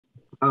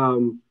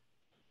Um,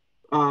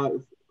 uh,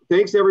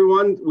 Thanks,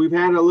 everyone. We've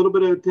had a little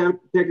bit of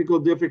technical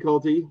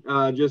difficulty,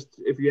 just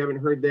if you haven't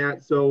heard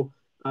that. So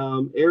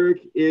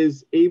Eric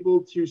is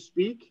able to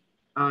speak.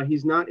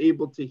 He's not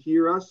able to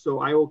hear us, so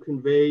I will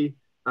convey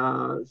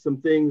some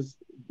things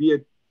via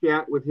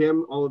chat with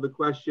him, all of the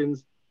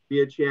questions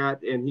via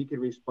chat, and he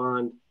can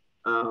respond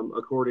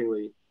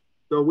accordingly.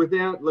 So with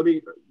that, let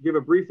me give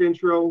a brief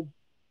intro.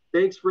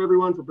 Thanks for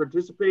everyone for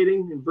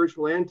participating in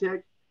Virtual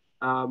ANTEC.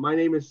 My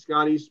name is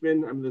Scott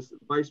Eastman. I'm the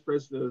Vice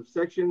President of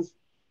Sections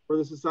for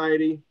the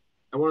Society.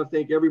 I want to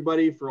thank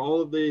everybody for all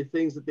of the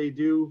things that they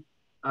do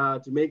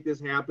to make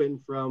this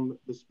happen, from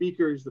the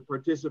speakers, the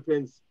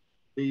participants,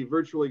 the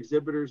virtual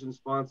exhibitors and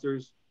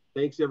sponsors.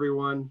 Thanks,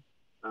 everyone.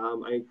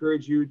 I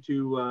encourage you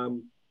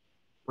to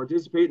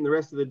participate in the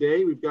rest of the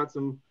day. We've got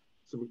some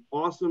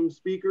awesome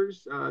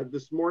speakers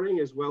this morning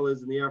as well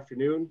as in the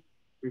afternoon.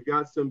 We've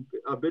got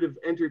a bit of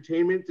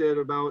entertainment at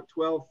about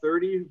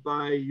 12:30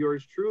 by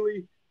yours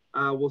truly.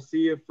 We'll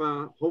see if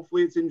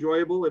hopefully it's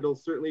enjoyable. It'll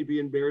certainly be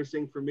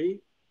embarrassing for me.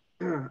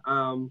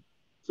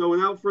 So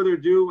without further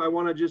ado, I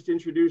want to just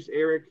introduce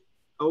Eric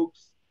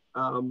Oakes.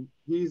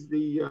 He's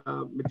the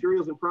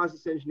Materials and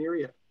Process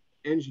Engineer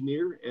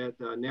at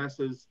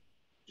NASA's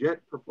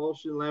Jet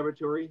Propulsion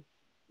Laboratory.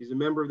 He's a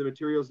member of the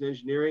Materials and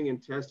Engineering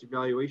and Test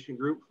Evaluation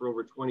Group for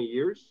over 20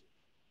 years.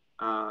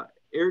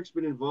 Eric's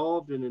been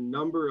involved in a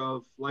number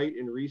of flight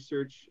and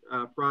research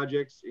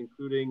projects,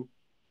 including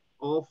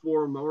all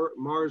 4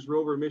 Mars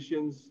rover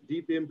missions,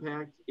 Deep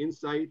Impact,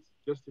 InSight,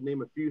 just to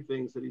name a few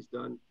things that he's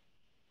done.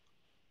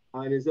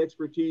 And his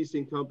expertise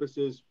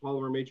encompasses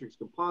polymer matrix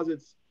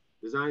composites,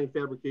 design and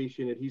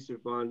fabrication,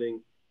 adhesive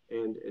bonding,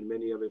 and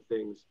many other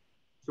things.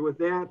 So with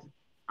that,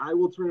 I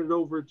will turn it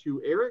over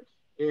to Eric,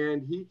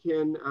 and he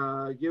can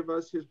give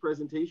us his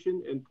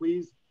presentation. And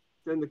please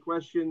send the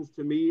questions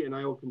to me, and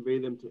I will convey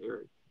them to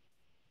Eric.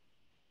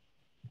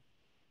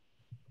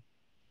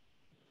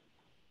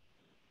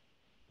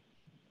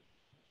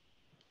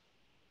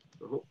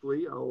 So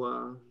hopefully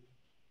I'll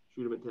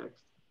shoot him a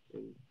text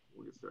and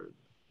we'll get started.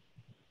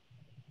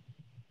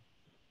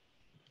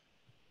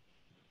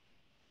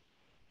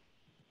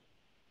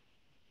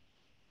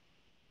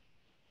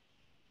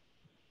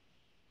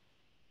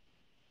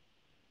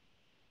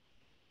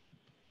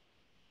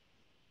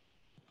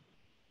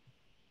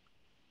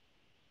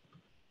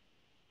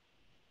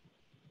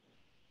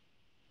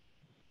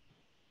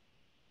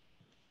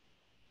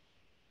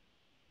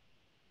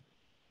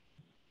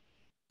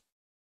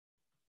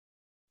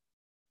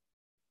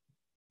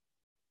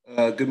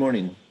 Good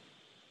morning.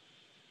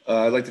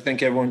 I'd like to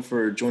thank everyone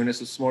for joining us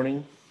this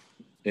morning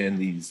in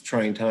these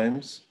trying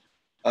times.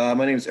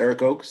 My name is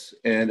Eric Oakes,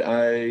 and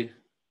I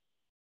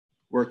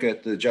work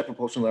at the Jet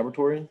Propulsion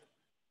Laboratory.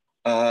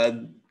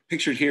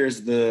 Pictured here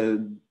is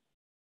the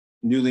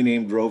newly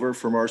named rover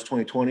for Mars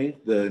 2020.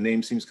 The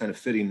name seems kind of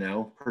fitting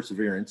now,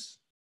 Perseverance.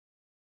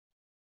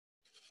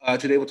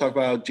 Today we'll talk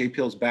about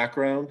JPL's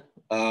background,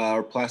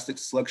 our plastic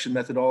selection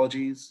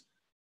methodologies,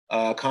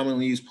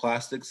 commonly used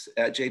plastics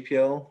at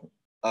JPL,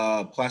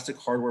 plastic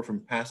hardware from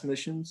past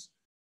missions,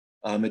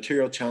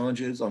 material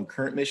challenges on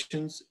current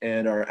missions,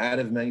 and our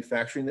additive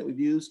manufacturing that we've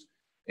used,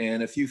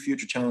 and a few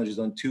future challenges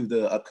on 2 of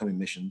the upcoming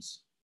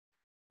missions.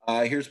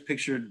 Here's a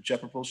picture of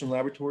Jet Propulsion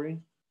Laboratory.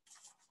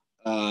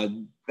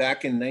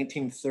 Back in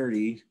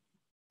 1930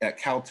 at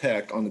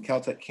Caltech, on the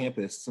Caltech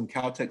campus, some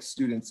Caltech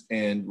students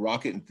and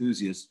rocket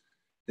enthusiasts,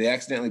 they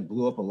accidentally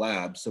blew up a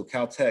lab. So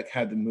Caltech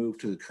had to move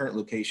to the current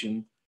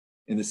location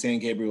in the San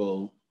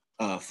Gabriel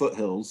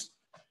foothills.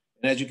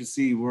 And as you can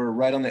see, we're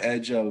right on the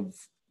edge of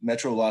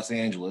Metro Los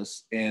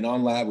Angeles. And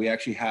on lab, we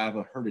actually have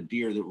a herd of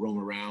deer that roam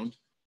around,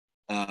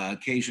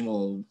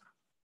 occasional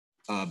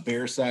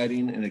bear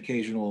sighting and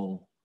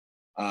occasional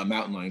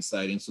mountain lion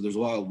sighting. So there's a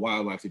lot of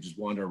wildlife that just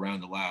wander around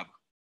the lab.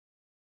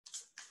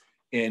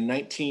 In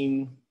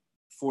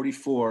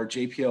 1944,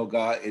 JPL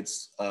got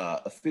its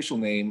official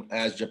name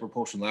as Jet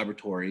Propulsion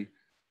Laboratory.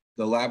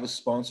 The lab was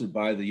sponsored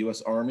by the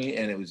US Army,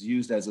 and it was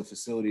used as a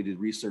facility to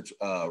research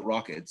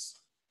rockets.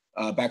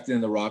 Back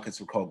then, the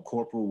rockets were called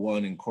Corporal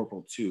 1 and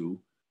Corporal 2.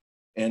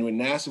 And when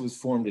NASA was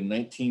formed in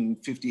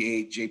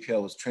 1958,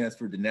 JPL was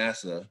transferred to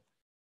NASA.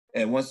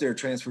 And once they were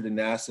transferred to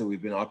NASA,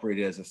 we've been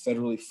operated as a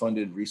federally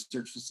funded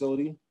research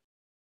facility.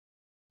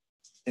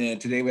 And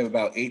today we have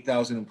about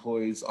 8,000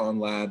 employees on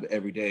lab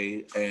every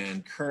day.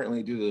 And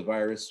currently, due to the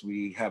virus,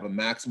 we have a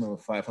maximum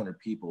of 500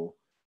 people.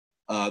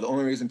 The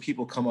only reason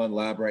people come on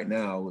lab right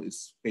now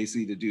is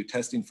basically to do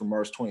testing for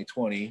Mars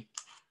 2020,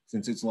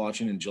 since it's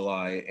launching in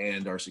July,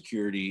 and our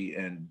security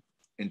and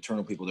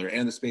internal people there,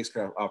 and the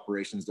spacecraft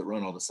operations that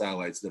run all the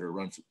satellites that are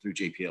run through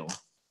JPL.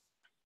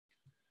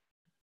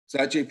 So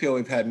at JPL,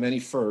 we've had many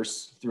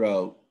firsts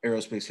throughout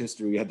aerospace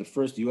history. We had the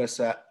first US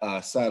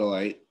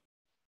satellite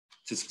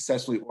to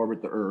successfully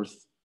orbit the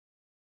Earth.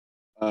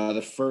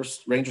 The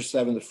first Ranger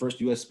 7, the first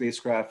US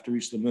spacecraft to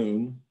reach the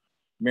moon.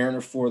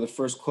 Mariner 4, the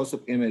first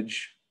close-up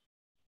image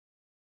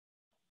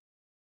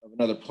of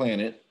another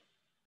planet.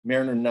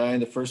 Mariner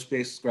 9, the first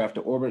spacecraft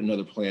to orbit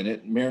another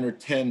planet. Mariner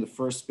 10, the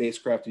first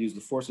spacecraft to use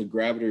the force of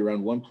gravity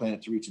around one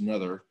planet to reach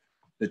another.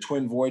 the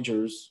twin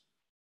Voyagers,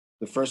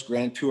 the first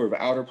grand tour of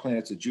outer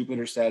planets of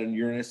Jupiter, Saturn,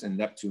 Uranus, and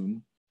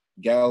Neptune,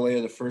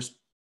 Galileo, the first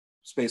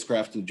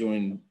spacecraft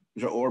to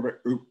orbit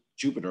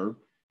Jupiter,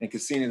 and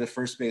Cassini, the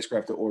first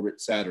spacecraft to orbit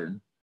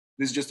Saturn.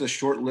 This is just a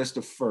short list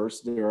of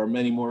firsts. There are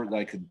many more that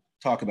I could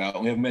talk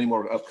about. We have many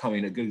more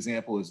upcoming. A good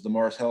example is the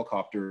Mars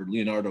helicopter,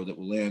 Leonardo, that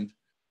will land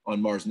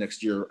on Mars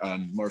next year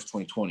on Mars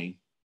 2020.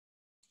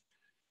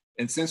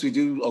 And since we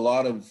do a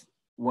lot of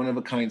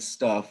one-of-a-kind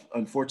stuff,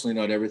 unfortunately,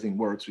 not everything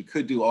works. We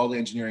could do all the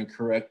engineering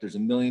correct. There's a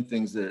million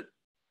things that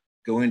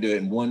go into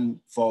it, and one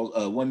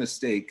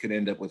mistake could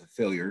end up with a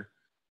failure.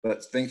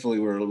 But thankfully,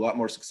 we're a lot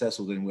more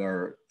successful than we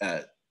are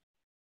at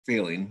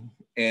failing.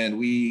 And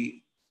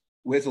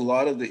with a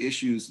lot of the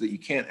issues that you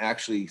can't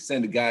actually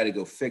send a guy to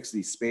go fix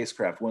these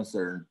spacecraft once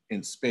they're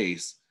in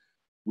space,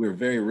 we're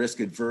very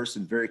risk adverse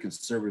and very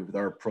conservative with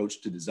our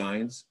approach to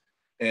designs.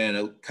 And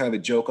a kind of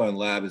a joke on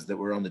lab is that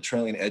we're on the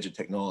trailing edge of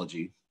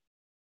technology.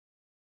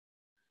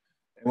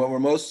 And what we're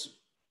most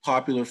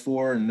popular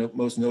for and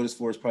most noticed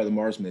for is probably the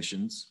Mars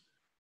missions.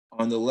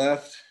 On the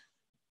left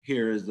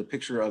here is the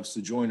picture of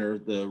Sojourner,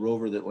 the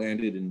rover that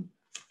landed in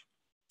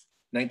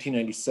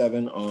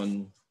 1997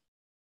 on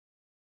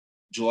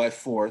July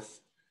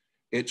 4th.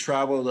 It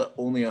traveled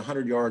only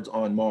 100 yards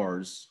on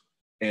Mars,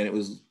 and it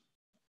was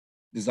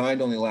designed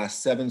to only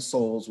last 7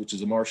 sols, which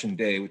is a Martian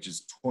day, which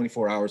is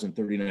 24 hours and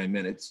 39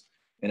 minutes,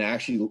 and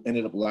actually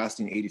ended up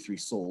lasting 83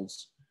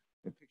 sols.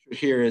 The picture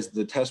here is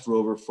the test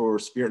rover for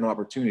Spirit and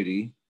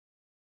Opportunity,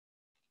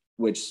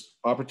 which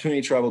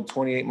Opportunity traveled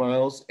 28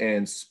 miles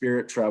and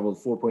Spirit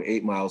traveled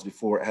 4.8 miles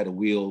before it had a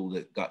wheel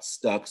that got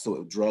stuck, so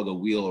it drug a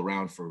wheel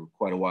around for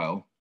quite a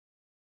while.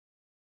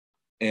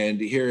 And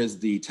here is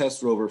the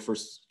test rover for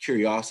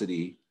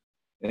Curiosity.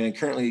 And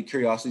currently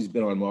Curiosity's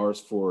been on Mars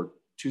for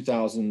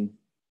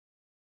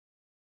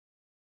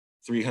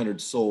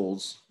 2,300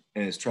 sols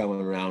and is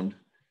traveling around.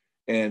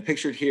 And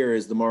pictured here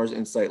is the Mars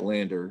InSight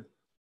lander.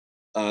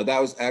 That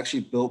was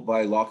actually built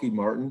by Lockheed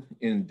Martin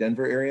in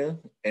Denver area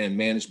and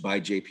managed by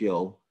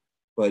JPL,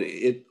 but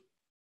it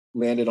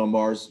landed on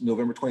Mars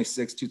November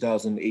 26,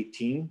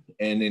 2018.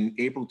 And in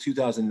April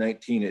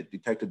 2019, it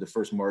detected the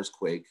first Mars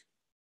quake.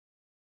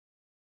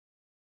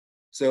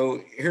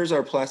 So here's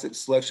our plastic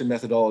selection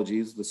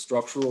methodologies: the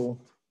structural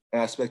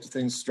aspect of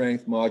things,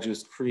 strength,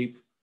 modulus,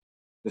 creep,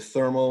 the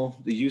thermal,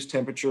 the use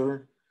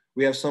temperature.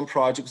 We have some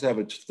projects that have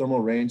a thermal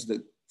range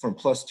that from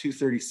plus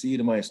 230C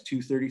to minus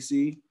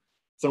 230C.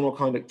 Thermal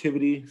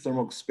conductivity,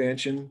 thermal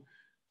expansion.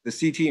 The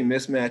CT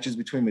mismatches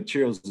between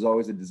materials is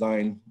always a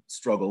design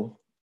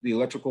struggle. The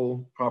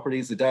electrical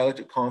properties, the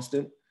dielectric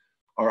constant.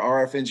 Our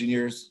RF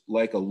engineers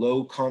like a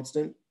low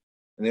constant,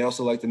 and they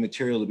also like the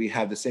material to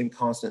have the same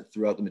constant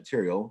throughout the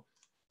material.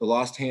 The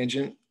loss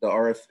tangent, the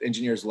RF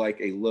engineers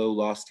like a low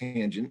loss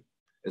tangent,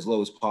 as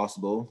low as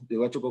possible. The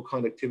electrical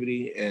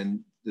conductivity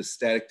and the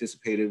static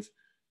dissipative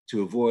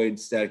to avoid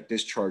static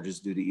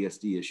discharges due to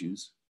ESD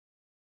issues.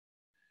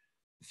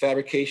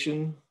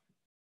 Fabrication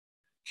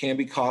can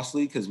be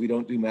costly because we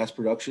don't do mass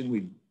production.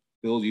 We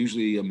build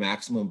usually a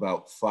maximum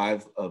about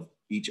 5 of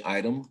each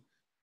item.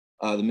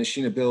 The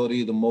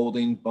machinability, the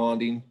molding,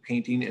 bonding,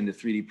 painting, and the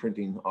 3D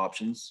printing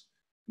options.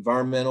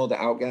 Environmental, the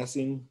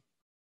outgassing,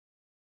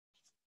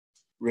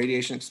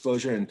 radiation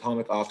exposure, and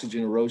atomic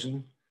oxygen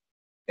erosion.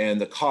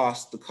 And the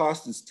cost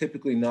is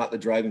typically not the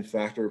driving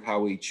factor of how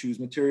we choose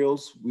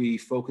materials. We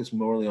focus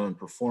morely on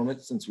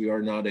performance since we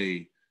are not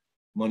a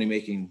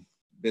money-making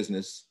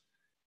business.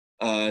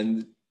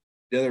 And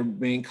the other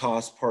main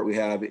cost part we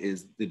have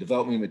is the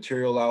development of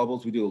material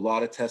allowables. We do a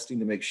lot of testing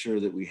to make sure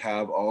that we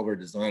have all of our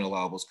design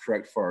allowables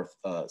correct for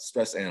our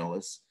stress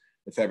analysts,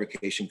 the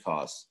fabrication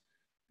costs.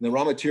 And the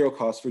raw material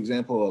costs, for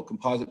example, a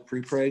composite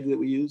prepreg that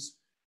we use,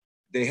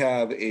 they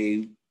have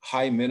a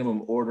high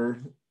minimum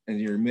order, and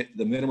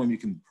the minimum you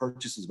can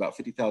purchase is about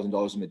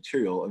 $50,000 in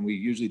material, and we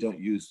usually don't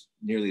use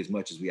nearly as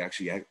much as we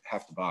actually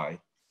have to buy.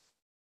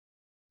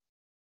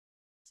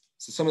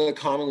 So some of the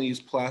commonly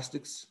used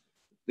plastics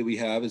that we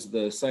have is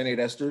the cyanate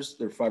esters.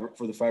 They're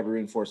for the fiber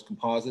reinforced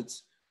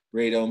composites,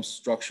 radomes,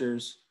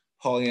 structures,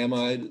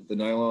 polyamide, the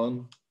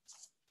nylon,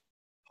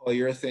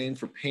 polyurethane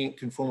for paint,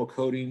 conformal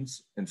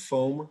coatings, and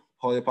foam,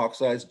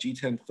 polyepoxides,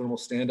 G10 thermal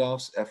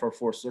standoffs,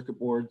 FR4 circuit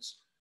boards,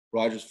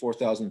 Rogers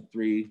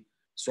 4003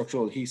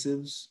 structural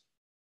adhesives,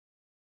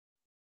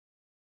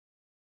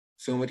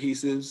 film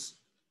adhesives,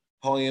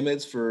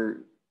 polyamides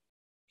for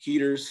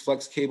heaters,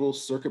 flex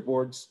cables, circuit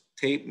boards,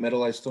 tape,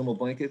 metallized thermal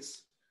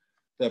blankets,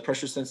 the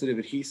pressure sensitive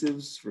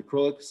adhesives for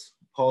acrylics,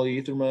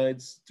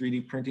 polyethermides,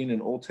 3D printing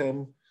and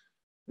Ultem,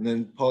 and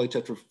then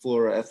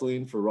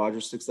polytetrafluoroethylene for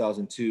Rogers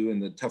 6002,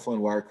 and the Teflon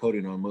wire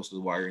coating on most of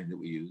the wiring that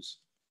we use.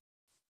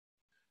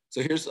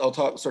 So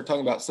I'll start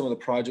talking about some of the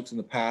projects in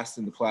the past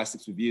and the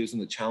plastics we've used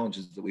and the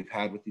challenges that we've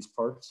had with these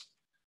parts.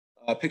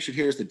 Pictured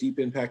here is the deep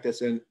impact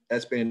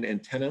S-band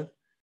antenna.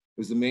 It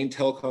was the main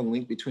telecom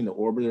link between the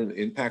orbiter and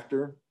the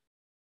impactor,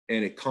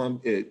 and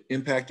it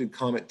impacted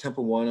Comet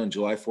Temple 1 on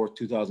July 4th,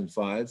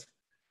 2005.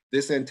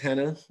 This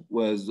antenna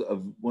was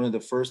one of the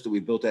first that we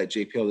built at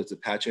JPL. That's a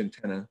patch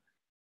antenna,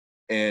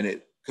 and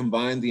it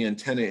combine the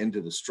antenna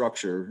into the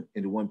structure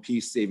into one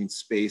piece, saving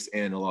space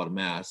and a lot of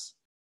mass.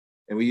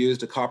 And we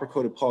used a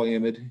copper-coated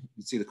polyimide. You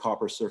can see the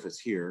copper surface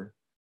here.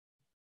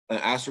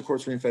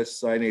 Astroquartz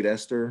reinforced cyanate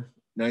ester,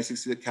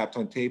 960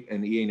 Kapton tape,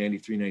 and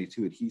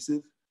EA9392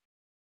 adhesive.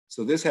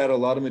 So this had a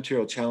lot of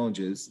material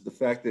challenges. The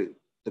fact that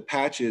the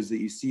patches that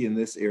you see in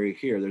this area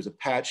here, there's a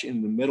patch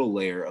in the middle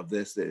layer of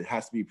this that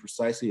has to be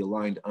precisely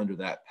aligned under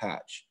that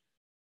patch.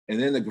 And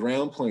then the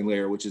ground plane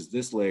layer, which is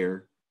this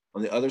layer,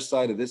 on the other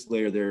side of this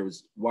layer,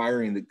 there's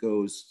wiring that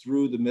goes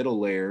through the middle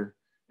layer,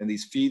 and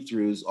these feed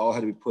throughs all had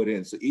to be put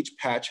in. So each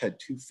patch had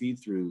 2 feed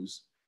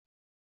throughs,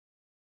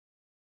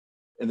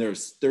 and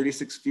there's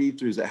 36 feed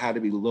throughs that had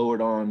to be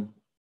lowered on,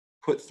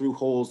 put through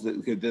holes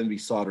that could then be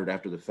soldered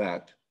after the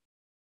fact.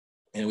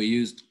 And we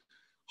used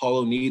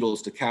hollow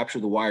needles to capture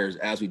the wires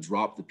as we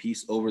dropped the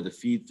piece over the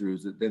feed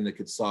throughs, that then they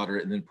could solder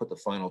it and then put the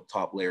final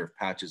top layer of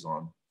patches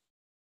on.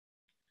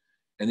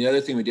 And the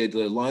other thing we did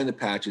to align the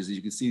patches is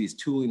you can see these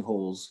tooling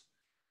holes.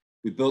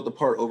 We built the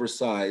part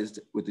oversized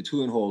with the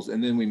tooling holes,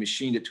 and then we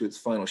machined it to its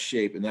final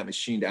shape, and that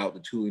machined out the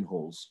tooling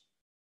holes.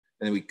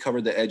 And then we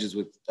covered the edges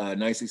with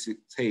 960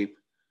 tape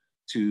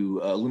to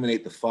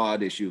eliminate the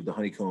FOD issue of the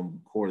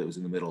honeycomb core that was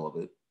in the middle of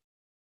it.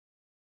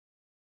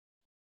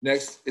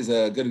 Next is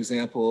a good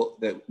example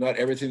that not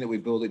everything that we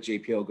build at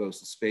JPL goes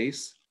to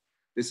space.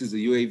 This is a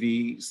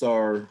UAV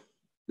SAR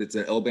that's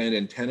an L-band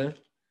antenna.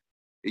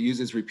 It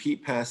uses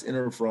repeat pass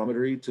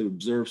interferometry to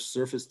observe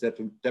surface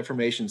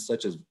deformations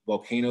such as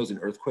volcanoes and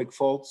earthquake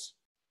faults.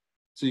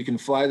 So you can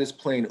fly this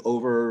plane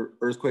over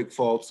earthquake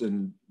faults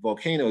and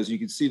volcanoes. You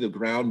can see the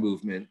ground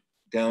movement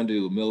down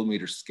to a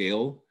millimeter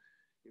scale.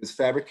 It was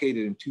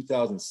fabricated in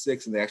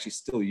 2006, and they actually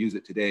still use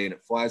it today, and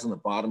it flies on the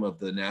bottom of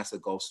the NASA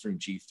Gulfstream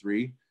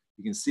G3.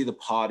 You can see the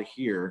pod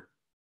here.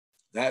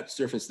 That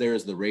surface there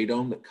is the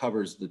radome that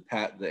covers the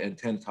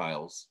antenna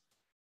tiles.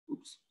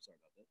 Oops, sorry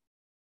about that.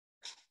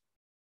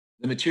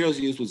 The materials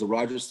used was a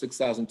Rogers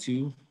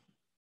 6002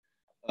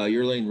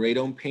 urethane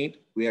radome paint.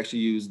 We actually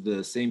used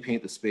the same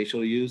paint the Space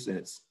Shuttle used, and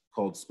it's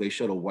called Space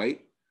Shuttle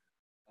White.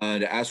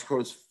 And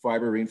Astroquartz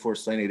fiber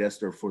reinforced cyanate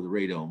ester for the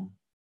radome.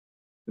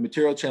 The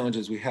material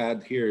challenges we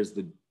had here is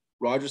the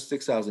Rogers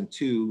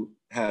 6002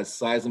 has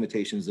size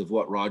limitations of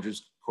what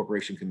Rogers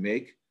Corporation can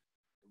make.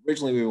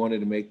 Originally, we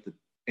wanted to make the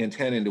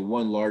antenna into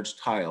one large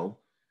tile,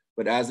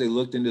 but as they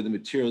looked into the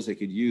materials they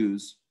could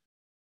use,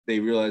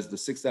 they realized the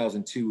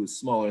 6002 was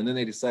smaller, and then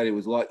they decided it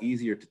was a lot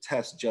easier to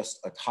test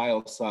just a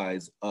tile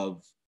size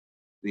of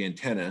the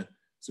antenna.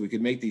 So we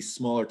could make these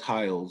smaller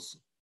tiles,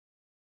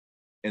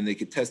 and they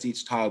could test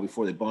each tile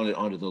before they bonded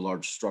onto the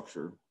large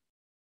structure.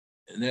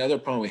 And the other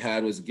problem we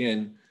had was,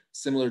 again,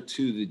 similar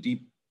to the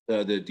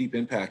deep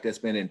impact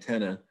S-band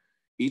antenna.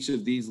 Each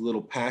of these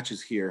little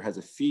patches here has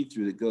a feed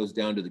through that goes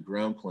down to the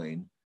ground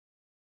plane,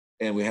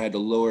 and we had to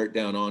lower it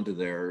down onto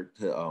there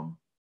to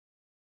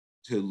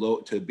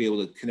be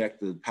able to connect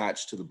the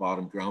patch to the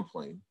bottom ground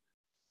plane.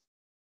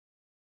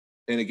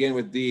 And again,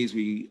 with these,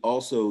 we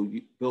also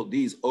built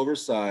these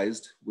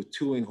oversized with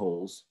tooling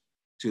holes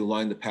to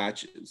align the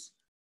patches.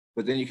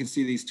 But then you can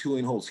see these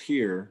tooling holes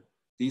here.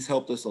 These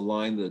helped us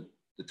align the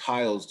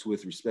tiles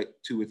with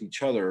respect to with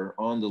each other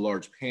on the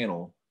large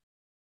panel.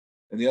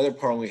 And the other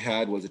problem we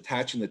had was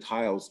attaching the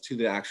tiles to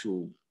the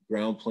actual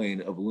ground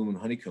plane of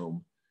aluminum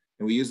honeycomb.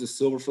 And we used a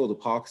silver-filled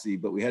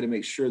epoxy, but we had to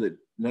make sure that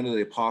none of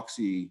the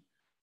epoxy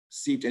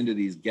seeped into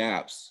these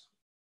gaps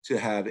to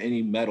have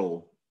any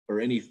metal or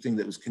anything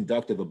that was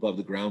conductive above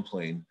the ground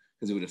plane,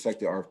 because it would affect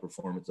the RF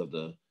performance of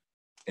the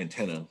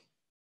antenna.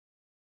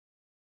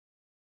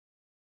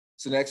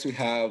 So next we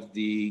have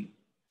the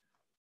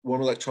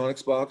warm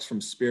electronics box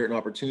from Spirit and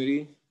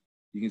Opportunity.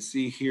 You can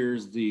see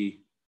here's the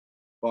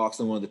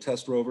box on one of the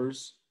test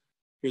rovers.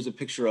 Here's a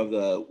picture of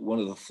one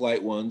of the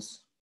flight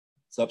ones.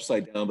 It's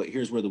upside down, but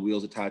here's where the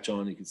wheels attach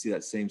on. You can see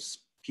that same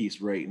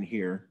piece right in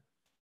here.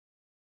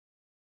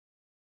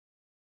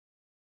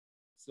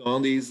 So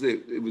on these,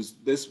 it was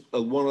this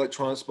warm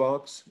electronics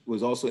box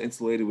was also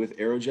insulated with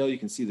aerogel. You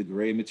can see the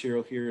gray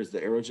material here is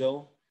the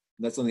aerogel.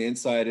 And that's on the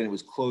inside, and it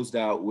was closed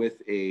out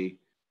with a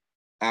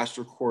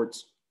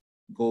Astroquartz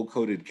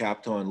gold-coated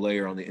Kapton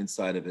layer on the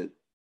inside of it.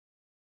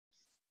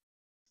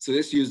 So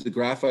this used the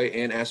graphite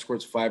and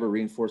Astroquartz fiber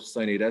reinforced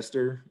cyanate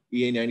ester,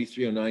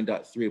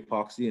 EA9309.3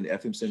 epoxy and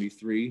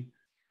FM73,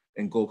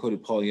 and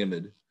gold-coated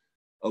polyimide.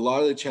 A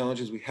lot of the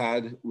challenges we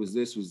had was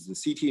the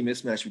CT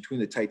mismatch between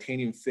the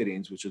titanium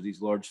fittings, which are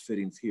these large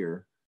fittings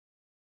here,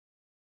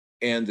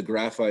 and the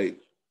graphite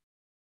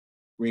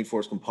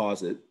reinforced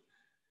composite.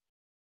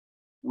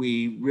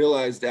 We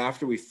realized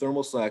after we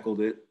thermal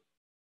cycled it,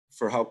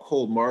 for how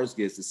cold Mars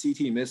gets, the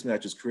CT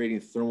mismatch is creating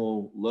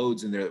thermal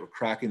loads in there that were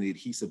cracking the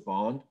adhesive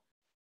bond.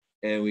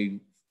 And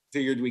we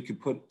figured we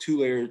could put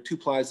two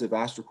plies of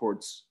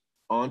Astroquartz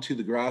onto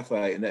the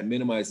graphite, and that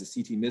minimized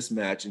the CT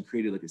mismatch and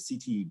created like a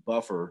CT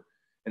buffer.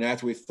 And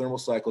after we thermal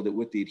cycled it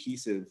with the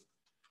adhesive,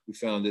 we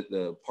found that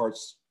the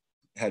parts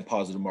had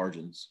positive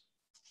margins.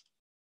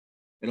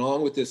 And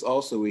along with this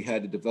also, we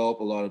had to develop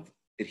a lot of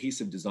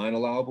adhesive design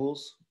allowables.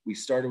 We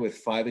started with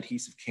 5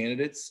 adhesive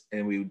candidates,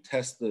 and we would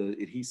test the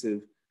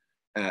adhesive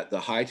at the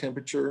high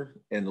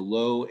temperature and the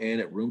low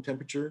and at room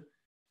temperature.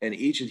 And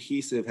each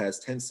adhesive has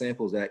 10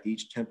 samples at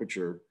each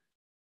temperature.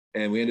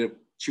 And we ended up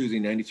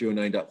choosing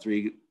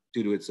 9309.3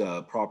 due to its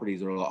properties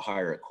that are a lot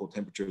higher at cold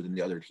temperature than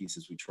the other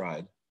adhesives we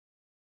tried.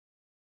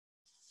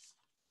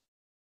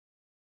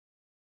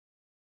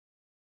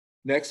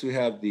 Next, we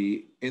have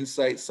the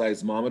InSight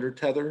seismometer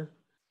tether.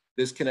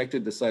 This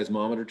connected the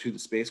seismometer to the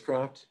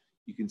spacecraft.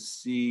 You can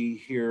see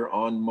here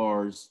on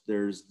Mars,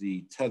 there's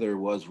the tether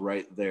was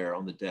right there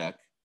on the deck.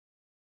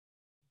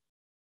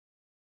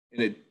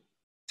 And it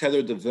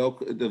tethered the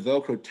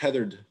Velcro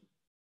tethered,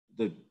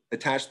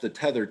 attached the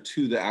tether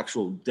to the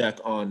actual deck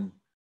on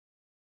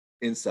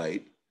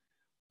InSight.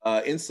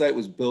 InSight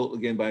was built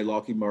again by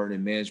Lockheed Martin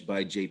and managed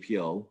by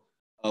JPL.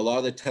 A lot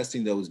of the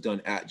testing though was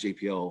done at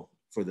JPL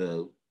for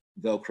the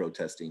Velcro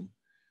testing.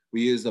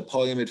 We used a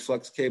polyamide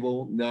flex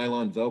cable,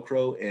 nylon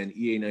Velcro, and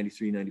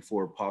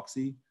EA9394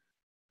 epoxy.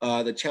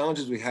 The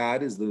challenges we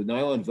had is the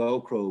nylon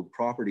Velcro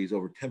properties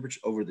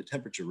over the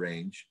temperature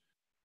range.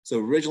 So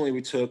originally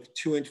we took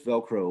 2-inch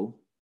Velcro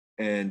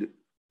and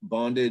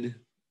bonded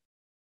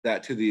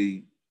that to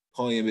the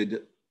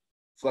polyamide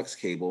flex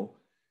cable,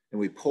 and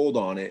we pulled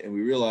on it, and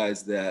we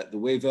realized that the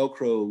way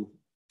Velcro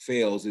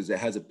fails is it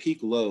has a peak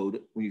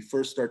load. When you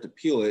first start to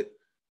peel it,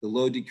 the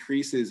load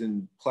decreases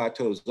and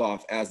plateaus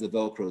off as the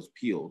Velcro is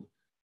peeled.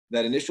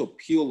 That initial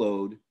peel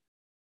load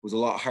was a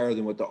lot higher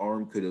than what the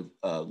arm could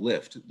have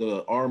lift.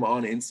 The arm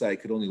on InSight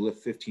could only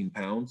lift 15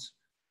 pounds.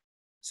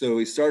 So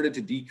we started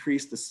to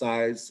decrease the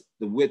size,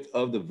 the width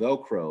of the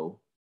Velcro,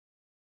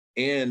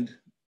 and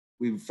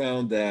we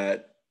found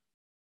that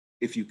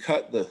if you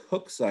cut the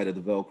hook side of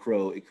the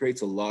Velcro, it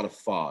creates a lot of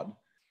FOD.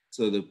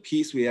 So the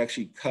piece we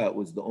actually cut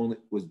was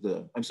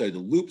the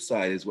loop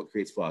side is what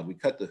creates FOD. We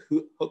cut the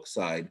hook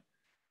side,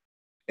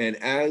 and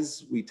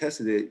as we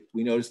tested it,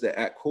 we noticed that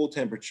at cold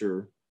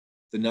temperature,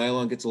 the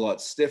nylon gets a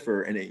lot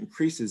stiffer and it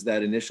increases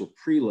that initial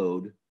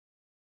preload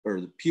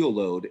or the peel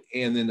load,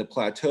 and then the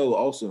plateau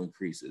also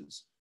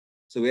increases.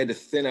 So we had to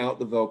thin out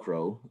the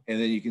Velcro, and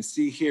then you can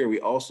see here, we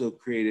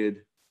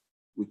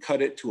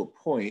cut it to a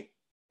point,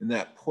 and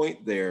that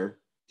point there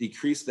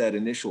decreased that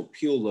initial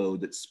peel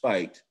load that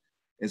spiked.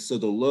 And so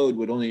the load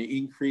would only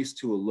increase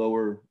to a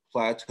lower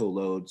plateau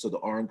load so the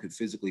arm could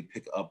physically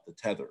pick up the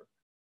tether.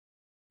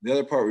 The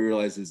other part we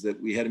realized is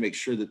that we had to make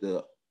sure that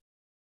the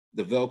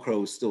Velcro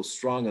was still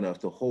strong enough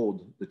to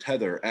hold the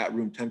tether at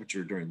room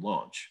temperature during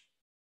launch.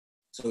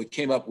 So we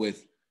came up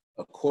with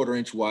a 1/4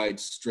 inch wide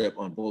strip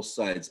on both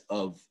sides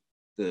of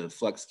the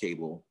flex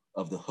cable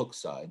of the hook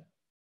side.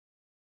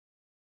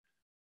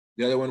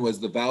 The other one was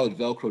the valid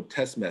Velcro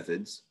test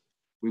methods.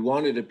 We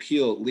wanted to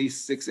peel at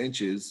least 6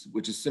 inches,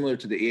 which is similar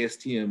to the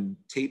ASTM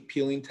tape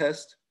peeling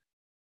test.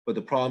 But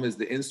the problem is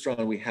the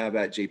Instron we have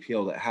at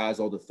JPL that has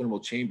all the thermal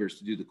chambers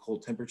to do the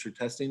cold temperature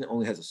testing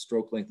only has a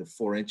stroke length of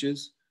 4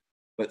 inches.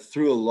 But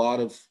through a lot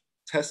of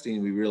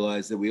testing, we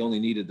realized that we only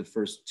needed the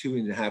first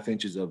 2.5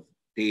 inches of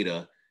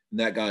data. And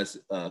that got us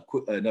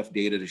enough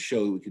data to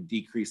show we could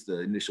decrease the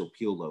initial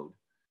peel load.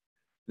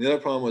 The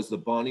other problem was the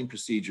bonding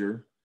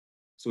procedure.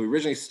 So we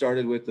originally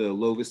started with the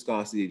low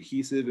viscosity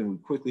adhesive, and we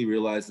quickly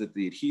realized that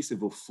the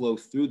adhesive will flow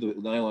through the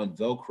nylon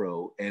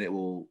Velcro and it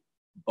will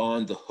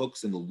bond the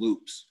hooks and the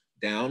loops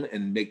down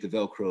and make the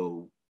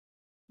Velcro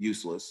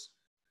useless.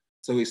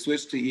 So we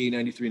switched to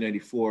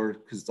EA9394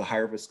 because it's a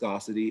higher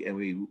viscosity, and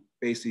we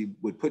basically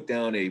would put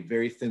down a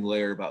very thin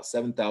layer, about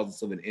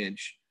 7/1000ths of an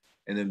inch,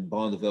 and then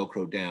bond the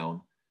Velcro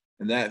down.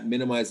 And that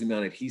minimized the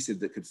amount of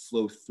adhesive that could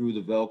flow through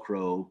the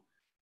Velcro,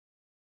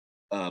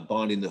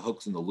 bonding the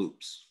hooks and the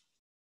loops.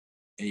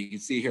 And you can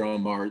see here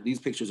on Mars, these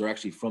pictures are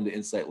actually from the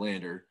InSight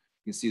lander.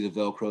 You can see the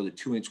Velcro, the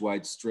 2-inch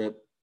wide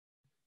strip.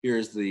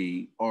 Here's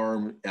the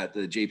arm at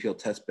the JPL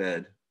test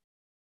bed,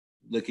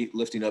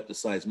 lifting up the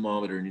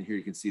seismometer, and here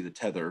you can see the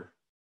tether.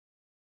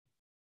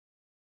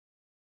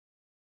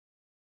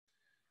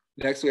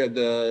 Next, we have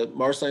the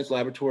Mars Science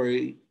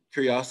Laboratory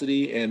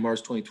Curiosity and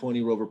Mars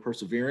 2020 rover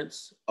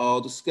Perseverance.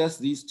 I'll discuss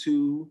these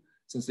two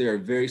since they are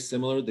very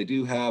similar. They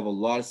do have a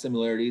lot of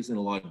similarities and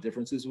a lot of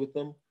differences with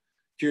them.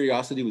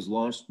 Curiosity was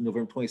launched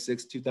November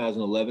 26,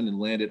 2011 and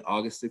landed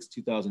August 6,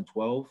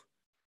 2012.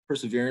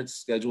 Perseverance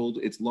scheduled,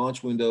 its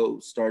launch window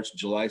starts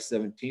July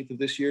 17th of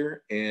this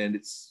year, and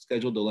it's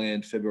scheduled to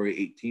land February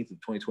 18th of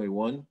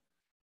 2021.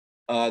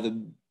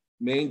 The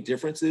main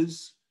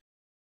differences,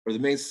 or the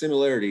main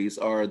similarities,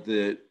 are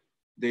that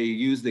they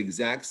use the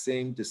exact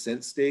same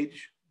descent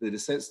stage. The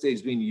descent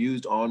stage being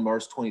used on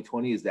Mars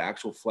 2020 is the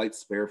actual flight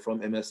spare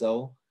from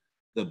MSL.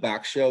 The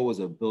back shell was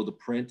a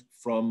build-to-print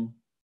from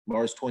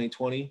Mars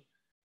 2020.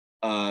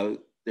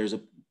 There's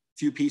a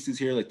few pieces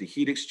here like the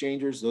heat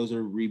exchangers, those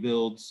are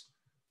rebuilds,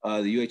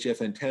 the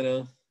UHF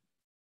antenna,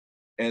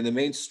 and the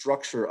main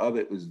structure of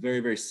it was very,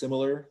 very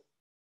similar.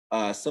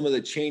 Some of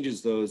the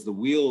changes though is the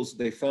wheels,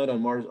 they found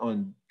on Mars,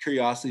 on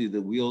Curiosity,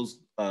 the wheels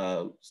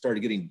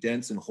started getting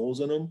dents and holes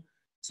in them.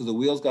 So the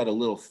wheels got a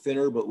little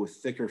thinner, but with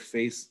thicker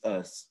face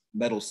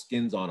metal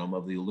skins on them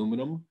of the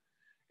aluminum.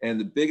 And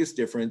the biggest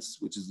difference,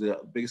 which is the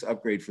biggest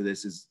upgrade for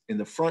this, is in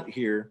the front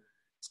here,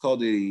 it's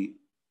called the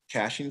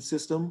caching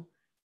system.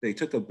 they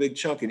took a big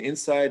chunk, and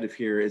inside of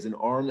here is an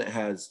arm that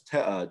has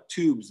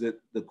tubes that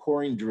the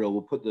coring drill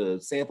will put the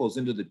samples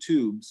into the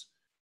tubes,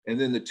 and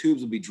then the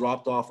tubes will be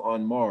dropped off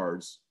on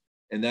Mars,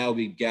 and that will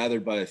be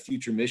gathered by a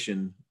future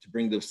mission to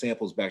bring those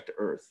samples back to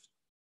Earth.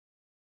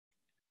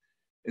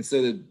 And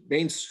so the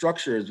main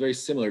structure is very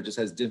similar, it just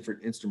has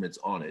different instruments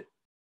on it.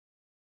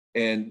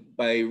 And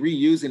by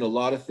reusing a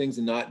lot of things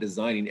and not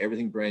designing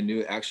everything brand new,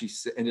 it actually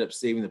ended up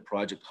saving the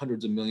project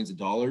hundreds of millions of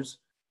dollars.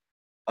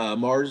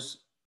 Mars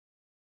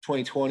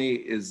 2020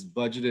 is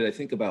budgeted, I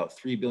think, about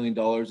 $3 billion,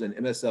 and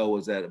MSL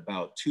was at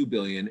about $2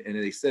 billion. And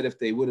they said if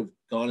they would have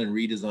gone and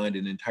redesigned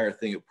an entire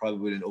thing, it probably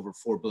would have been over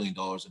 $4 billion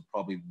and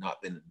probably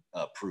not been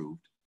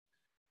approved.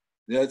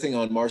 The other thing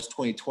on Mars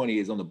 2020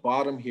 is on the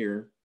bottom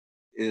here,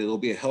 it'll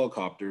be a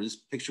helicopter. This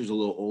picture is a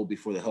little old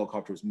before the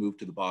helicopter was moved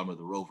to the bottom of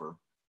the rover.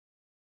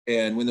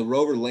 And when the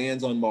rover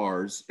lands on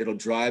Mars, it'll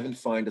drive and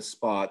find a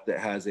spot that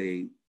has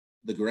the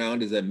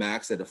ground is at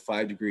max at a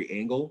 5-degree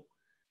angle.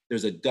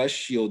 There's a dust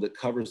shield that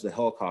covers the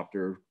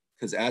helicopter,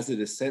 because as the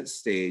descent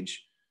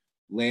stage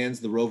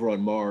lands the rover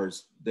on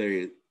Mars,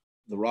 the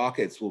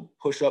rockets will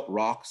push up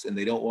rocks, and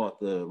they don't want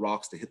the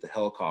rocks to hit the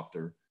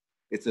helicopter.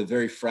 It's a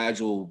very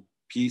fragile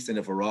piece, and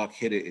if a rock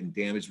hit it and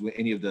damaged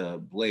any of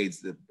the blades,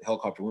 the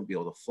helicopter wouldn't be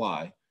able to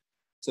fly.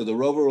 So the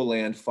rover will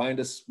land, find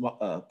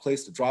a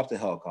place to drop the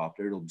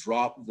helicopter. It'll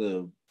drop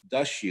the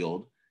dust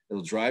shield.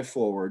 It'll drive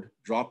forward,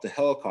 drop the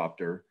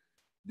helicopter.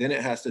 Then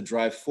it has to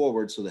drive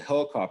forward so the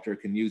helicopter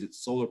can use its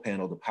solar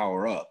panel to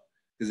power up,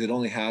 because it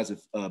only has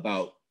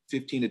about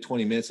 15 to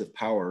 20 minutes of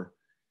power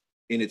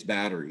in its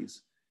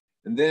batteries.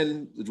 And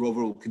then the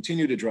rover will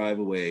continue to drive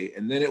away,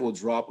 and then it will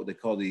drop what they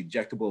call the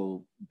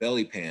ejectable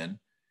belly pan.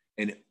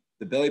 And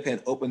the belly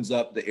pan opens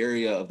up the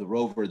area of the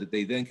rover that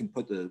they then can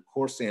put the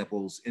core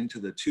samples into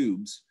the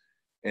tubes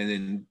and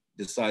then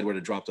decide where to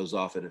drop those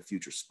off at a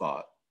future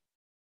spot.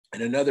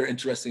 And another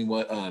interesting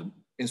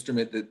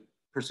instrument that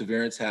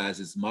Perseverance has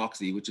is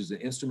MOXIE, which is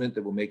an instrument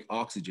that will make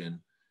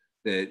oxygen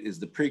that is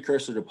the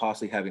precursor to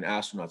possibly having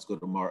astronauts go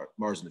to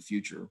Mars in the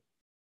future.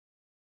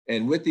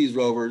 And with these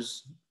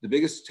rovers, the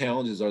biggest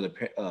challenges are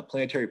the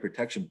planetary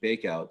protection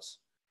bakeouts.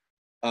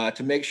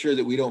 To make sure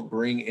that we don't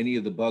bring any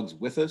of the bugs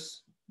with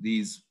us,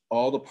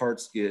 all the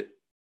parts get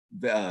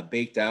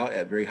baked out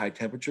at very high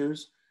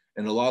temperatures,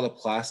 and a lot of the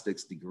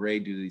plastics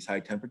degrade due to these high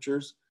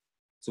temperatures.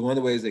 So one of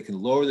the ways they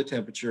can lower the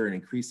temperature and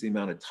increase the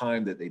amount of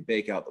time that they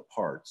bake out the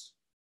parts.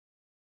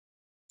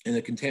 And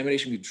the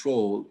contamination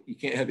control, you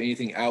can't have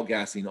anything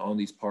outgassing on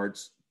these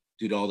parts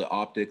due to all the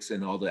optics,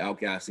 and all the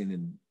outgassing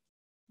and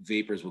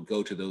vapors will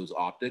go to those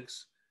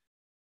optics.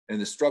 And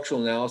the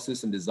structural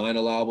analysis and design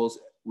allowables,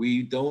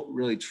 we don't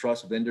really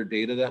trust vendor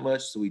data that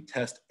much, so we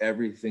test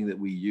everything that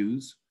we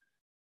use,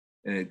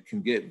 and it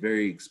can get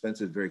very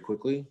expensive very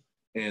quickly.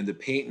 And the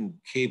paint and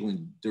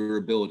cabling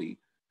durability.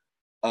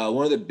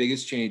 One of the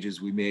biggest changes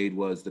we made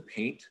was the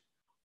paint.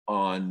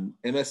 On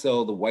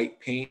MSL, the white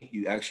paint,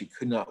 you actually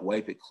could not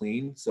wipe it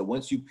clean. So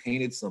once you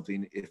painted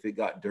something, if it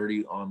got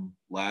dirty on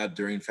lab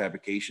during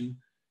fabrication,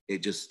 it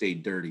just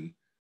stayed dirty.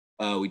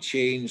 We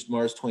changed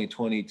Mars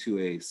 2020 to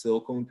a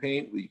silicone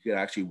paint where you could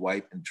actually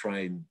wipe and try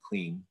and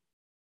clean.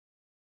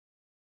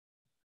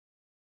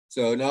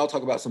 So now I'll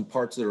talk about some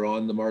parts that are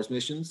on the Mars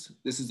missions.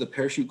 This is the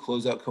parachute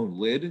closeout cone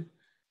lid.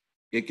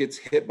 It gets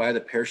hit by the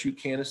parachute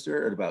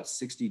canister at about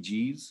 60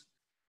 Gs.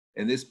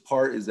 And this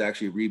part is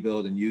actually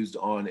rebuilt and used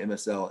on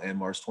MSL and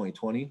Mars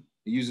 2020.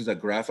 It uses a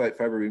graphite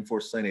fiber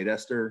reinforced cyanide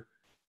ester,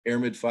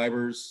 aramid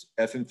fibers,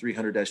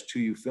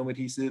 FM300-2U film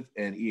adhesive,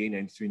 and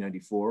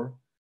EA9394.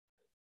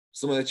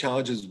 Some of the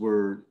challenges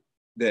were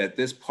that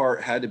this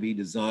part had to be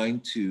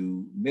designed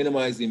to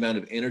minimize the amount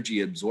of energy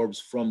it absorbs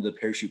from the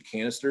parachute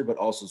canister, but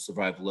also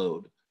survive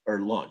load or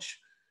launch.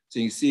 So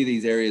you see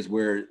these areas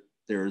where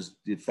there's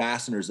the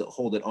fasteners that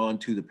hold it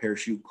onto the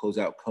parachute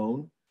closeout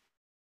cone.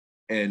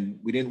 And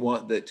we didn't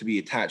want that to be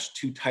attached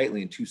too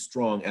tightly and too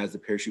strong as the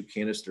parachute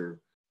canister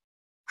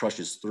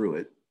crushes through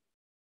it.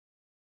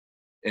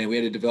 And we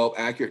had to develop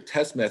accurate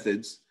test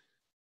methods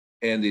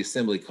and the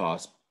assembly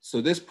cost.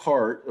 So this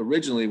part,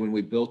 originally when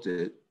we built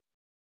it,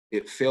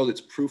 it failed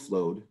its proof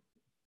load.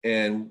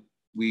 And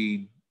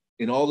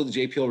in all of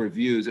the JPL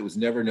reviews, it was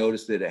never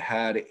noticed that it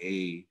had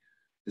a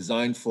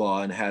design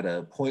flaw and had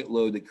a point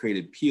load that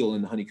created peel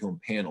in the honeycomb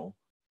panel.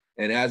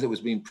 And as it was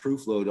being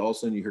proof loaded, all of a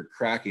sudden you heard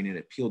cracking and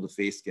it peeled the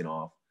face skin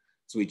off.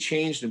 So we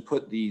changed and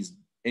put these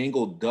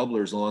angled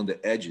doublers along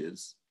the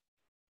edges.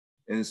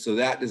 And so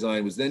that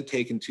design was then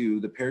taken to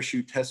the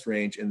parachute test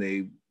range, and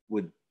they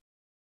would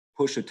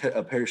push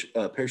a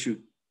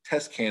parachute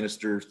test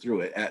canister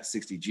through it at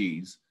 60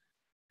 Gs.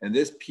 And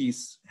this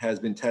piece has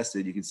been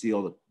tested. You can see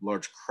all the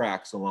large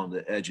cracks along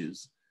the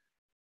edges.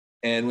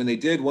 And when they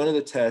did one of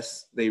the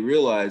tests, they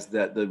realized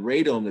that the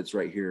radome that's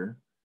right here,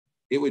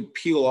 it would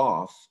peel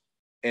off.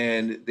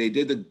 And they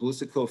did the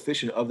ballistic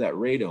coefficient of that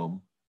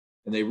radome,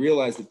 and they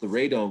realized that the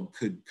radome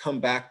could come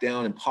back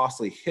down and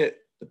possibly hit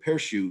the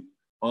parachute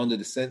on the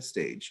descent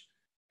stage.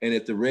 And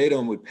if the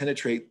radome would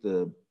penetrate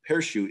the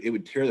parachute, it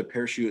would tear the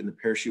parachute, and the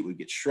parachute would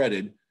get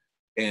shredded,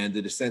 and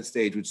the descent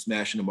stage would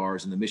smash into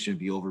Mars and the mission would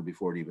be over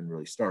before it even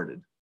really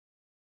started.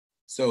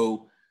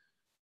 So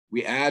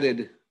we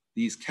added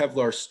these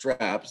Kevlar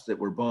straps that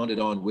were bonded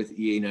on with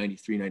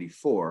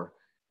EA9394.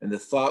 And the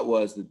thought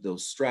was that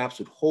those straps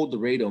would hold the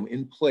radome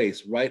in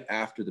place right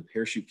after the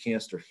parachute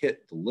canister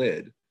hit the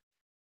lid.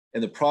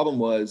 And the problem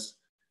was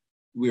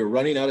we were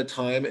running out of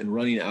time and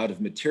running out of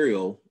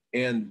material,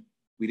 and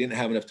we didn't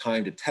have enough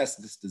time to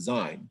test this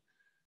design.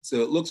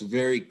 So it looks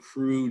very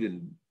crude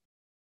and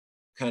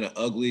kind of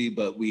ugly,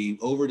 but we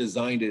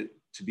over-designed it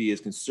to be as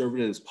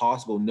conservative as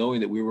possible, knowing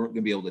that we weren't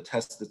going to be able to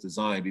test this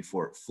design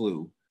before it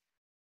flew.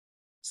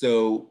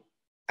 So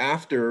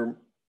after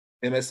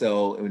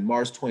MSL, when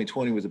Mars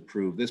 2020 was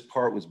approved, this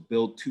part was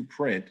built to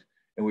print,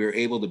 and we were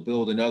able to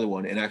build another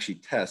one and actually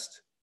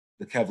test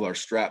the Kevlar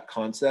strap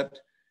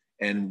concept.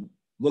 And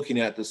looking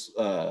at this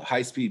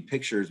high-speed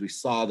pictures, we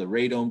saw the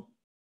radome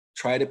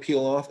try to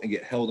peel off and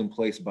get held in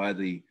place by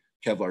the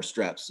Kevlar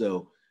straps.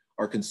 So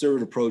our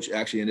conservative approach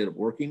actually ended up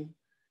working.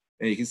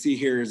 And you can see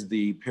here is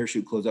the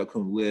parachute closeout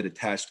cone lid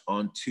attached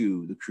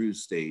onto the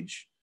cruise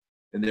stage.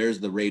 And there's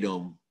the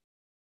radome,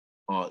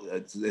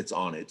 it's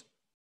on it.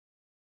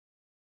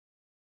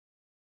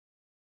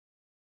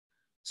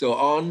 So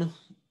on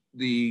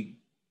the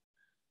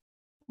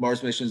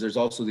Mars missions, there's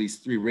also these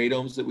 3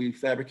 radomes that we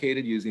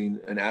fabricated using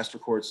an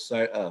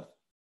astroquartz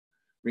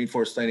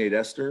reinforced cyanide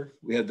ester.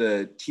 We have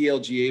the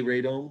TLGA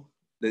radome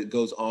that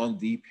goes on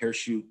the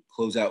parachute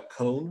closeout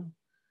cone,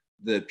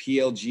 the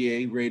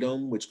PLGA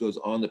radome, which goes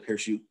on the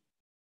parachute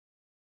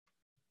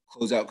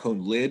closeout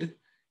cone lid,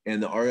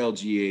 and the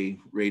RLGA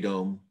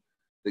radome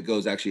that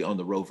goes actually on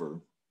the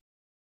rover.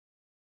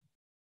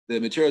 The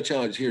material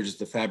challenge here is just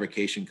the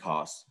fabrication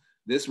costs.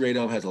 This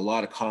radome has a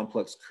lot of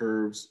complex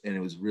curves, and it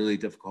was really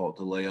difficult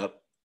to lay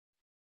up.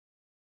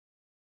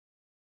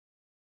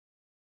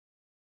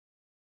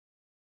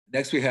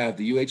 Next, we have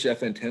the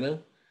UHF antenna.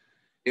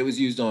 It was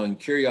used on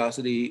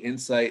Curiosity,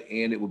 Insight,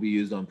 and it will be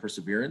used on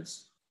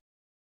Perseverance.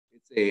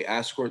 It's a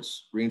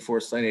astroquartz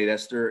reinforced cyanide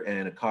ester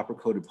and a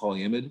copper-coated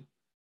polyimide.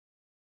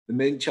 The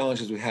main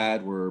challenges we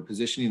had were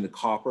positioning the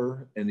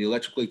copper and the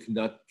electrically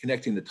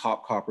connecting the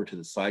top copper to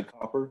the side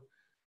copper.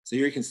 So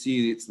here you can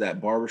see it's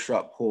that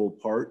barbershop pole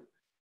part.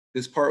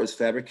 This part was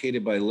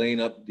fabricated by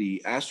laying up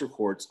the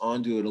astroquartz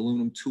onto an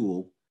aluminum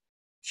tool,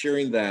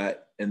 curing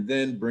that, and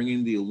then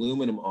bringing the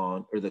aluminum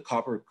on, or the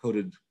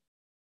copper-coated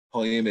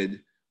polyimide,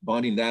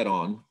 bonding that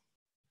on.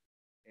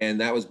 And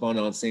that was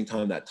bonded on at the same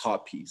time, that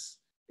top piece.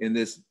 In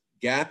this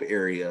gap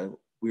area,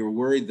 we were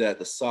worried that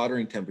the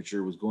soldering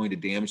temperature was going to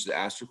damage the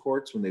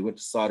astroquartz when they went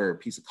to solder a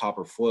piece of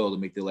copper foil to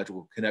make the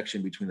electrical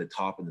connection between the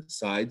top and the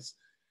sides.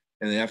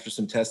 And then after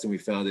some testing, we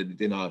found that it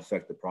did not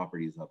affect the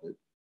properties of it.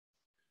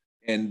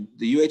 And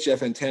the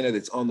UHF antenna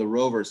that's on the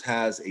rovers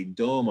has a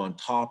dome on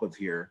top of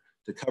here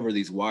to cover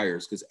these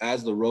wires, because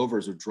as the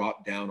rovers are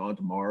dropped down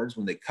onto Mars,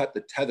 when they cut the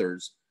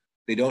tethers,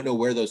 they don't know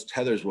where those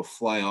tethers will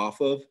fly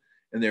off of.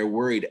 And they're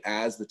worried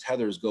as the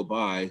tethers go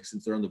by,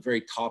 since they're on the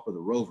very top of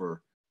the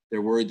rover,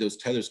 they're worried those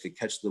tethers could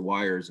catch the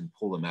wires and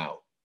pull them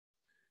out.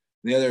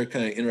 And the other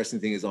kind of interesting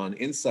thing is on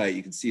Insight,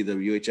 you can see the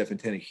UHF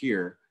antenna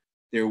here.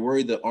 They're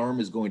worried the arm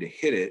is going to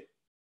hit it.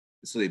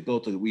 So we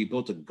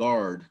built a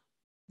guard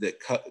that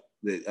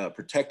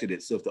protected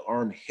it. So if the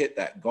arm hit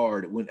that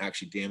guard, it wouldn't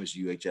actually damage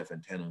the UHF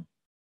antenna.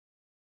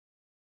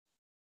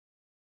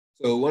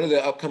 So one of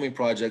the upcoming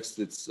projects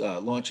that's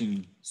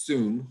launching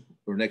soon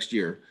or next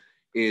year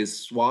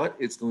is SWAT.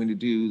 It's going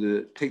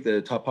to take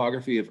the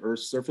topography of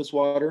Earth's surface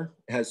water.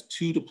 It has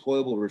 2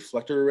 deployable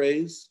reflector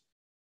arrays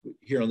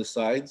here on the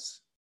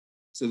sides.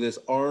 So this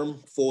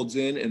arm folds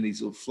in and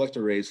these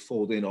reflector arrays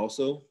fold in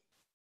also.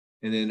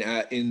 And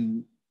then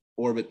in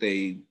orbit,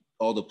 they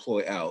all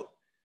deploy out.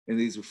 And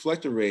these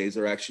reflector arrays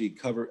are actually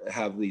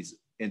have these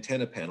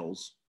antenna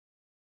panels.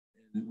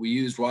 And we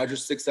used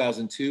Rogers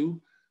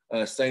 6002,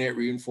 cyanide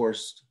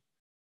reinforced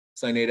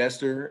cyanide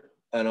ester,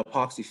 an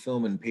epoxy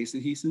film and paste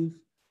adhesive.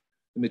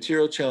 The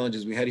material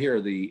challenges we had here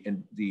are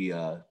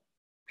the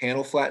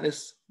panel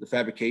flatness, the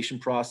fabrication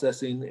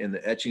processing, and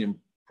the etching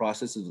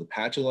processes of the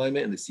patch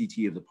alignment and the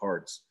CT of the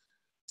parts.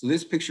 So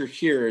this picture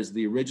here is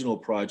the original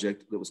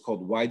project that was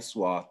called Wide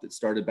Swath that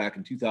started back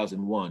in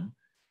 2001.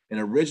 And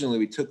originally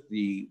we took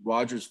the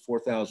Rogers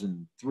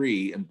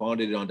 4003 and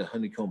bonded it onto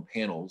honeycomb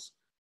panels.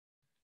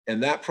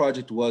 And that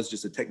project was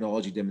just a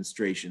technology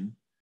demonstration.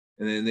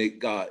 And then they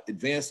got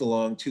advanced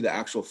along to the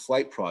actual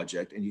flight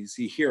project. And you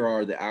see here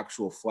are the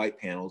actual flight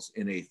panels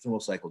in a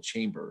thermal cycle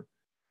chamber.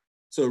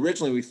 So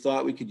originally we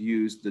thought we could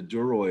use the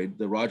Duroid,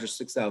 the Rogers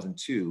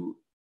 6002,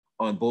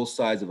 on both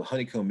sides of a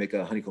honeycomb, make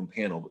a honeycomb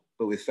panel.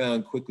 But we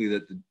found quickly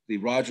that the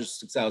Rogers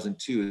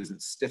 6002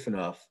 isn't stiff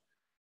enough.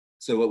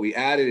 So what we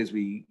added is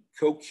we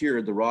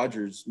co-cured the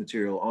Rogers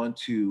material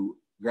onto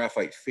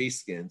graphite face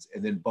skins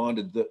and then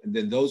bonded, and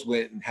then those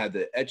went and had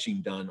the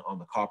etching done on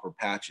the copper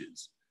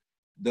patches.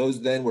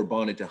 Those then were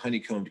bonded to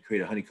honeycomb to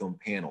create a honeycomb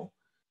panel.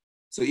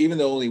 So even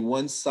though only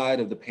one side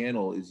of the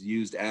panel is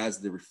used as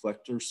the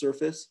reflector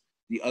surface,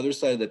 the other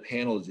side of the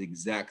panel is the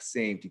exact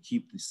same to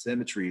keep the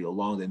symmetry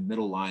along the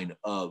middle line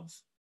of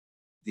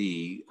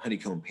the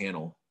honeycomb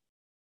panel.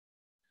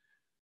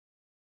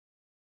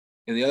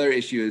 And the other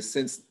issue is,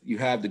 since you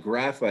have the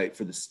graphite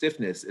for the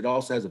stiffness, it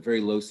also has a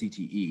very low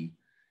CTE.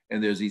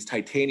 And there's these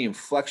titanium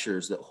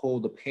flexures that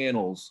hold the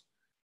panels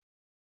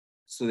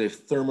so they're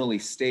thermally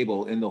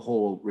stable in the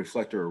whole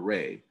reflector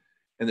array.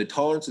 And the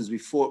tolerances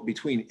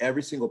between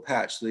every single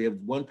patch, so they have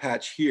one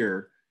patch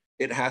here,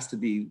 it has to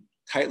be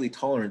tightly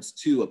toleranced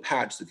to a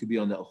patch that could be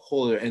on the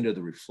whole other end of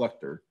the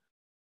reflector,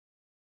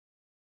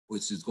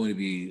 which is going to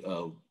be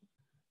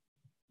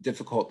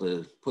difficult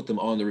to put them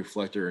on the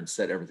reflector and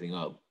set everything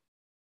up.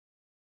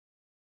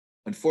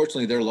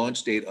 Unfortunately, their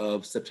launch date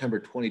of September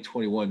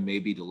 2021 may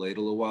be delayed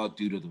a little while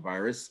due to the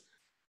virus.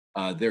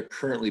 They're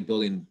currently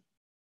building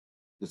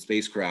the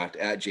spacecraft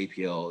at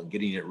JPL and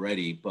getting it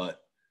ready,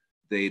 but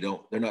they're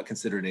not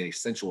considered an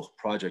essential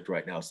project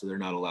right now, so they're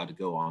not allowed to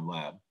go on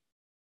lab.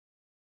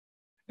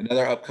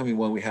 Another upcoming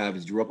one we have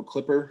is Europa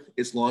Clipper.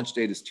 Its launch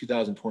date is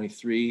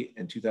 2023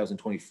 and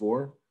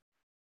 2024.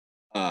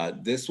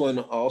 This one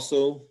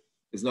also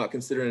is not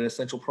considered an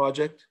essential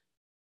project.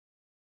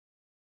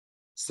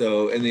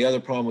 So, and the other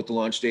problem with the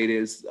launch date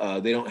is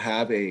they don't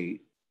have a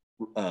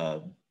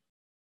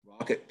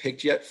rocket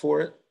picked yet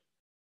for it.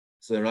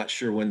 So they're not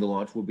sure when the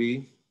launch will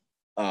be.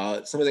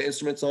 Some of the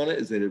instruments on it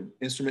is an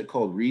instrument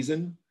called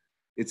Reason.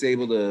 It's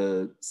able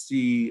to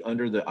see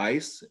under the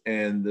ice,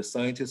 and the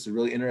scientists are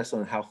really interested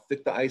in how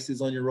thick the ice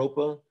is on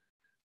Europa,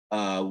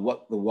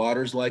 what the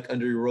water's like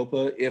under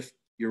Europa. If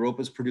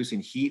Europa is producing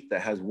heat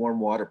that has warm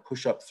water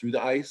push up through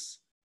the ice,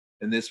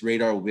 and this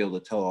radar will be able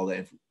to tell all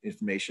that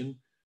information.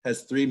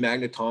 Has 3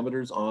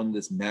 magnetometers on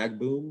this mag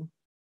boom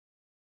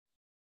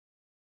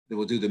that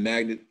will do the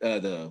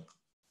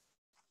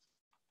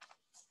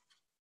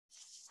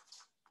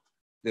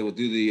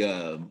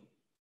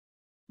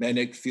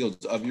magnetic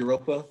fields of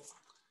Europa.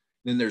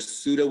 Then there's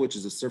SUDA, which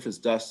is a surface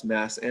dust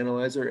mass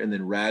analyzer, and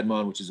then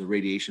RADMON, which is a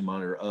radiation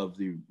monitor of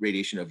the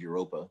radiation of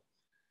Europa.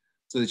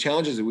 So the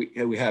challenges that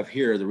we have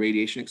here, the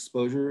radiation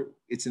exposure,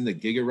 it's in the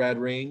gigarad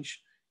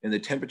range, and the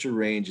temperature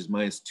range is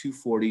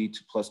 -240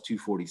 to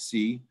 +240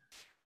 C.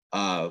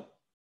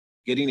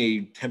 Getting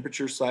a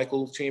temperature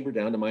cycle chamber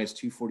down to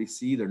 -240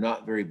 C, they're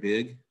not very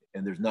big,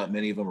 and there's not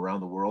many of them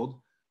around the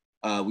world.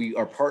 We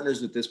are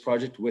partners with this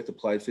project with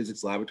Applied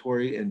Physics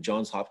Laboratory and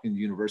Johns Hopkins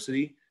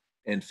University,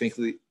 and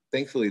thankfully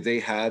they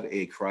have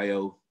a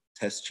cryo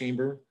test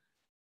chamber.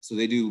 So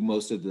they do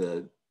most of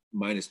the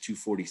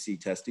 -240 C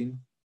testing.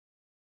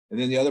 And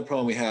then the other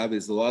problem we have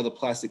is a lot of the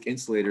plastic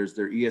insulators,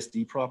 their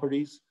ESD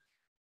properties.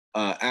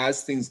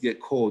 As things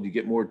get cold, you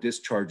get more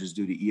discharges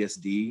due to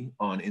ESD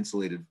on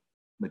insulated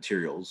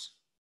materials.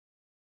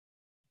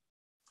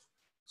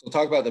 So we'll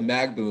talk about the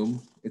mag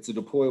boom. It's a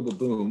deployable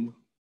boom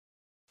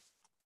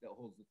that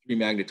holds the 3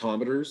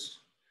 magnetometers.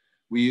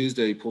 We used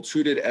a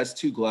pultruded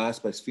S2 glass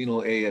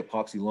bisphenol A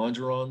epoxy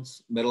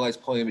longerons,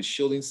 metallized polyimide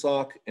shielding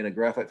sock, and a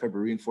graphite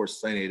fiber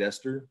reinforced cyanide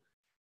ester.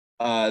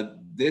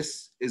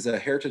 This is a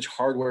heritage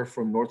hardware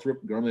from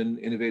Northrop Grumman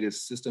Innovative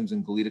Systems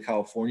in Goleta,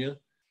 California.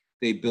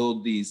 They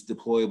build these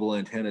deployable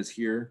antennas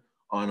here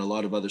on a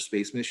lot of other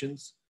space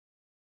missions.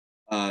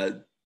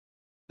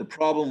 The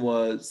problem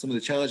was, some of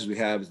the challenges we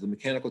have is the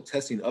mechanical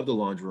testing of the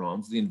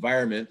longerons, the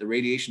environment, the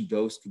radiation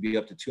dose could be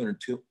up to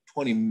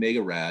 220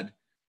 megarad,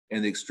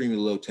 and the extremely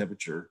low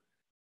temperature.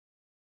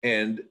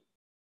 And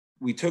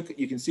you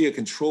can see a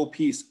control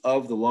piece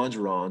of the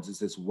longerons is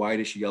this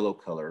whitish yellow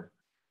color.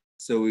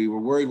 So we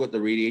were worried what the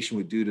radiation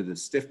would do to the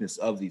stiffness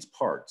of these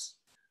parts.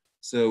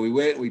 So we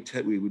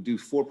would do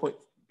 4-point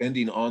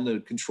bending on the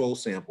control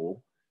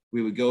sample.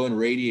 We would go and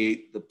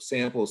radiate the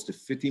samples to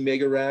 50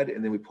 megarad,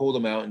 and then we pulled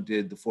them out and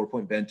did the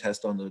 4-point bend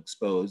test on the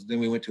exposed. Then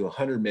we went to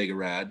 100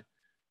 megarad,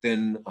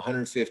 then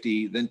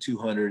 150, then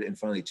 200, and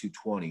finally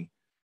 220.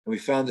 And we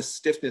found the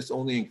stiffness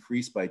only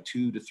increased by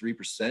 2 to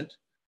 3%,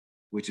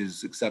 which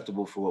is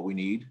acceptable for what we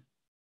need.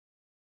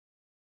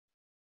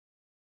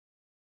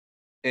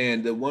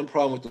 And the one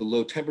problem with the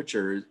low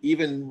temperature is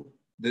even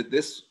that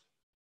this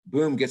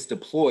boom gets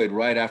deployed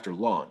right after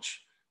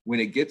launch. When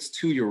it gets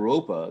to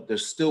Europa, there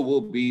still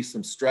will be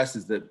some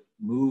stresses that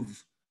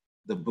move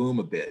the boom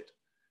a bit.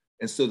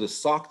 And so the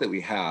sock that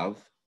we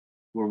have,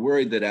 we're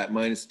worried that at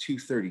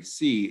 -230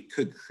 C, it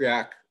could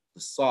crack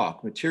the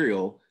sock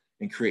material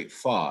and create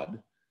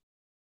FOD.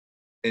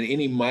 And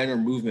any minor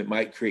movement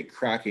might create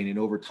cracking, and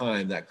over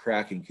time, that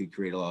cracking could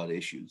create a lot of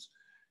issues.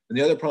 And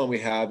the other problem we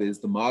have is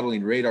the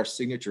modeling radar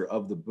signature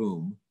of the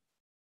boom.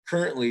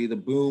 Currently, the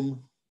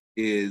boom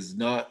is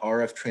not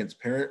RF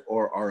transparent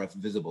or RF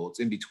visible. It's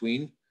in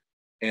between.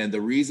 And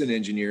the Reason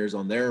engineers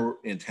on their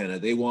antenna,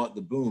 they want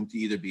the boom to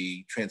either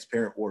be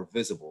transparent or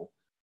visible.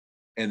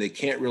 And they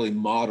can't really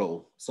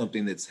model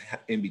something that's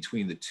in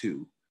between the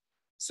two.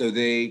 So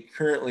they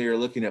currently are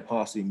looking at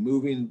possibly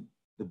moving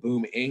the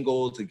boom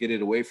angle to get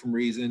it away from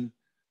Reason,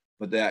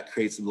 but that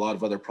creates a lot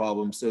of other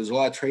problems. So there's a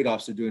lot of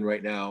trade-offs they're doing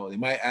right now. They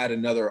might add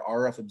another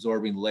RF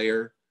absorbing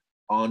layer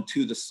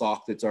onto the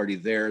sock that's already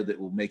there that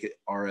will make it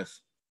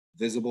RF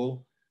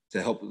visible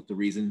to help with the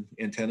Reason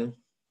antenna.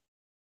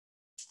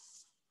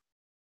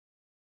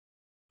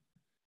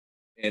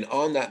 And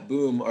on that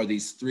boom are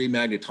these 3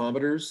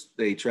 magnetometers.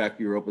 They track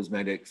Europa's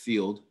magnetic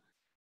field.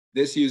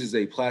 This uses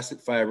a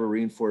plastic fiber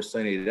reinforced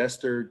cyanated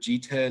ester,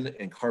 G10,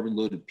 and carbon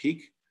loaded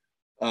peak.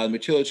 The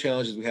material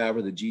challenges we have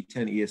are the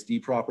G10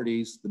 ESD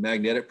properties, the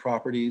magnetic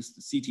properties,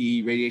 the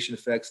CTE radiation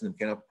effects, and the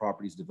mechanical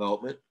properties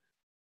development.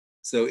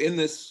 So in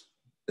this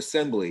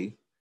assembly,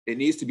 it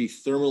needs to be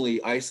thermally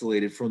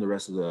isolated from the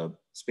rest of the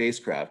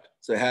spacecraft.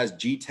 So it has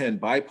G10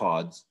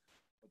 bipods.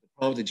 But the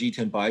problem with the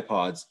G10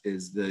 bipods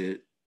is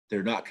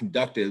they're not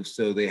conductive,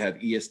 so they have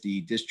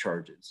ESD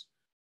discharges.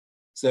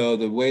 So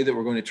the way that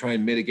we're going to try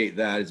and mitigate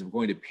that is we're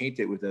going to paint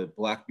it with a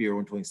black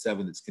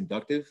BR127 that's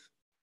conductive.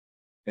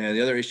 And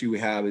the other issue we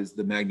have is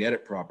the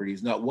magnetic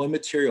properties. Not one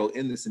material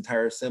in this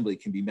entire assembly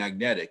can be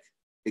magnetic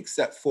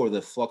except for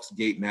the flux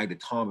gate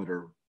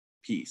magnetometer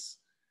piece.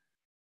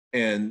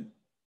 And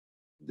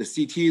the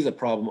CT is a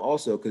problem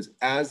also because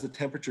as the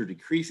temperature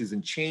decreases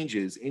and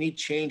changes, any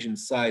change in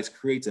size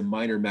creates a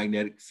minor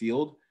magnetic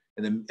field,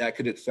 and then that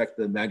could affect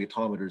the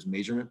magnetometer's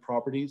measurement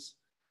properties.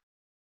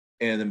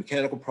 And the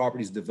mechanical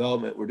properties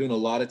development, we're doing a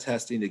lot of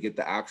testing to get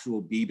the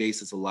actual B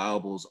basis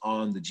allowables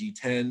on the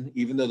G10.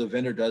 Even though the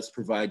vendor does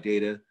provide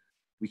data,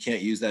 we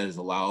can't use that as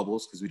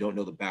allowables because we don't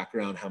know the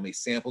background, how many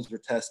samples were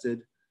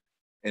tested,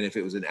 and if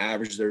it was an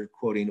average they're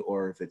quoting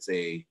or if it's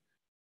a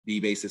B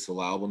basis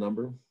allowable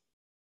number.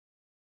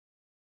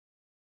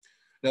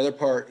 Another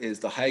part is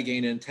the high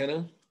gain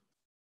antenna.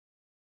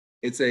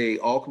 It's a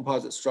all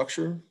composite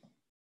structure.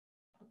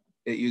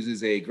 It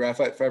uses a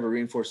graphite fiber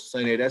reinforced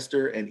cyanate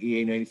ester and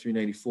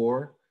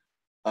EA9394.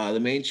 The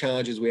main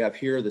challenges we have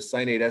here are the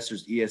cyanate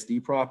ester's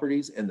ESD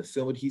properties and the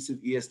film adhesive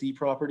ESD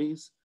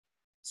properties.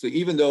 So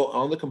even though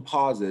on the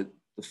composite,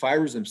 the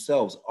fibers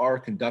themselves are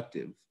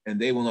conductive and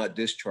they will not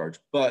discharge,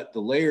 but the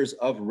layers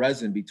of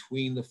resin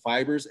between the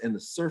fibers and the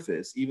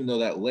surface, even though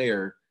that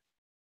layer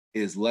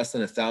is less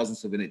than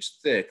 1/1000th of an inch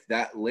thick,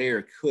 that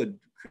layer could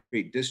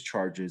create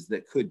discharges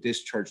that could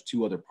discharge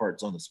 2 other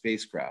parts on the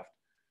spacecraft.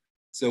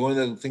 So one of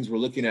the things we're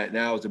looking at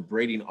now is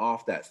abrading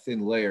off that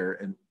thin layer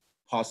and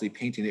possibly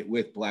painting it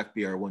with black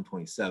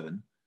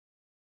BR127.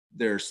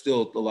 There's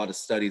still a lot of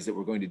studies that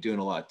we're going to do and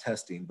a lot of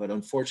testing, but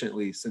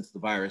unfortunately, since the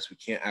virus, we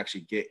can't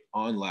actually get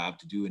on lab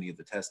to do any of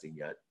the testing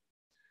yet.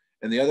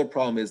 And the other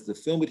problem is the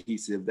film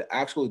adhesive, the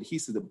actual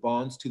adhesive that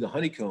bonds to the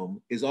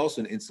honeycomb is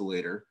also an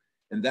insulator,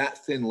 and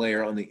that thin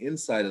layer on the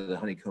inside of the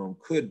honeycomb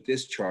could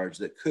discharge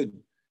that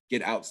could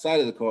get outside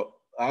of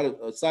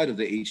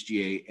the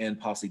HGA and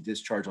possibly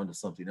discharge onto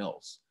something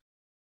else.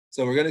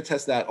 So we're going to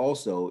test that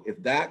also.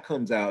 If that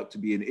comes out to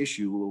be an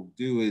issue, what we'll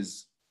do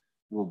is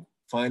we'll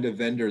find a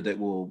vendor that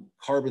will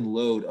carbon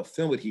load a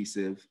film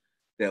adhesive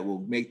that will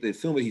make the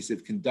film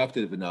adhesive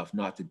conductive enough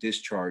not to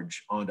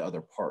discharge onto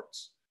other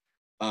parts.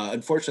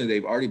 Unfortunately,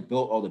 they've already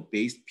built all the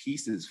base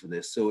pieces for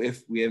this. So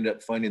if we end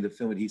up finding the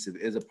film adhesive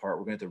is a part,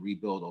 we're going to have to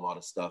rebuild a lot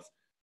of stuff.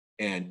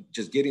 And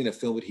just getting a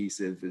film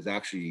adhesive is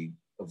actually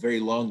a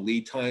very long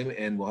lead time,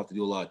 and we'll have to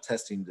do a lot of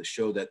testing to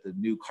show that the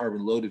new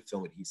carbon loaded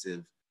film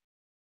adhesive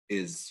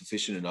is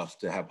sufficient enough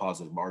to have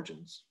positive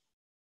margins.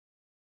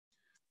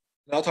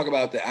 Now I'll talk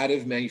about the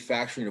additive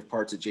manufacturing of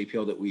parts at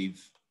JPL that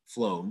we've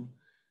flown.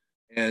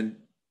 And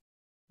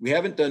we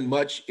haven't done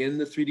much in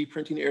the 3D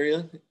printing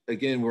area.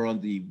 Again, we're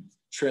on the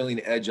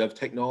trailing edge of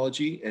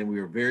technology, and we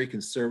are very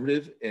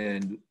conservative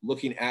and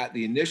looking at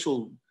the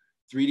initial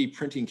 3D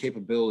printing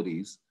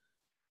capabilities.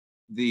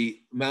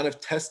 The amount of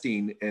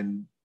testing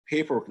and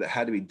paperwork that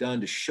had to be done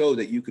to show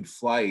that you could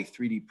fly a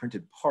 3D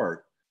printed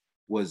part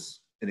was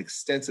an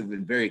extensive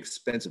and very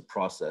expensive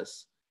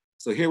process.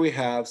 So here we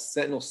have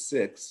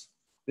Sentinel-6.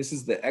 This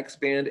is the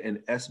X-band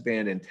and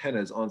S-band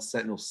antennas on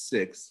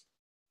Sentinel-6.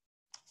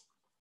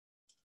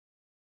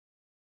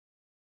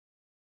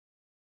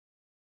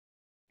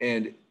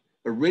 And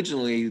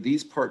originally,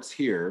 these parts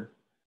here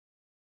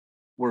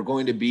were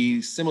going to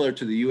be similar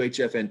to the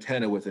UHF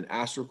antenna with an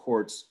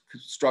astroquartz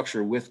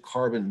structure with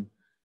carbon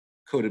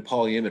coated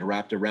polyimide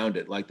wrapped around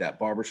it like that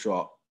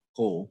barbershop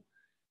hole.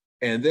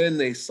 And then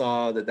they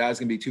saw that that was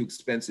going to be too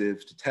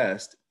expensive to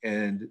test.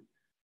 And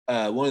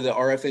one of the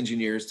RF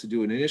engineers to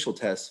do an initial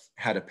test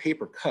had a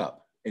paper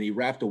cup and he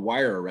wrapped a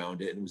wire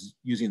around it and was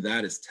using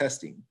that as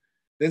testing.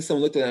 Then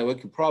someone looked at that, we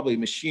could probably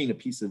machine a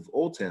piece of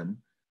OLTEM.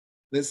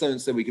 Then someone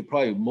said we could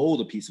probably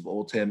mold a piece of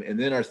OLTEM. And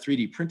then our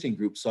 3D printing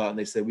group saw it and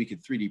they said we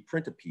could 3D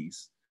print a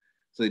piece.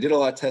 So they did a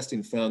lot of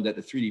testing, found that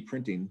the 3D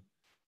printing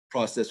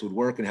process would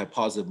work and have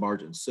positive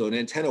margins. So an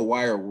antenna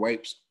wire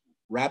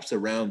wraps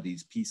around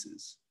these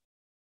pieces.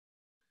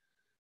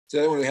 So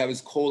the other one we have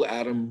is Cold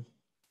Atom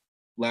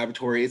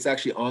Laboratory. It's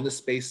actually on the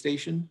space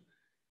station.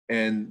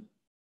 And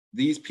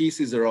these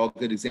pieces are all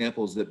good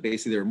examples that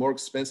basically they're more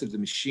expensive to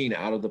machine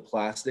out of the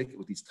plastic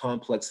with these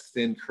complex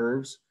thin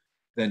curves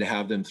than to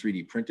have them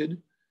 3D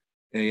printed.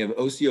 And you have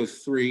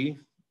OCO3,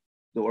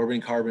 the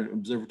Orbiting Carbon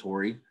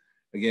Observatory.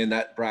 Again,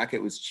 that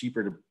bracket was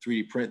cheaper to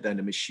 3D print than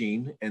to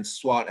machine. And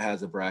SWAT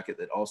has a bracket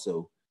that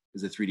also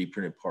is a 3D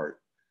printed part.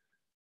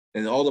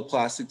 And all the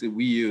plastic that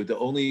we use, the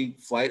only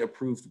flight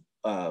approved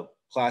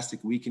plastic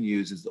we can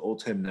use is the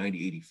OLTEM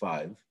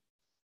 9085.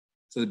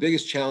 So the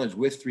biggest challenge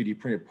with 3D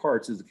printed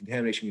parts is the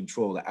contamination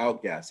control of the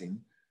outgassing,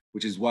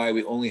 which is why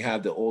we only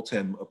have the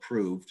ULTEM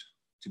approved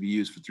to be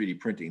used for 3D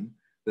printing.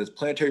 There's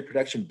planetary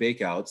protection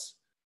bakeouts.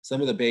 Some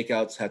of the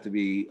bakeouts have to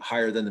be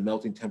higher than the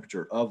melting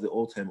temperature of the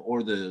ULTEM or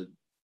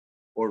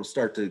it'll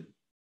start to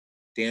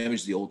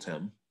damage the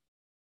ULTEM.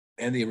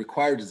 And they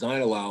require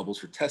design allowables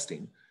for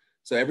testing.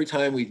 So every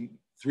time we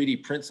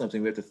 3D print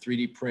something, we have to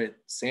 3D print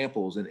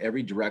samples in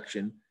every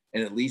direction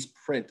and at least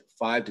print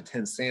 5 to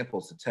 10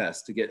 samples to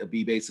test to get a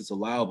B basis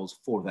allowables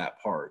for that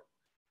part.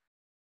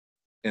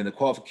 And the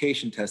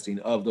qualification testing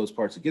of those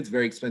parts, it gets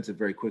very expensive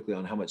very quickly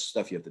on how much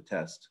stuff you have to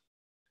test.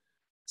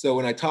 So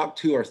when I talked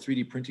to our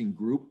 3D printing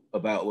group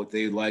about what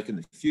they'd like in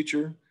the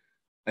future,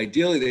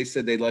 ideally they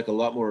said they'd like a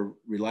lot more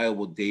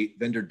reliable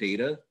vendor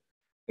data.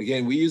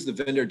 Again, we use the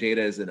vendor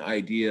data as an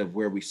idea of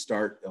where we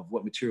start, of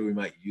what material we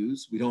might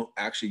use. We don't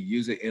actually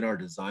use it in our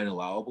design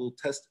allowable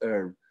test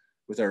or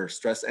with our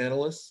stress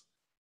analysts.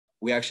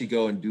 We actually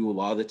go and do a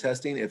lot of the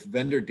testing. If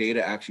vendor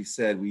data actually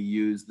said we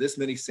use this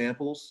many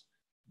samples,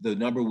 the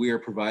number we are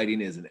providing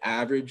is an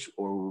average,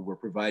 or we're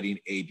providing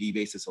a B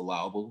basis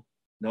allowable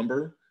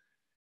number.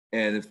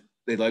 And if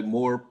they'd like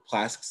more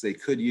plastics they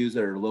could use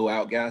that are low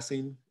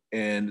outgassing,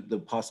 and the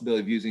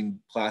possibility of using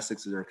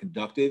plastics that are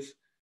conductive.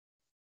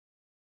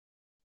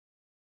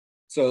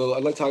 So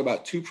I'd like to talk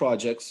about 2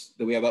 projects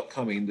that we have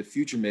upcoming, the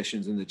future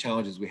missions and the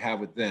challenges we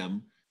have with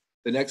them.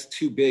 The next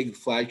 2 big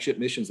flagship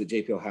missions that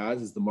JPL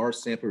has is the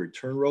Mars Sample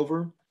Return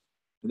Rover,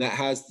 and that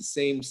has the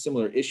same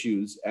similar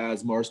issues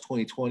as Mars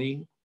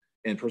 2020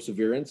 and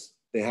Perseverance.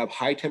 They have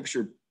high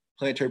temperature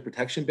planetary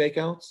protection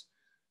bakeouts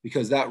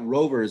because that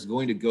rover is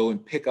going to go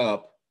and pick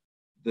up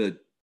the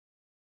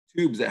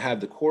tubes that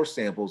have the core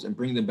samples and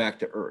bring them back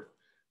to Earth.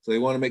 So they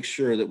want to make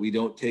sure that we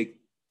don't take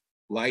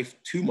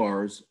life to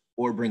Mars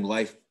or bring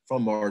life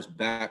from Mars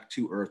back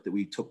to Earth that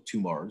we took to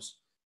Mars.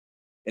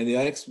 And the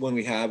next one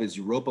we have is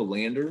Europa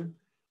Lander.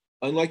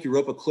 Unlike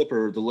Europa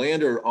Clipper, the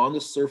lander on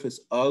the surface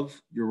of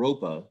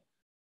Europa,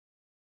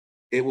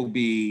 it will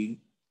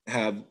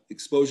have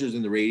exposures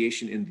in the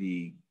radiation in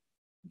the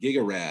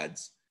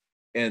gigarads.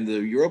 And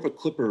the Europa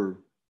Clipper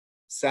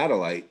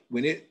satellite,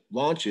 when it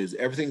launches,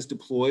 everything's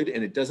deployed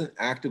and it doesn't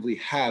actively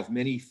have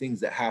many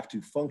things that have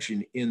to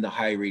function in the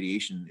high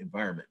radiation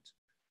environment.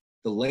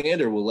 The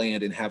lander will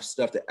land and have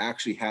stuff that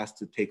actually has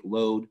to take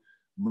load,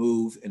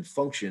 move, and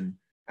function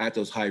at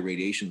those high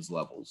radiations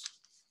levels.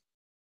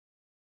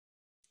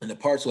 And the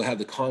parts will have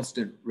the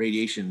constant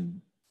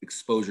radiation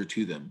exposure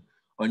to them.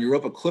 On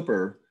Europa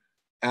Clipper,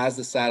 as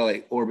the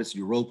satellite orbits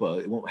Europa,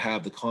 it won't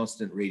have the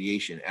constant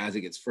radiation as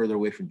it gets further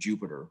away from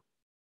Jupiter.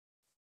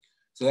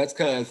 So that's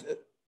kind of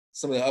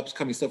some of the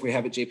upcoming stuff we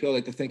have at JPL. I'd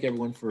like to thank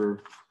everyone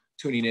for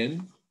tuning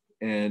in,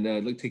 and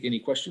I'd like to take any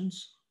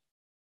questions.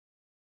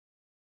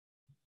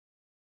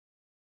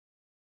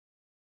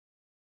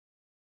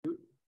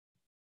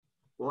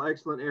 Well,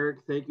 excellent, Eric.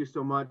 Thank you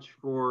so much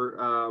for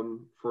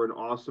an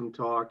awesome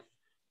talk.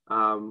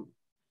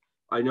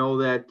 I know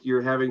that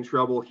you're having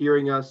trouble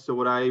hearing us, so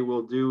what I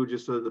will do,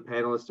 just so that the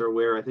panelists are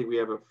aware, I think we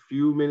have a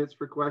few minutes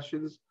for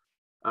questions.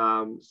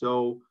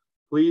 So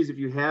please, if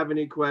you have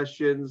any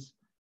questions,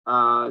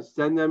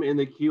 send them in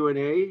the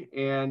Q&A,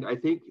 and I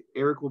think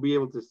Eric will be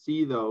able to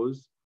see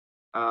those,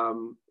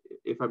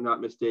 if I'm not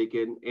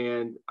mistaken.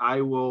 And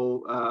I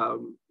will,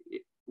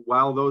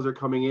 while those are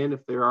coming in,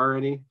 if there are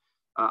any,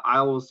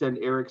 I will send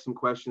Eric some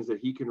questions that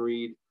he can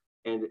read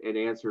and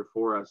answer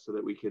for us so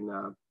that we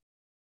can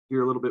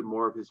hear a little bit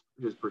more of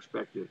his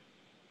perspective.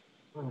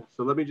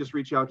 So let me just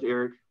reach out to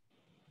Eric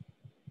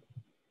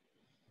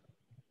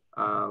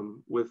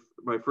with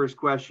my first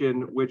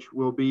question, which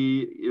will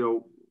be,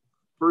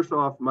 first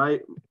off,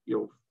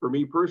 for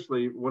me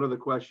personally, one of the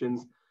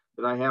questions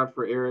that I have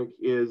for Eric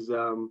is,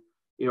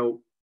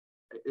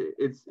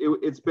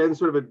 it's been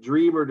sort of a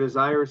dream or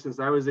desire since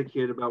I was a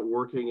kid about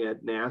working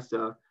at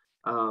NASA.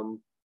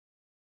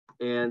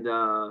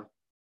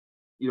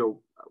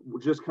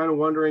 Just kind of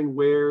wondering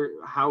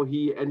how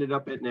he ended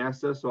up at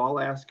NASA. So I'll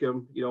ask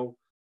him,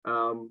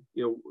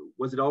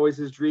 was it always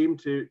his dream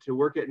to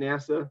work at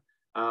NASA?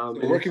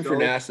 Working for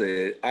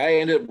NASA, I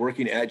ended up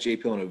working at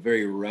JPL in a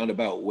very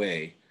roundabout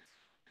way.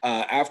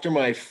 After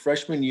my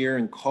freshman year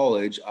in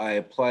college, I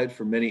applied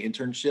for many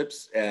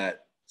internships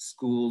at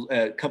schools,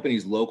 at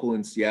companies local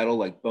in Seattle,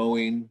 like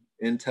Boeing,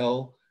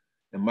 Intel,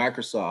 and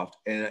Microsoft.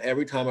 And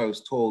every time I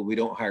was told, we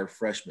don't hire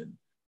freshmen.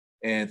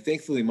 And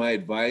thankfully, my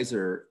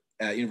advisor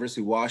at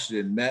University of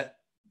Washington met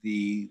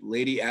the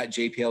lady at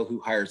JPL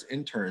who hires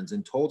interns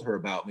and told her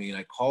about me. And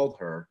I called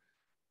her,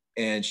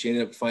 and she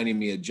ended up finding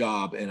me a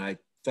job. And I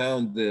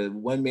found the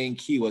one main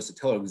key was to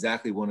tell her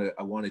exactly what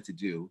I wanted to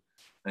do.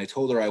 And I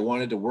told her I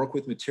wanted to work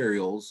with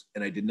materials,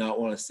 and I did not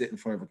want to sit in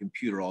front of a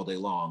computer all day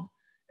long.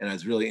 And I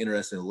was really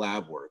interested in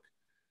lab work.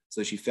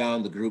 So she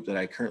found the group that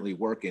I currently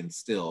work in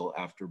still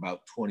after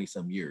about 20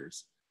 some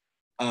years.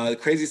 The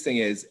craziest thing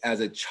is, as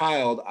a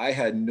child, I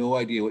had no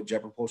idea what Jet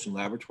Propulsion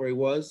Laboratory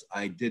was.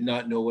 I did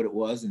not know what it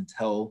was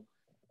until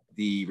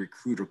the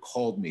recruiter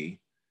called me,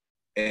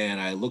 and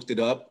I looked it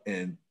up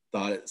and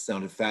thought it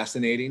sounded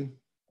fascinating.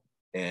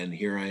 And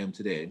here I am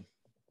today.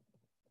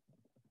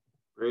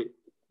 Great.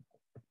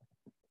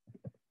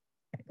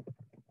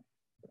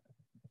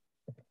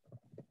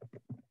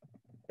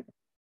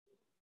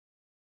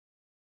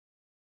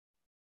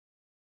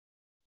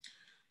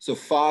 So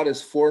FOD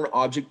is foreign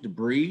object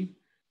debris.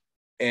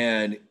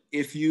 And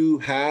if you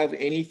have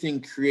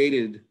anything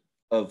created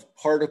of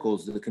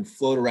particles that can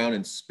float around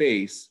in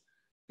space,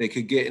 they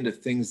could get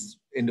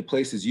into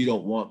places you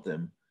don't want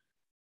them.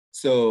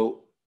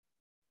 So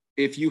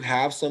if you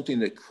have something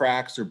that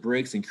cracks or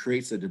breaks and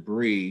creates a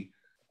debris,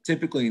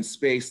 typically in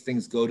space,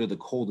 things go to the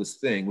coldest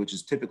thing, which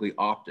is typically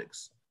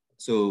optics.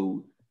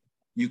 So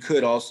you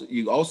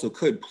also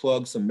could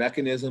plug some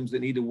mechanisms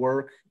that need to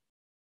work.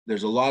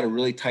 There's a lot of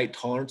really tight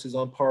tolerances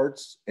on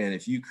parts. And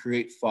if you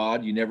create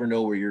FOD, you never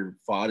know where your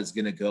FOD is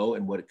going to go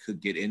and what it could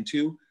get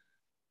into.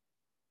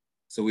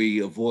 So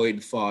we avoid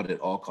FOD at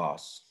all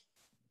costs.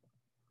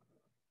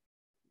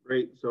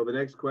 Great. So the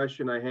next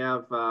question I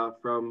have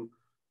from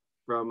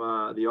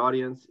the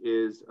audience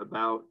is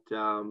about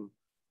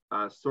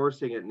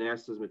sourcing at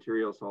NASA's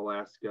materials. So I'll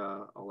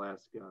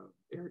ask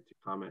Eric to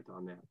comment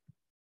on that.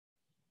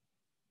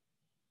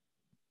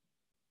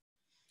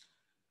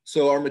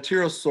 So our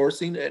material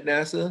sourcing at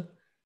NASA,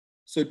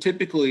 so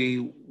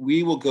typically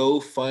we will go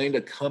find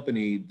a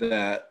company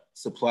that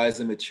supplies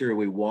the material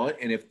we want.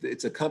 And if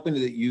it's a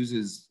company that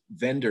uses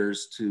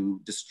vendors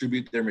to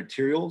distribute their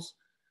materials,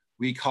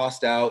 we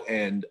cost out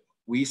and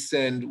we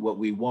send what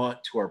we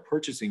want to our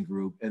purchasing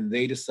group and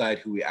they decide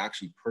who we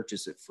actually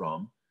purchase it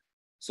from.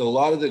 So a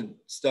lot of the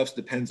stuff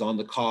depends on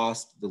the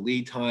cost, the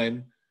lead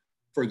time.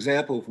 For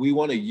example, if we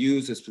want to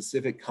use a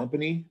specific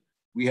company,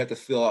 we have to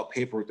fill out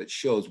paperwork that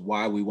shows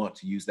why we want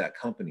to use that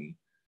company.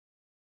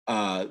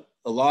 A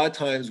lot of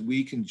times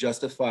we can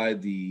justify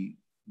the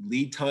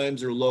lead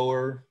times are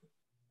lower,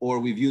 or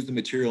we've used the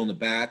material in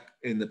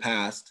the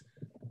past.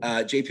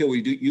 JPL,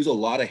 we do use a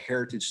lot of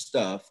heritage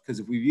stuff because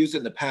if we've used it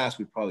in the past,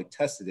 we've probably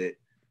tested it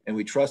and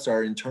we trust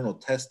our internal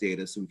test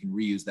data so we can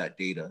reuse that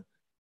data.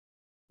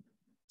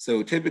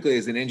 So typically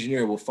as an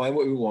engineer, we'll find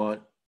what we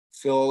want,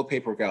 fill all the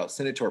paperwork out,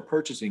 send it to our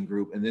purchasing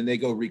group, and then they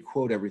go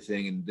requote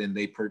everything, and then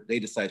they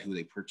decide who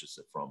they purchase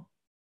it from.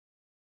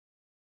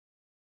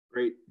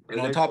 Great. And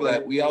on top of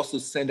that, we also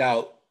send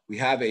out, we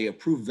have a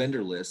approved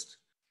vendor list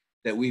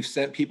that we've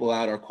sent people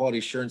out. Our quality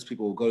assurance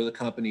people will go to the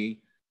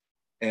company,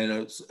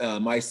 and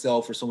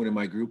myself or someone in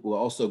my group will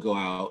also go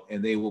out,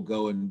 and they will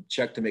go and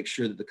check to make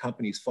sure that the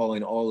company's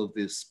following all of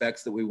the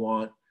specs that we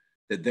want,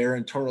 that their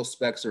internal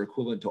specs are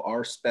equivalent to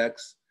our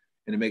specs,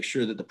 and to make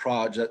sure that the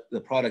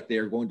product they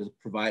are going to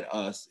provide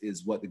us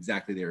is what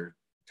exactly they're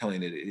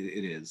telling it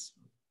is.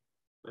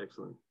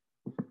 Excellent.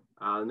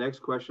 The next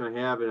question I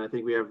have, and I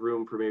think we have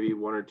room for maybe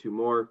one or two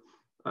more,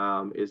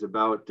 is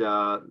about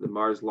the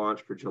Mars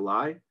launch for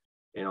July,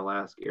 and I'll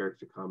ask Eric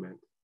to comment.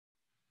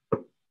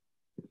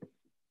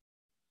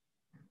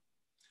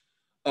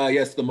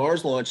 Yes, the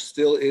Mars launch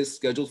still is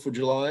scheduled for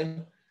July.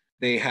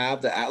 They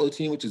have the ATLO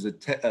team, which is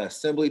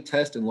assembly,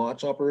 test, and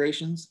launch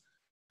operations.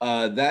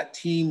 That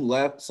team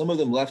left, some of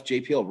them left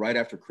JPL right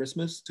after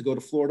Christmas to go to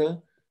Florida.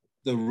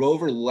 The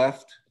rover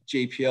left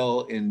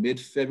JPL in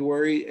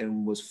mid-February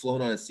and was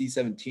flown on a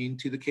C-17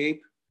 to the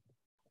Cape.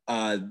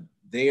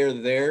 They are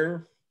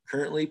there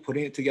currently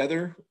putting it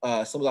together.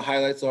 Some of the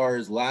highlights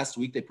is last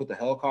week they put the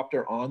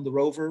helicopter on the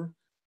rover.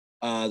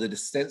 The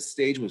descent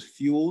stage was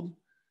fueled.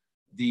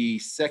 The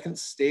second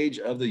stage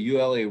of the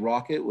ULA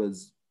rocket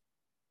was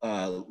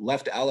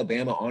left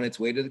Alabama on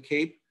its way to the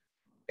Cape,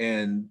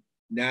 and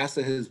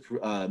NASA has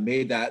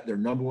made that their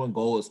 #1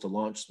 goal is to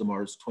launch the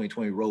Mars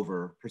 2020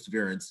 rover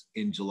Perseverance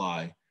in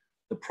July.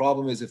 The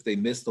problem is if they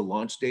miss the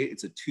launch date,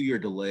 it's a 2-year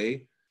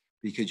delay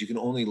because you can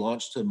only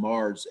launch to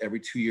Mars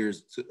every 2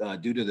 years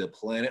due to the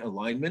planet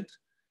alignment.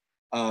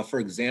 For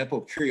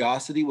example,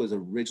 Curiosity was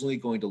originally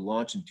going to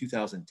launch in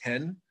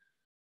 2010,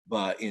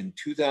 but in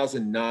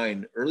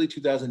 2009, early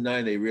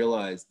 2009, they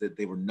realized that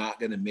they were not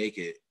going to make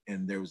it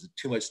and there was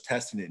too much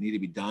testing that needed to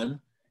be done,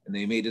 and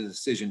they made a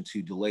decision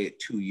to delay it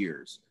 2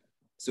 years.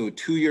 So a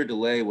 2-year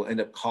delay will end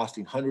up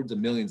costing hundreds of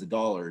millions of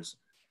dollars.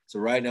 So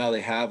right now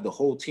they have the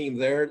whole team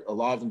there, a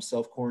lot of them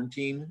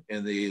self-quarantine,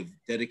 and they've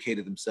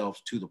dedicated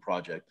themselves to the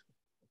project.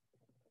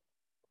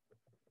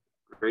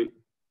 Great.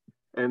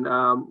 And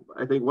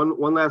I think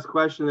one last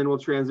question, then we'll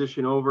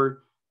transition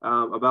over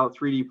about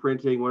 3D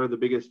printing. What are the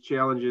biggest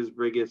challenges,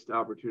 biggest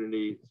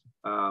opportunities,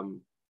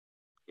 and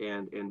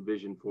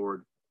vision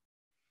forward?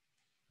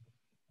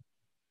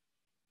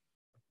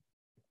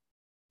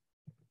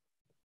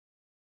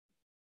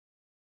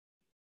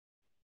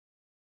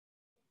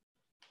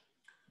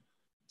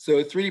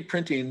 So 3D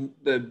printing,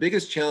 the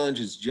biggest challenge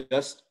is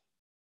just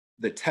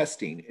the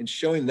testing and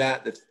showing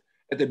that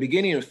at the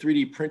beginning of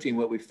 3D printing,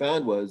 what we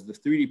found was the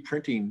 3D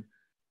printing,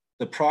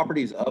 the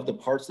properties of the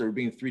parts that were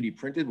being 3D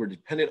printed were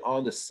dependent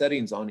on the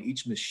settings on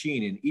each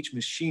machine, and each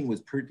machine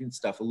was printing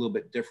stuff a little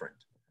bit different.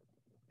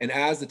 And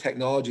as the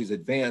technologies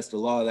advanced, a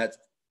lot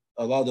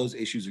of those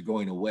issues are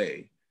going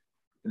away.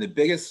 And the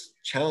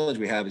biggest challenge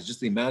we have is just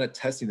the amount of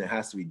testing that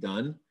has to be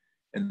done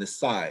and the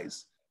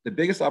size. the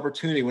biggest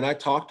opportunity, when I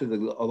talked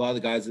to a lot of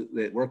the guys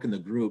that work in the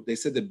group, they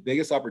said the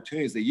biggest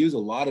opportunity is they use a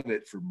lot of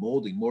it for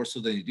molding more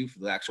so than they do for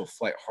the actual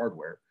flight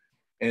hardware.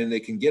 And they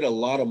can get a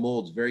lot of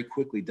molds very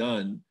quickly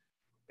done.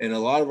 And a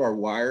lot of our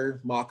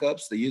wire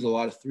mock-ups, they use a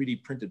lot of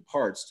 3D printed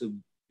parts to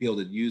be able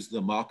to use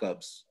the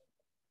mock-ups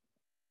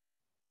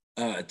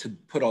to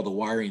put all the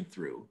wiring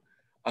through.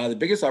 The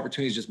biggest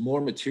opportunity is just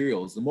more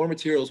materials. The more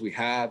materials we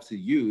have to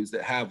use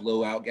that have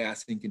low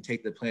outgassing, can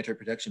take the planetary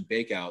protection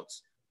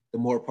bakeouts, the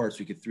more parts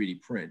we could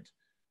 3D print.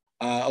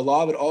 A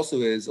lot of it also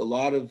is a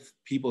lot of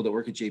people that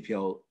work at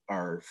JPL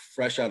are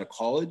fresh out of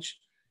college,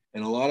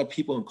 and a lot of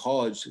people in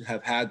college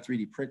have had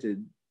 3D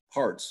printed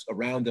parts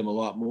around them a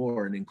lot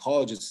more. And in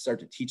colleges start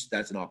to teach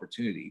that's an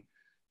opportunity.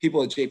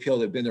 People at JPL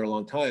that have been there a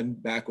long time,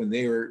 back when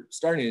they were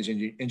starting as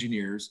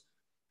engineers,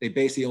 they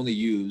basically only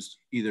used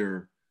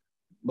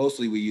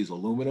mostly we use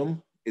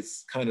aluminum.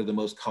 It's kind of the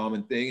most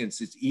common thing.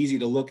 It's easy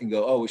to look and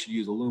go, oh, we should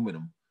use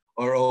aluminum,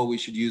 or oh, we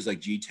should use like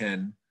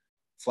G10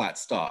 flat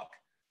stock.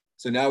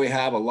 So now we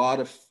have a lot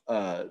of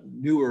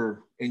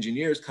newer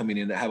engineers coming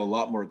in that have a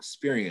lot more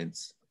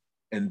experience,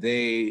 and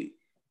they'll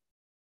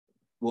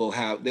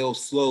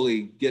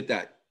slowly get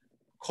that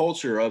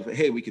culture of,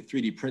 hey, we could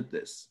 3D print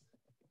this.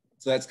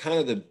 So that's kind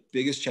of the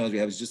biggest challenge we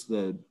have, is just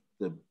the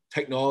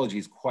technology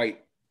is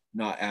quite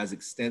not as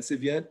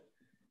extensive yet,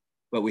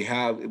 but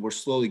we're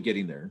slowly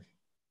getting there.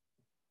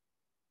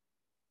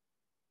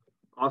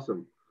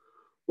 Awesome.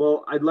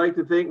 Well, I'd like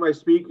to thank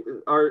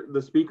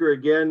the speaker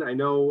again. I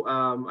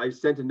know I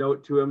sent a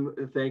note to him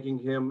thanking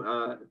him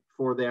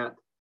for that.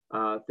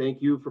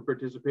 Thank you for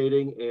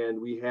participating, and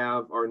we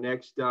have our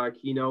next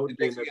keynote.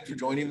 Thanks again for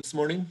joining this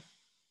morning.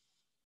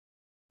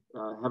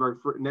 Have our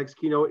next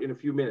keynote in a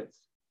few minutes.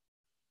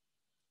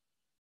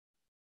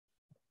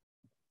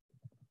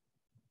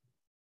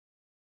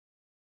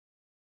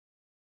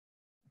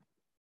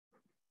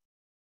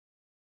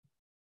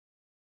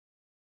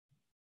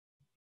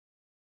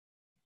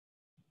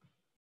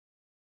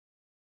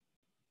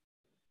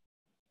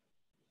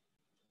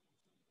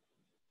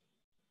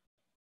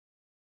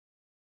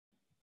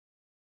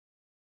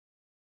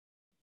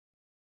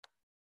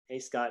 Hey,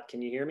 Scott,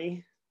 can you hear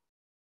me?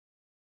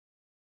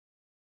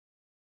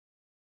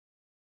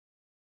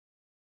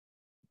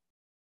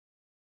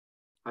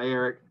 Hi,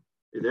 Eric.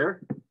 You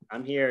there?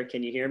 I'm here.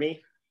 Can you hear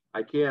me?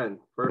 I can.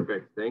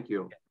 Perfect. Thank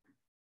you.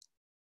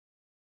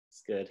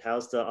 It's good.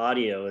 How's the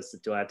audio?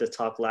 Do I have to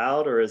talk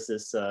loud, or is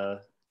this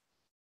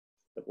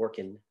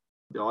working?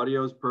 The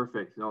audio is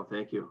perfect. No,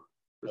 thank you.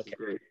 This is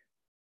great.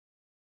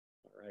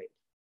 All right.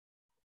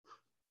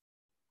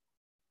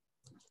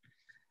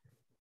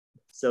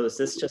 So is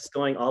this just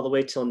going all the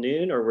way till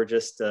noon, or we're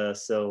just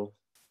so?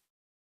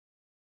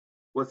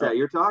 What's that?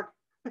 Your talk?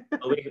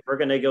 We're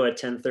going to go at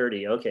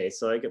 10:30. Okay,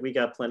 so we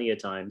got plenty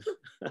of time.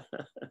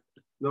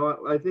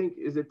 No, I think,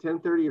 is it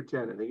 10:30 or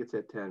 10? I think it's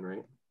at 10,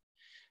 right?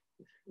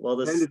 Well,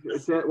 10 to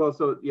 10, well,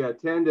 so yeah,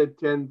 10 to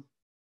 10:30,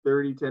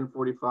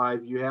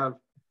 10:45. You have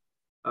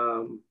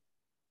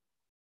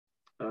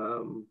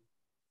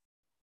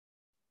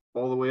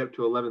all the way up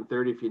to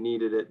 11:30 if you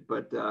needed it,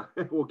 but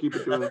we'll keep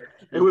it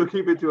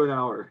to an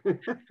hour.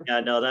 Yeah,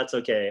 no, that's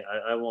okay.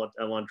 I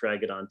won't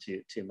drag it on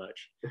too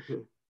much.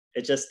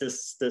 It's just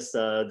this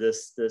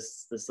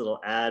little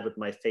ad with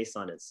my face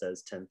on it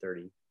says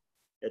 10:30.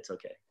 It's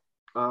okay.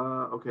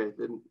 Okay,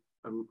 then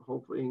I'm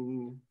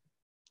hoping.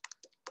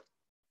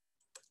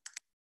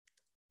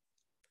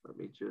 Let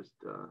me just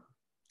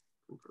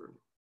confirm.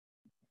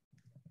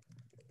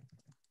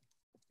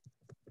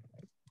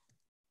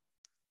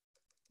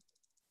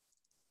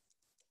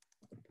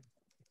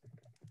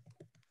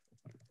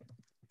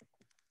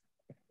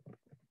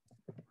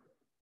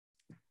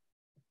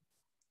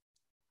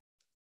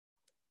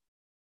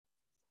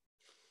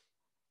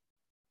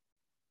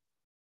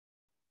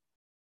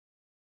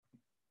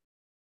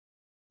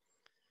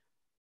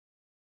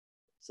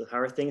 So how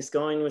are things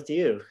going with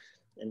you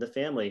and the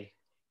family?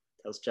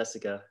 How's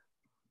Jessica?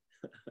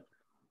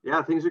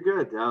 Yeah, things are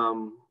good.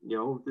 You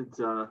know, it's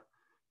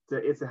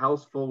a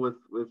house full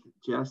with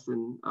Jess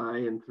and I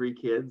and 3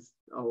 kids,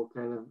 all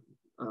kind of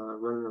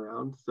running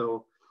around.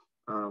 So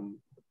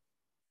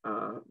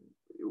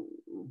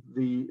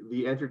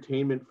the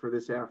entertainment for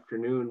this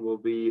afternoon will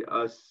be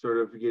us sort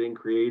of getting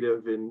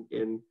creative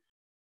in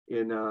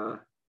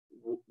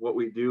what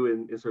we do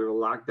in sort of a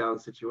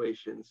lockdown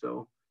situation.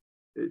 So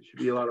it should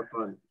be a lot of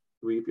fun.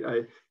 We've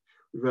got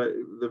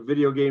the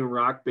video game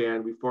Rock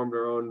Band. We formed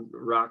our own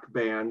rock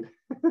band,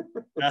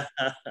 and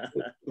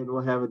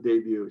we'll have a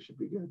debut. It should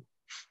be good.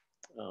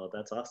 Oh,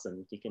 that's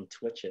awesome! You can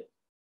Twitch it.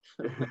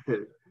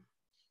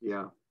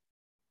 Yeah.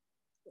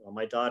 Well,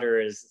 my daughter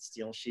is,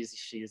 you know,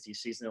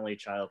 she's an only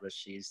child, but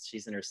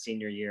she's in her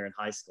senior year in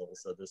high school.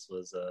 So this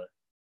was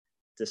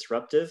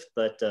disruptive,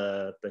 but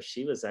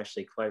she was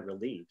actually quite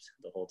relieved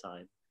the whole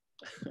time.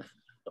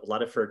 A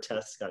lot of her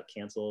tests got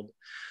canceled.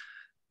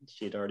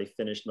 She had already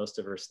finished most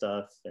of her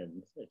stuff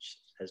and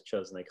has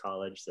chosen a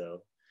college.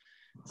 So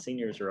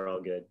seniors are all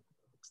good.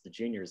 It's the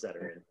juniors that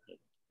are in.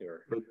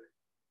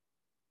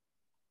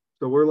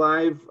 So we're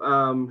live,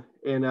 and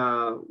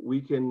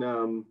we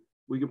can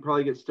we can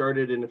probably get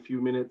started in a few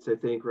minutes, I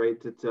think,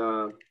 right?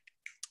 That,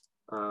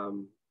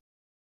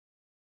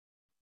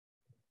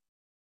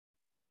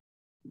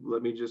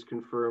 let me just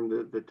confirm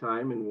the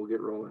time and we'll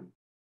get rolling.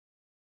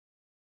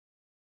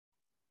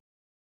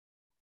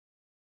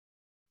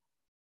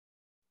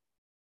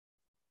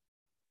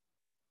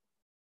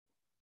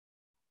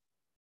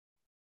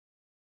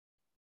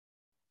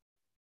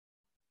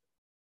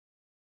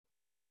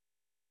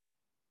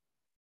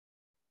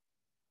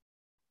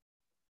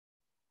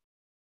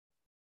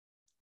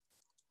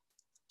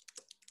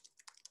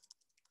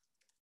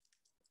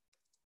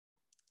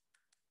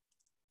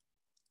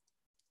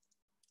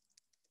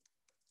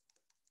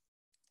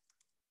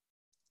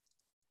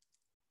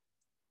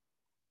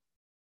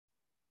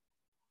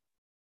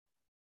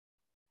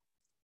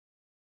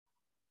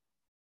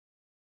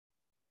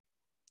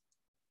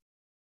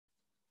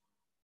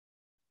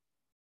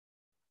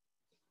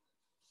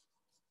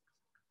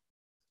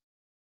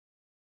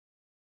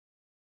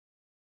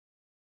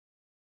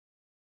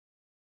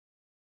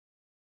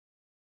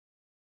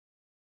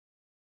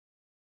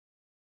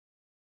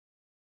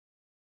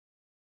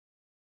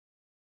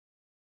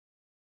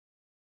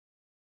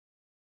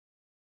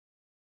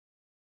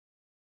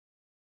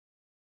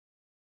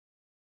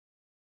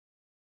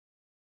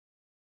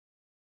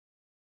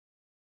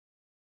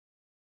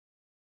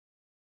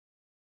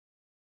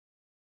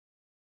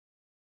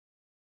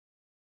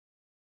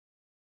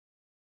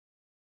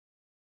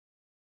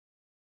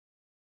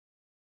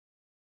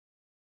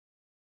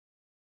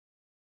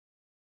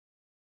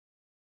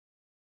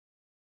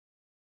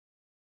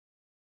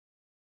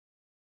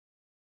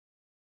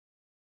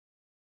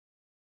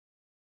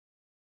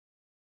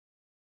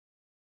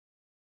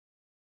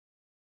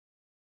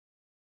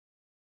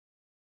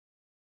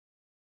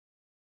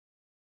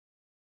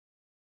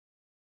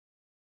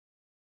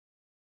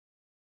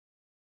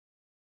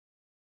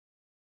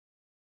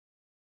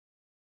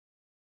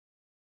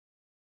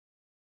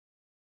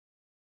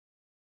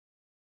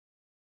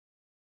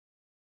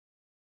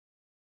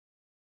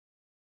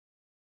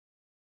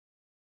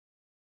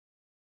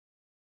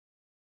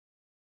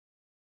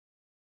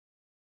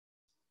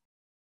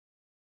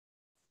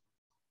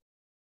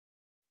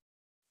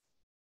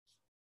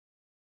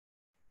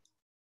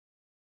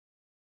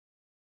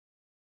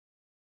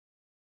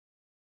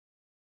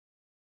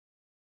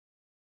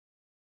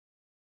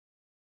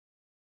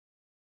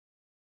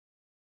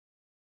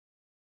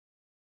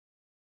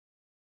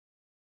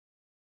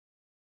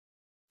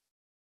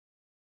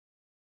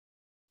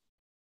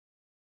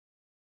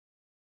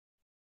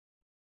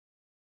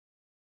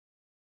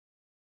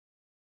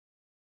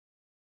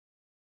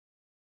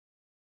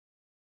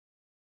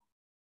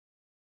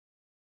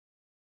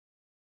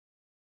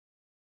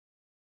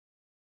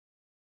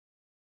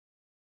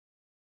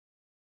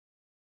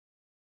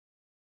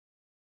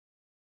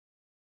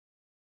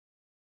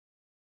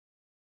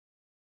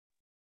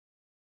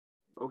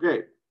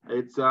 Okay,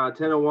 it's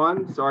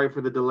 10:01. Sorry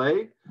for the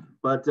delay,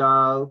 but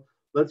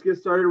let's get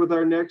started with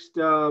our next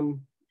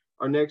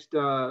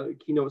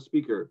keynote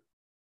speaker.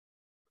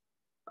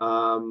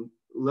 I'll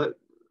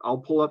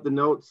pull up the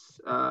notes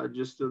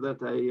just so that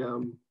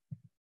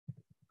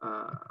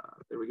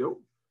there we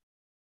go.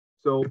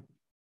 So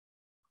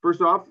first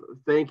off,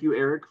 thank you,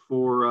 Eric,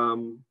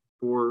 for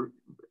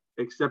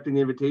accepting the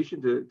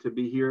invitation to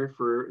be here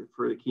for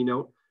the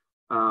keynote.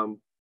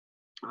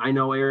 I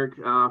know Eric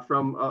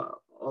from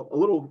a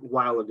little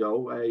while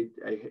ago. I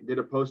did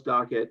a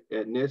postdoc at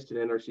NIST, an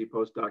NRC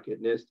postdoc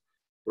at NIST,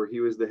 where he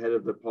was the head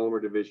of the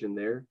polymer division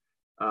there.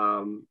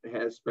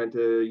 Has spent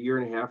a year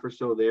and a half or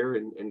so there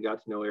and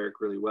got to know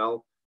Eric really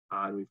well.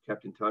 And we've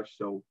kept in touch.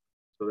 So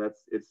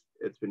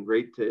it's been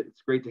great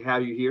it's great to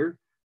have you here.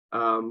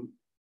 Dr.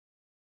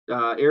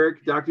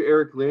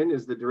 Eric Lin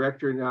is the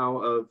director now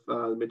of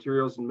the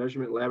Materials and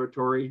Measurement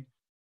Laboratory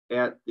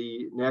at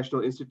the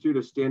National Institute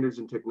of Standards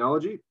and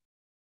Technology,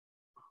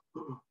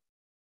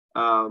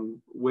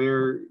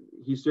 where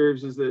he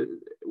serves as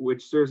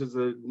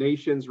the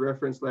nation's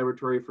reference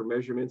laboratory for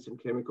measurements in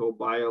chemical,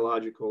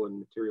 biological, and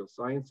material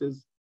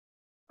sciences.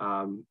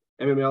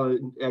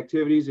 MML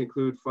activities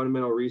include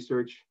fundamental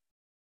research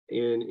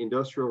in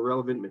industrial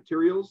relevant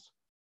materials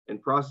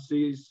and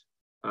processes,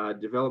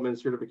 development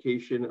and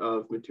certification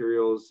of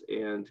materials,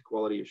 and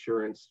quality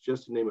assurance,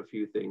 just to name a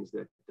few things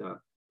that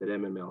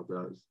MML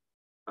does.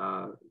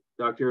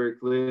 Dr.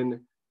 Eric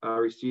Lin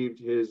received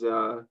his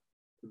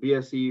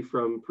BSc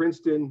from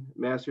Princeton,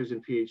 master's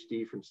and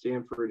PhD from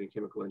Stanford in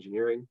chemical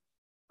engineering.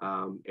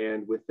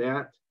 And with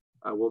that,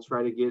 we'll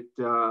try to get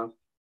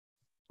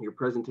your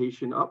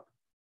presentation up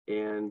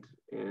and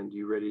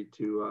you ready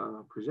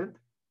to present.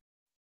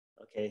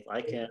 Okay,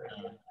 I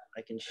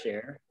can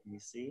share. Let me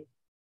see.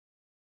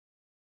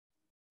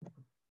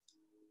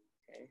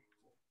 Okay.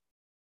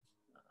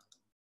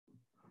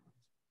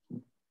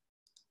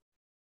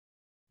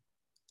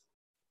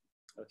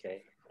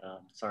 Okay.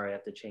 Sorry, I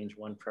have to change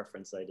one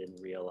preference I didn't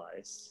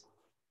realize.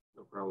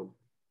 No problem.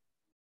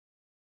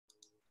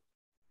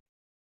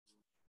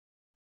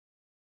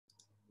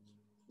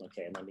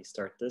 Okay, let me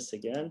start this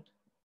again.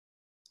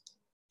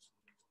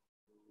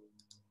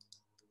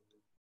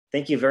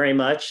 Thank you very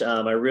much.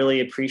 I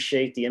really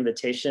appreciate the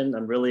invitation.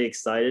 I'm really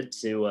excited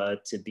to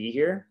be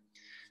here.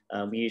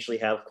 We usually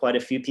have quite a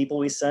few people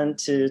we send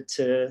to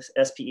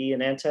SPE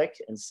and ANTEC,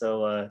 and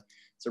so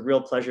it's a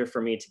real pleasure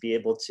for me to be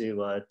able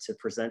to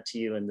present to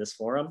you in this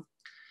forum.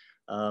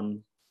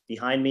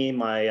 Behind me,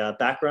 my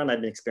background,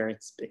 I've been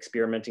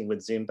experimenting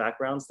with Zoom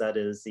backgrounds. That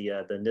is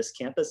the NIST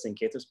campus in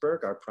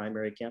Gaithersburg, our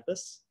primary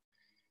campus.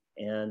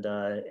 And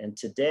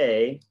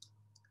today,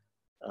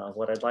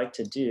 what I'd like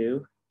to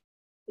do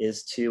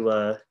is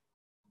to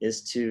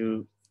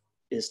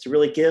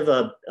really give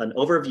an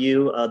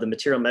overview of the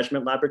Material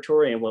Measurement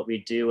Laboratory and what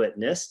we do at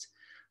NIST.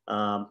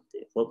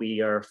 What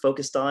we are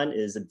focused on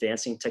is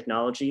advancing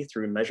technology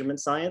through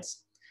measurement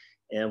science.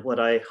 And what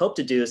I hope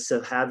to do is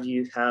to have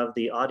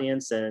the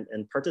audience and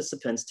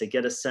participants to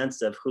get a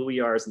sense of who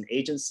we are as an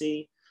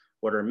agency,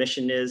 what our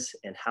mission is,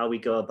 and how we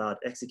go about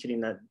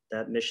executing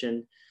that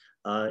mission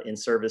in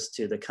service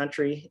to the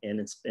country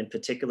and in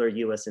particular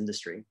US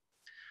industry.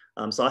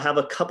 So I have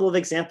a couple of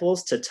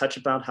examples to touch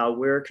about how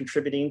we're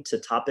contributing to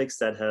topics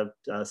that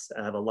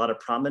have a lot of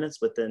prominence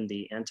within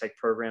the ANTEC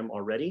program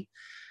already.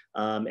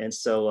 And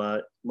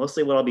so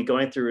mostly what I'll be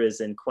going through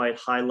is in quite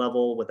high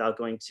level without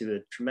going to a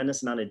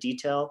tremendous amount of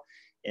detail.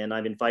 And I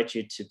invite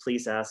you to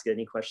please ask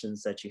any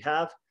questions that you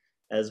have,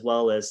 as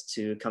well as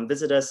to come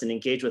visit us and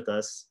engage with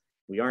us.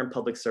 We are in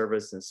public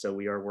service, and so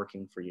we are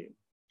working for you.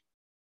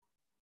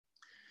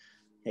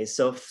 Okay,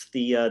 so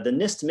the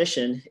NIST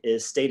mission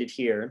is stated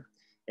here.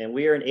 And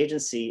we are an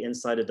agency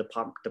inside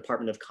the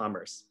Department of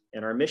Commerce.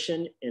 And our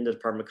mission in the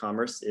Department of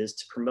Commerce is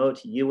to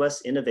promote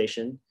US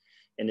innovation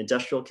and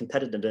industrial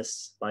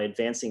competitiveness by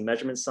advancing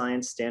measurement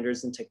science,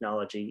 standards, and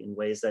technology in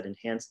ways that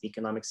enhance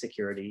economic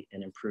security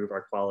and improve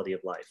our quality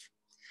of life.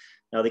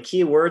 Now, the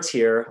key words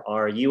here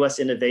are US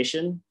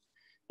innovation,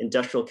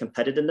 industrial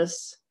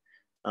competitiveness.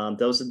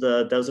 Those are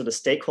the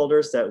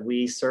stakeholders that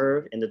we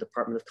serve in the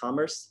Department of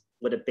Commerce.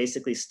 What it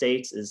basically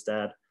states is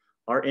that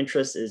our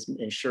interest is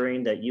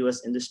ensuring that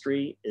US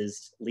industry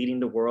is leading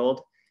the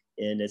world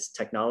in its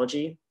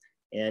technology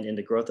and in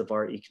the growth of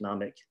our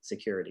economic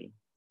security.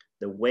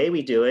 The way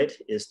we do it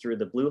is through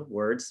the blue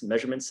words,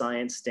 measurement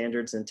science,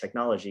 standards, and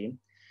technology.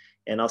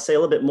 And I'll say a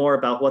little bit more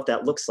about what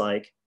that looks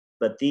like,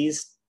 but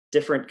these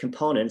different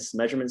components,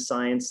 measurement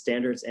science,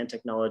 standards, and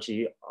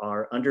technology,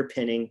 are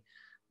underpinning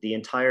the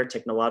entire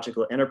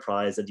technological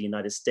enterprise of the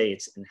United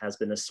States and has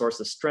been a source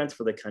of strength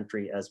for the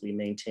country as we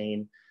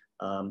maintain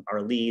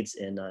our leads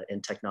in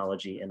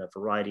technology in a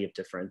variety of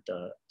different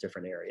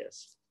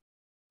areas.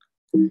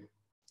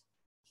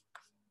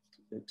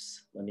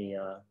 Oops, let me,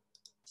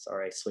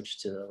 sorry, I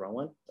switched to the wrong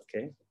one,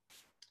 okay.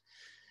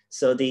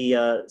 So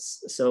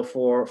so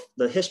for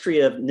the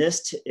history of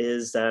NIST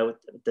is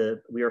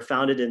that we were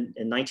founded in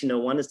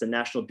 1901 as the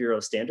National Bureau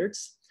of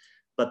Standards,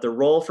 but the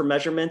role for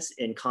measurements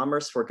in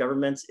commerce for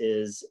governments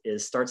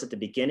starts at the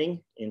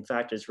beginning. In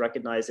fact, is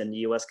recognized in the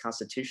US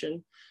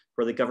Constitution,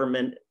 where the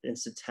government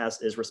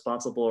is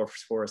responsible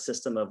for a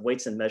system of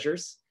weights and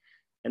measures.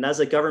 And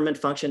as a government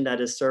function that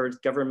has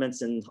served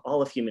governments in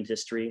all of human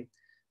history,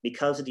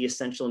 because of the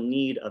essential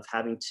need of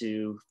having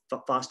to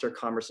foster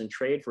commerce and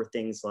trade for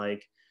things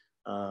like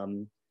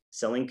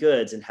selling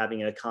goods and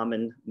having a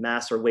common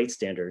mass or weight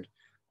standard,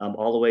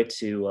 all the way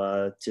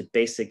to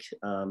basic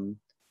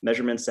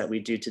measurements that we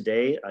do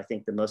today. I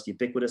think the most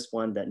ubiquitous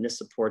one that NIST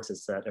supports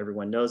is that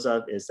everyone knows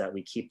of is that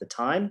we keep the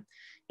time.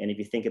 And if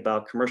you think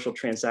about commercial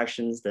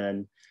transactions,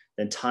 then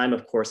time,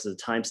 of course, is a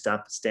time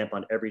stamp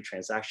on every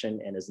transaction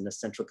and is an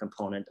essential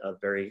component of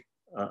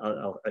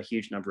a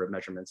huge number of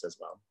measurements as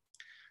well.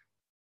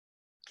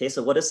 Okay,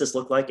 so what does this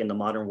look like in the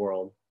modern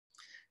world?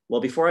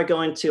 Well, before I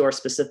go into our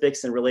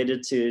specifics and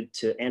related to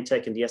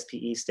ANTEC and the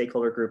SPE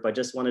stakeholder group, I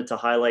just wanted to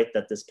highlight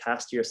that this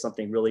past year,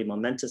 something really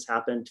momentous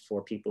happened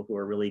for people who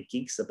are really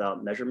geeks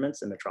about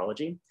measurements and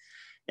metrology.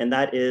 And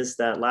that is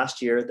that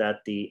last year that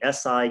the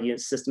SI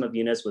system of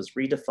units was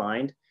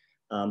redefined.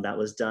 That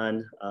was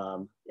done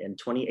in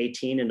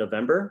 2018 in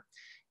November.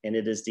 And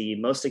it is the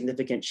most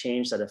significant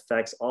change that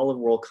affects all of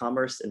world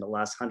commerce in the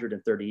last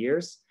 130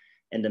 years.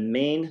 And the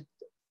main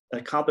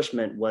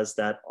accomplishment was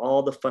that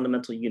all the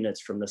fundamental units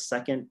from the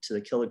second to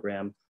the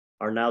kilogram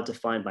are now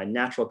defined by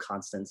natural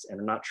constants and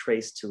are not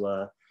traced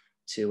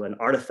to an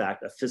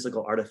artifact, a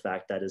physical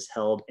artifact that is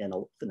held in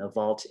a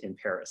vault in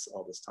Paris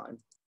all this time.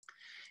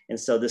 And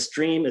so this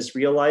dream is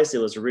realized. It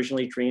was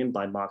originally dreamed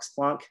by Max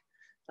Planck.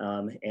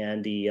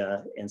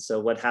 And so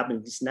what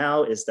happens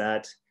now is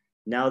that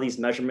now these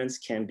measurements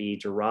can be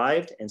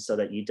derived, and so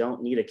that you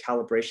don't need a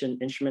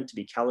calibration instrument to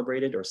be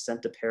calibrated or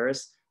sent to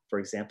Paris, for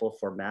example,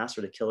 for mass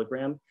or the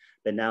kilogram.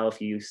 But now if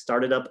you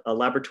started up a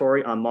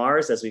laboratory on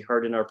Mars, as we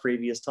heard in our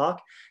previous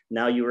talk,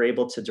 now you were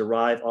able to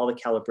derive all the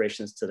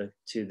calibrations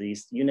to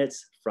these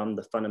units from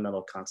the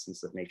fundamental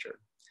constants of nature.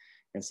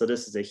 And so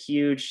this is a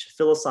huge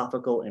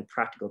philosophical and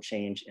practical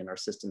change in our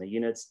system of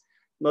units.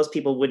 Most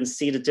people wouldn't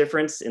see the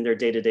difference in their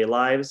day-to-day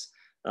lives,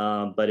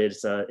 but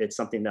it's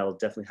something that will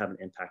definitely have an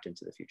impact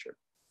into the future.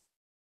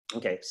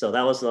 Okay, so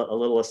that was a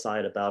little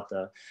aside about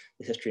the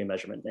history of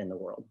measurement in the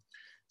world.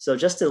 So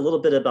just a little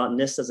bit about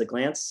NIST as a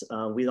glance.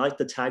 We like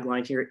the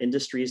tagline here,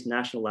 Industry's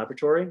National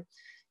Laboratory.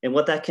 And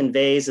what that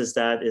conveys is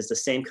that is the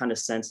same kind of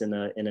sense in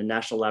a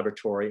national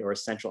laboratory or a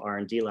central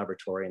R&D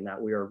laboratory, in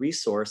that we are a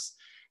resource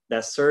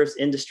that serves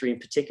industry in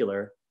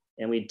particular.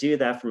 And we do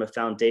that from a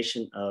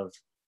foundation of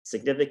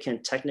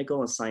significant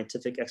technical and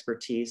scientific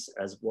expertise,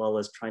 as well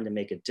as trying to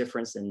make a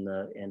difference in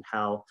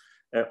how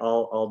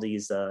all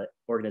these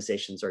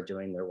organizations are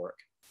doing their work.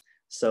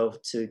 So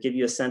to give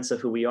you a sense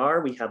of who we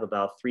are, we have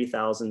about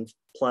 3,000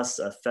 plus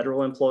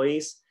federal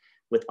employees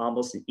with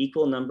almost an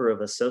equal number of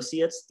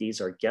associates.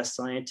 These are guest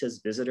scientists,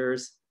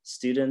 visitors,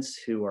 students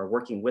who are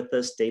working with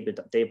us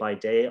day by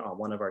day on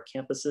one of our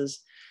campuses,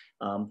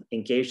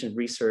 engaged in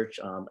research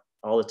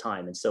all the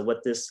time. And so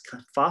what this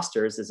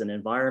fosters is an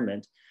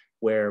environment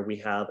where we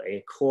have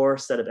a core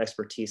set of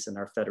expertise in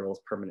our federal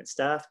permanent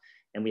staff,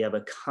 and we have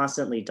a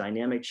constantly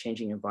dynamic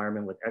changing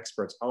environment with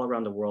experts all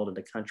around the world and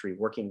the country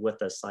working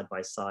with us side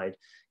by side,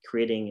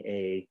 creating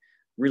a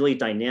really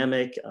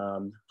dynamic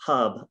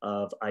hub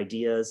of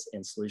ideas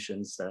and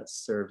solutions that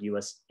serve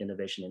US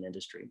innovation and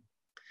industry.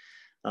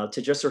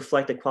 To just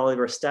reflect the quality of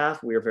our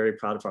staff, we are very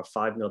proud of our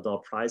 5 Nobel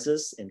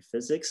Prizes in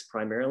physics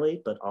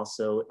primarily, but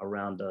also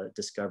around the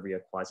discovery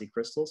of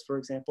quasicrystals, for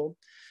example.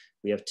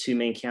 We have 2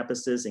 main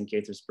campuses in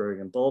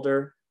Gaithersburg and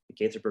Boulder. The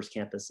Gaithersburg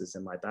campus is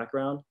in my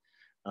background.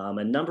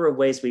 A number of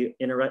ways we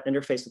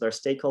interface with our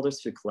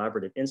stakeholders through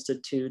collaborative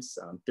institutes,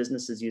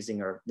 businesses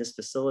using our NIST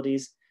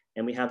facilities,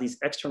 and we have these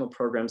external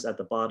programs at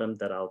the bottom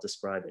that I'll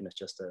describe in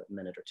just a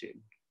minute or two.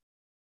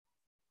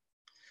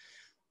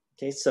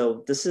 Okay,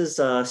 so this is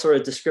a sort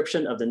of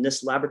description of the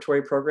NIST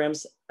laboratory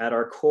programs. At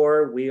our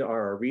core, we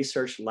are a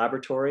research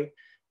laboratory.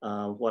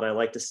 What I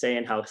like to say,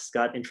 and how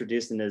Scott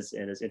introduced in his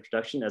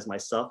introduction, as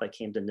myself, I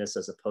came to NIST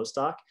as a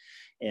postdoc,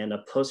 and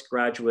a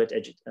postgraduate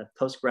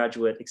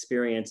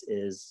experience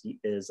is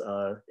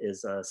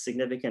a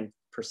significant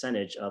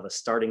percentage of a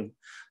starting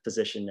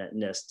position at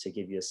NIST, to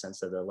give you a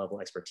sense of the level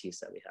of expertise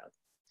that we have.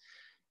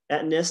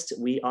 At NIST,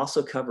 we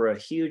also cover a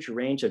huge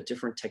range of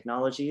different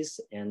technologies,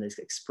 and is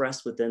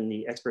expressed within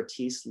the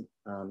expertise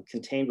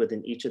contained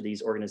within each of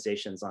these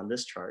organizations on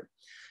this chart.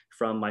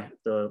 From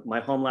my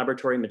home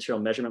laboratory,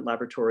 Material Measurement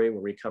Laboratory,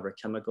 where we cover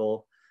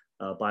chemical,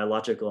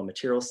 biological, and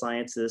material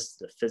sciences,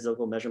 the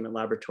Physical Measurement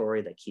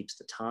Laboratory that keeps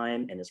the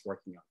time and is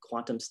working on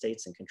quantum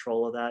states and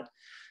control of that,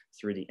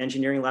 through the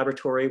Engineering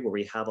Laboratory, where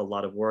we have a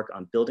lot of work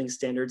on building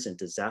standards and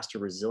disaster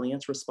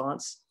resilience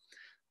response.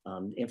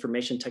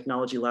 Information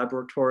Technology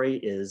Laboratory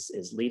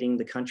is leading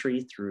the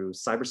country through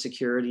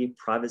cybersecurity,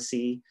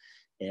 privacy,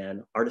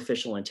 and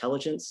artificial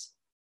intelligence.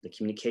 The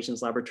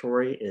Communications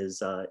Laboratory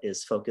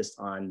is focused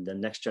on the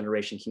next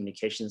generation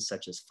communications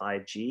such as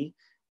 5G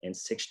and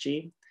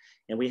 6G.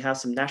 And we have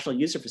some national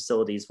user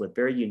facilities with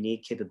very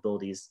unique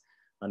capabilities,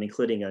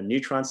 including a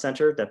neutron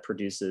center that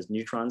produces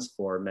neutrons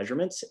for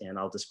measurements. And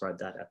I'll describe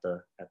that at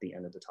the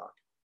end of the talk.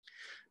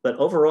 But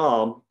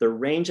overall, the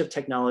range of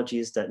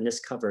technologies that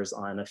NIST covers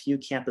on a few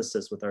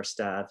campuses with our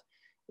staff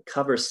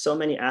covers so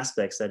many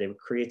aspects that it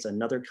creates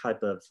another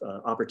type of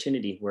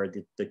opportunity where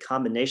the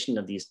combination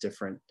of these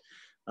different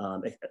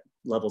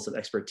levels of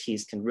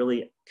expertise can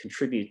really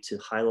contribute to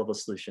high-level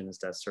solutions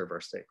that serve our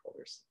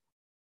stakeholders.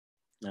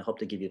 And I hope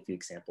to give you a few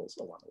examples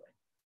along the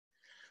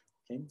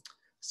way. Okay.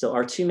 So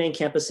our 2 main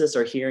campuses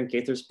are here in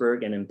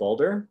Gaithersburg and in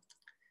Boulder.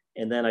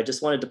 And then I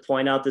just wanted to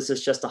point out, this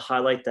is just to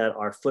highlight that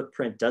our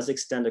footprint does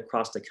extend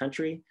across the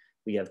country.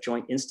 We have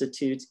joint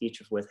institutes, each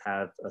of which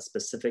have a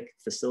specific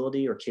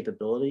facility or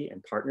capability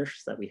and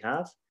partners that we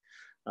have.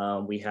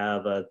 We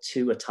have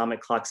 2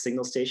 atomic clock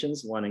signal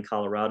stations, one in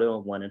Colorado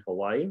and one in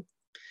Hawaii.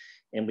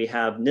 And we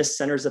have NIST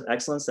centers of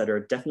excellence that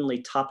are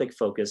definitely topic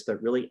focused, but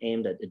really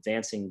aimed at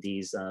advancing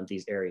these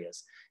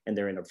areas. And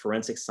they're in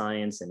forensic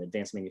science and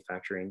advanced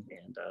manufacturing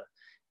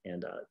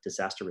and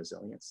disaster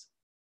resilience.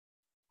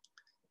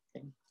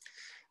 Okay.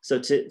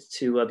 So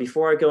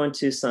before I go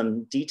into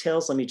some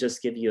details, let me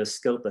just give you a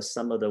scope of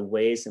some of the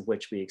ways in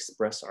which we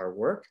express our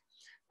work.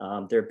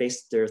 There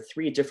are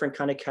 3 different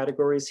kind of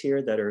categories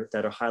here that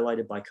are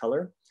highlighted by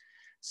color.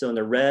 So in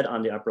the red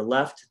on the upper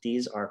left,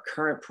 these are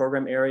current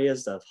program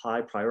areas of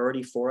high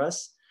priority for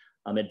us.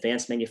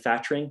 Advanced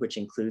manufacturing, which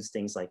includes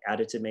things like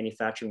additive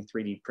manufacturing,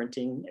 3D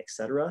printing, et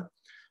cetera.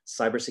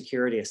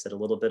 Cybersecurity, I said a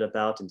little bit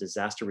about, and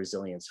disaster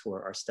resilience,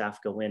 where our staff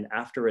go in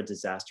after a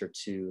disaster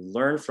to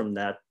learn from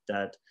the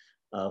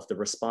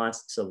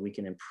response so we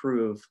can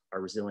improve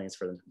our resilience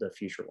for the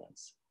future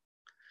ones.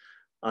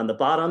 On the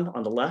bottom,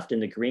 on the left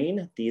in the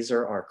green, these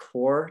are our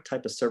core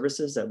type of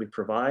services that we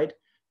provide.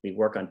 We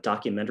work on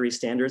documentary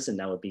standards, and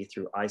that would be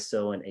through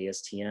ISO and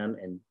ASTM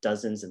and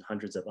dozens and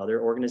hundreds of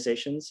other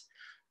organizations.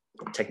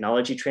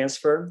 Technology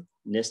transfer,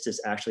 NIST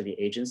is actually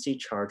the agency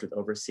charged with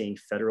overseeing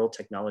federal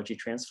technology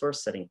transfer,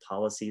 setting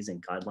policies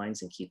and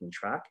guidelines and keeping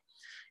track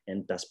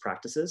and best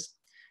practices.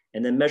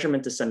 And then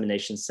measurement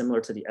dissemination,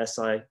 similar to the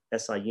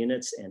SI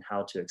units and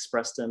how to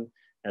express them,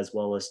 as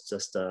well as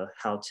just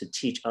how to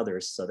teach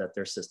others so that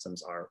their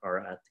systems are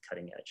at the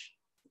cutting edge.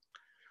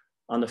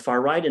 On the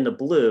far right in the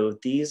blue,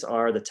 these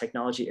are the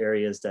technology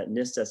areas that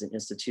NIST as an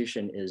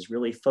institution is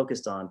really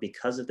focused on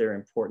because of their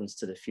importance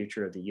to the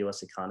future of the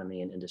US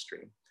economy and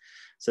industry.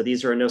 So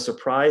these are no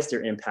surprise,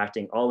 they're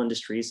impacting all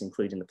industries,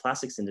 including the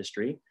plastics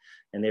industry,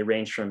 and they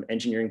range from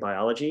engineering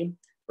biology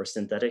or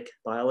synthetic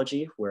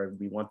biology, where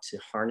we want to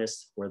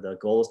harness, where the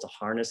goal is to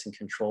harness and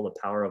control the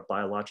power of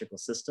biological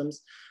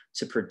systems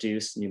to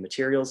produce new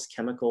materials,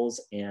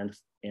 chemicals, and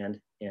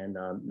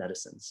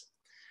medicines.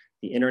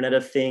 The Internet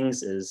of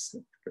Things is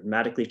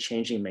dramatically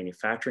changing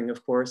manufacturing,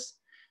 of course.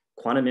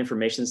 Quantum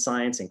information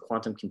science and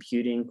quantum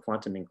computing,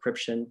 quantum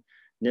encryption.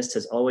 NIST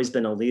has always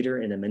been a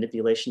leader in the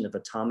manipulation of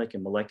atomic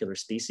and molecular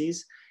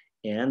species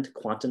and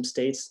quantum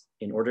states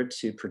in order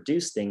to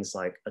produce things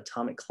like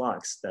atomic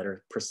clocks that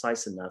are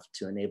precise enough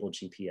to enable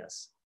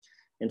GPS.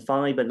 And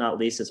finally, but not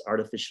least, is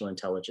artificial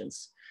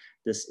intelligence.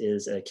 This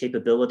is a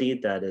capability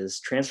that is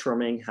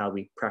transforming how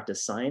we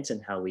practice science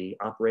and how we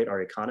operate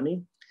our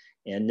economy.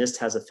 And NIST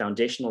has a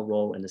foundational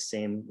role in the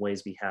same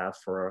ways we have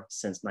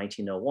since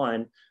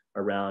 1901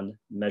 around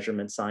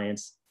measurement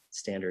science,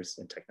 standards,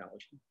 and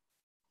technology.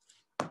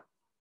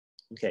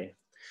 Okay,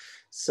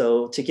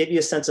 so to give you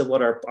a sense of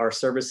what our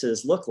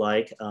services look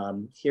like,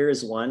 here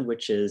is one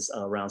which is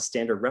around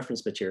standard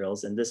reference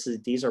materials. And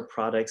these are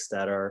products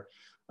that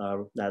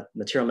that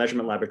Material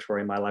Measurement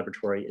Laboratory, my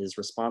laboratory, is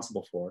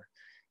responsible for.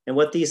 And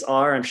what these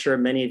are, I'm sure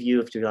many of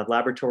you, if you have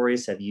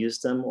laboratories, have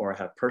used them or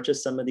have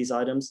purchased some of these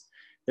items.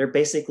 They're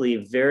basically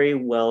very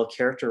well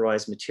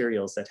characterized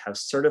materials that have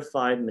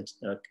certified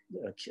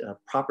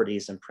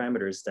properties and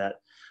parameters that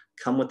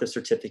come with the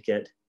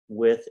certificate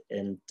with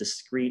a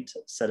discrete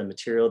set of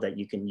material that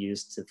you can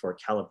use for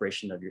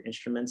calibration of your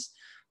instruments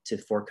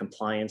for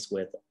compliance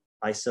with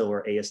ISO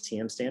or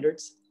ASTM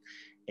standards.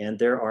 And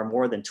there are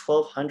more than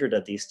 1,200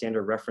 of these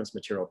standard reference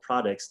material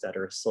products that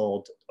are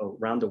sold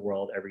around the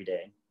world every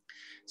day.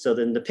 So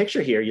in the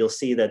picture here, you'll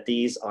see that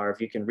these are,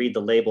 if you can read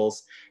the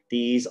labels,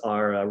 these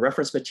are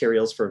reference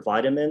materials for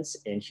vitamins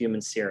and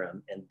human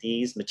serum. And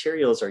these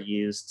materials are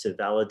used to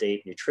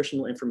validate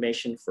nutritional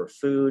information for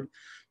food.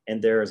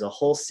 And there is a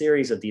whole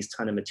series of these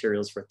kind of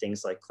materials for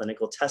things like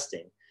clinical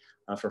testing,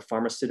 for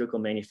pharmaceutical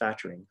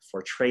manufacturing,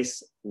 for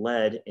trace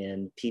lead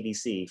in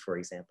PVC, for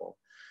example.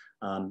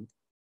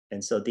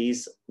 And so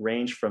these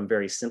range from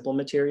very simple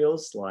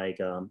materials like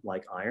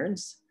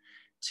irons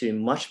to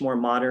much more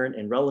modern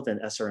and relevant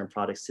SRM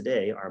products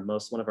today.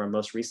 One of our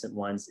most recent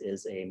ones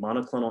is a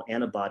monoclonal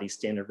antibody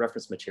standard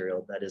reference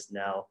material that is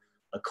now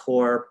a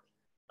core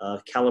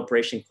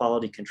calibration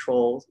quality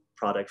control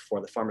product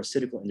for the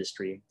pharmaceutical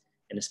industry.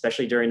 And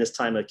especially during this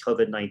time of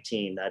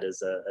COVID-19, that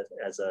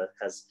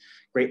has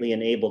greatly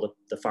enabled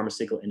the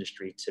pharmaceutical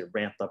industry to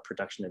ramp up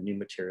production of new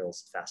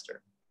materials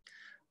faster.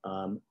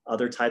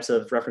 Other types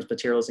of reference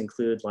materials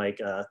include like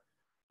a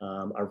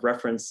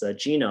reference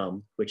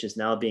genome, which is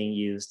now being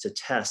used to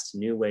test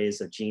new ways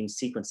of gene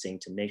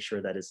sequencing to make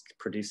sure that it's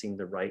producing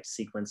the right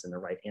sequence and the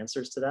right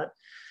answers to that.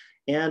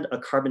 And a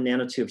carbon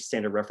nanotube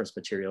standard reference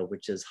material,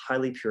 which is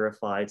highly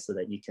purified so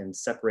that you can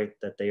separate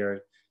that they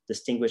are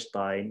distinguished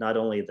by not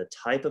only the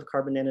type of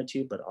carbon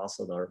nanotube, but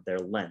also their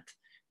length.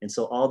 And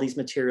so all these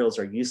materials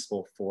are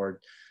useful for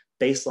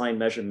baseline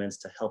measurements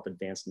to help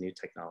advance new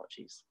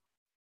technologies.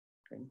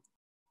 Okay.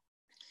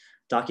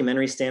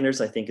 Documentary standards,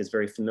 I think, is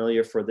very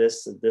familiar for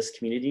this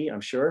community,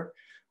 I'm sure.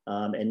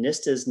 And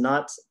NIST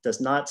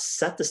does not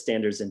set the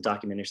standards in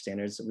documentary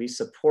standards. We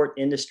support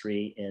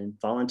industry in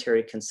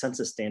voluntary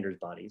consensus standards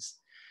bodies.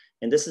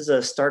 And this is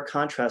a stark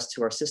contrast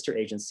to our sister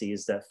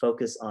agencies that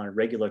focus on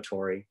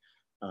regulatory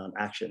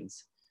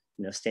actions.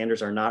 You know,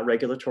 standards are not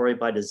regulatory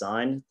by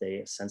design.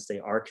 Since they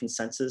are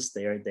consensus,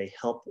 they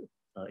help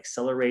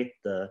accelerate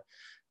the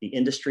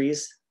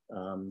industries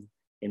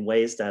in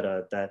ways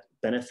that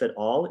benefit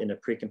all in a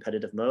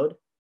pre-competitive mode.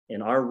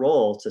 And our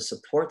role to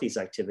support these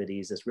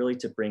activities is really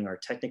to bring our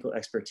technical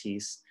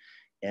expertise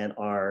and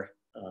our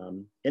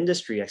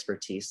industry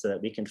expertise so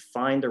that we can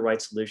find the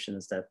right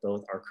solutions that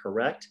both are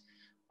correct,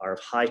 are of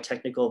high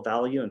technical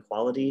value and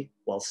quality,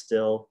 while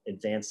still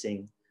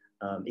advancing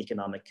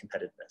economic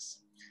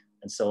competitiveness.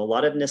 And so a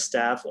lot of NIST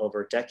staff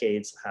over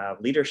decades have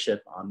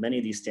leadership on many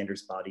of these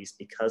standards bodies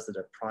because of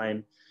the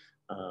prime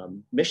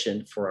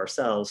mission for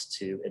ourselves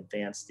to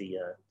advance the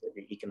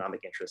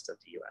economic interest of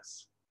the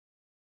US.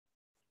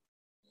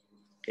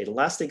 Okay, the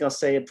last thing I'll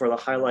say for the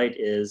highlight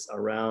is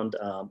around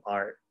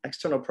our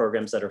external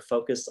programs that are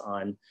focused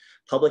on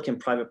public and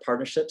private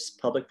partnerships,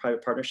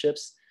 public-private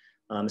partnerships,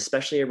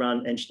 especially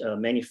around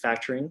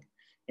manufacturing.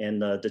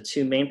 And the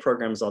two main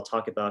programs I'll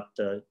talk about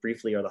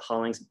briefly are the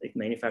Hollings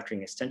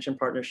Manufacturing Extension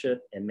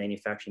Partnership and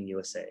Manufacturing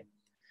USA.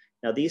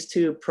 Now, these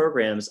two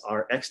programs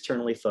are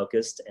externally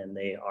focused and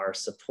they are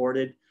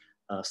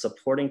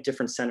supporting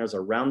different centers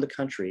around the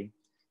country.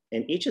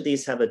 And each of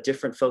these have a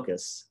different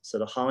focus. So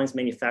the Hollings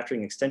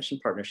Manufacturing Extension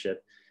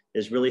Partnership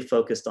is really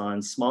focused on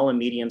small and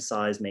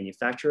medium-sized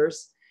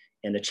manufacturers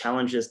and the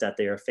challenges that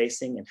they are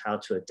facing and how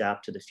to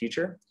adapt to the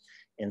future.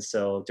 And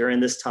so during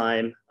this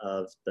time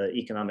of the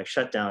economic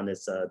shutdown,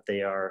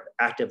 they are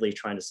actively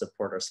trying to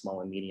support our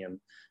small and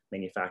medium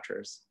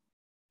manufacturers.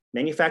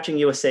 Manufacturing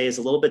USA is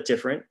a little bit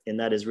different, and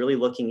that is really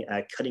looking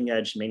at cutting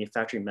edge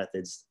manufacturing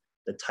methods,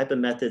 the type of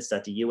methods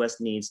that the US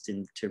needs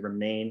to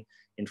remain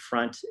in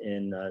front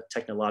in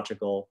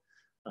technological,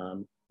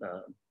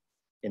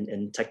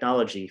 in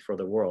technology for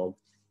the world.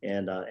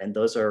 And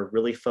those are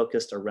really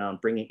focused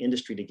around bringing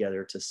industry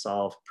together to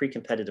solve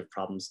pre-competitive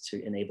problems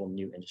to enable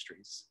new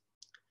industries.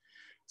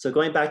 So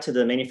going back to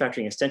the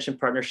Manufacturing Extension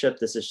Partnership,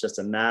 this is just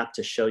a map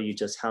to show you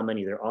just how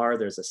many there are.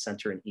 There's a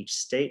center in each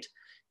state,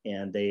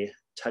 and they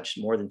touch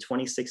more than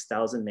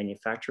 26,000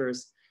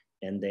 manufacturers,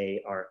 and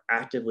they are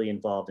actively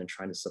involved in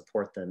trying to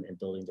support them in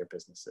building their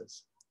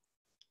businesses.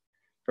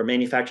 For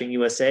Manufacturing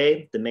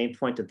USA, the main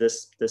point of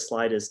this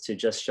slide is to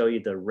just show you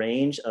the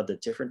range of the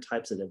different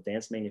types of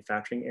advanced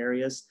manufacturing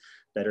areas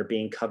that are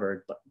being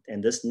covered.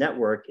 And this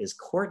network is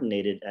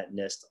coordinated at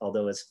NIST,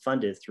 although it's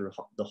funded through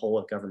the whole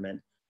of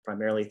government,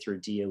 primarily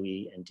through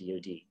DOE and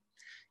DOD.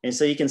 And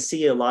so you can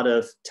see a lot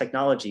of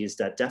technologies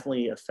that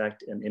definitely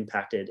affect and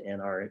impacted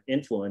and are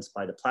influenced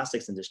by the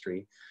plastics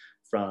industry,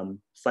 from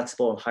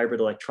flexible and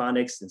hybrid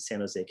electronics in San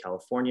Jose,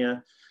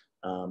 California,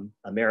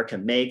 America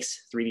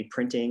Makes, 3D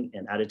printing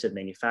and additive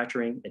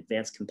manufacturing,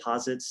 advanced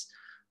composites,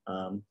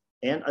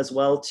 and as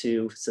well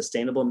to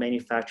sustainable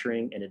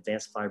manufacturing and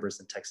advanced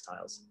fibers and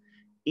textiles.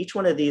 Each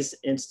one of these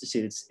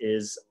institutes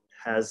is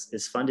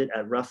funded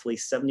at roughly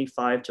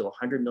 $75 to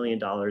 $100 million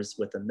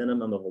with a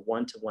minimum of a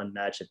 1-to-1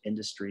 match of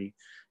industry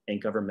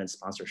and government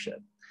sponsorship.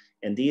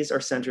 And these are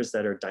centers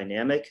that are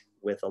dynamic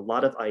with a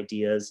lot of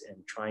ideas and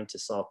trying to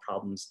solve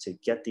problems to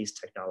get these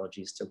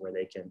technologies to where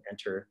they can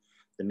enter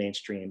the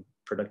mainstream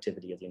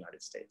productivity of the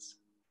United States.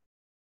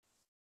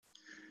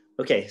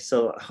 Okay,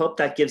 so I hope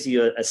that gives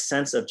you a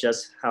sense of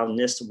just how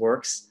NIST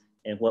works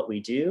and what we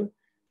do.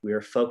 We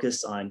are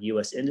focused on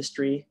US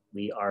industry.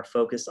 We are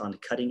focused on the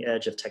cutting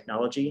edge of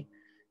technology.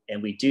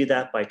 And we do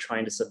that by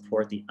trying to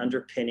support the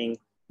underpinning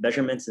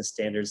measurements and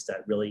standards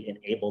that really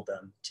enable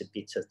them to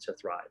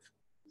thrive.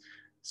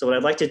 So what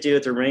I'd like to do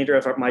at the remainder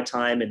of my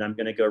time, and I'm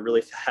gonna go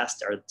really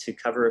fast, are to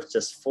cover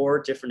just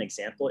 4 different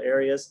example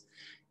areas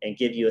and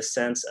give you a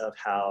sense of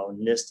how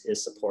NIST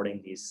is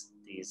supporting these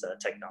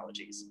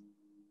technologies.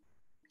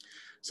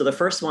 So the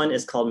first one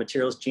is called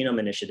Materials Genome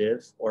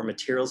Initiative, or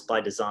Materials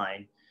by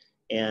Design.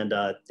 And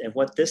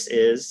what this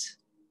is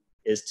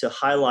to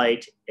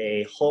highlight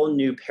a whole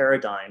new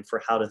paradigm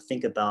for how to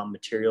think about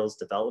materials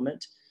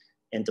development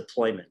and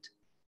deployment.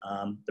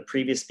 The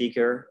previous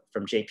speaker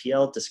from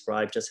JPL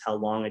described just how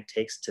long it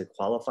takes to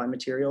qualify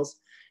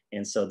materials.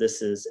 And so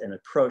this is an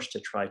approach to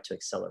try to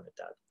accelerate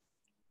that.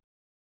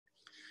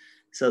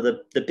 So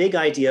the big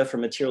idea for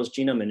Materials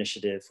Genome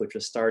Initiative, which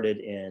was started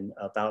in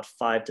about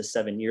 5 to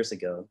 7 years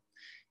ago,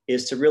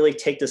 is to really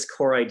take this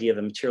core idea of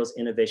a materials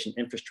innovation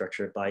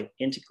infrastructure by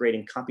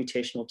integrating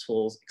computational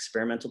tools,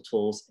 experimental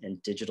tools,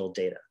 and digital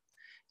data.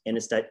 And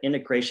it's that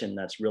integration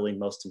that's really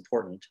most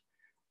important.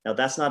 Now,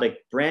 that's not a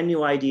brand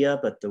new idea,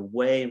 but the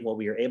way what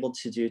we are able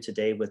to do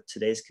today with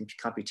today's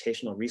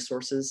computational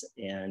resources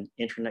and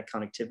internet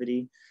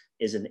connectivity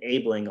is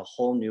enabling a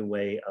whole new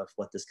way of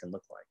what this can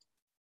look like.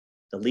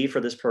 The lead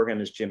for this program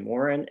is Jim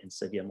Warren, and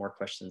so if you have more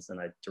questions, then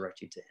I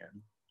direct you to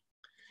him.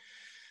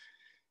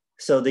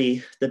 So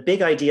the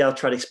big idea I'll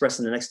try to express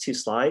in the next 2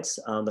 slides,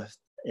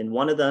 and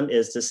one of them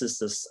is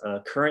this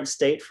current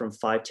state from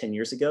 5-10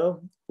 years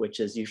ago, which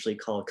is usually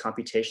called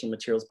computational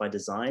materials by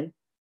design,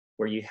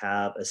 where you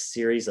have a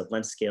series of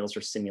length scales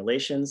or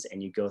simulations,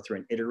 and you go through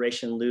an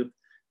iteration loop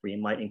where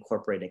you might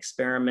incorporate an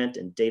experiment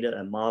and data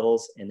and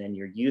models, and then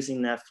you're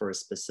using that for a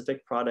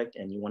specific product,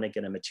 and you want to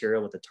get a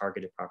material with a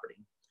targeted property.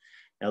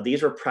 Now,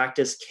 these were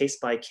practiced case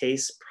by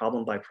case,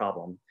 problem by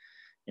problem.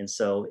 And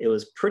so it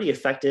was pretty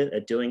effective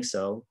at doing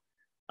so.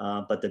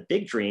 But the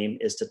big dream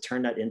is to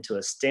turn that into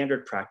a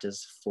standard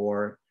practice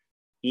for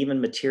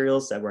even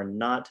materials that were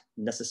not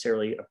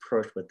necessarily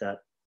approached with that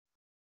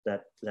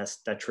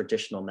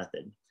traditional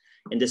method.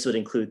 And this would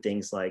include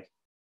things like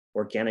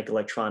organic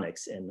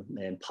electronics and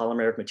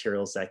polymeric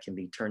materials that can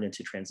be turned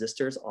into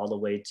transistors, all the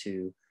way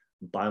to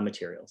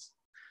biomaterials.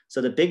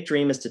 So the big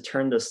dream is to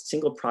turn those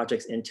single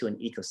projects into an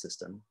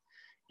ecosystem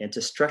and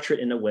to structure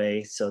it in a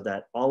way so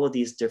that all of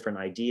these different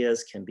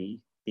ideas can be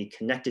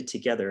connected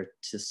together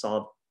to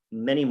solve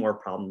many more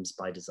problems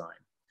by design.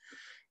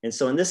 And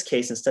so in this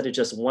case, instead of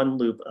just one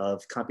loop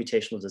of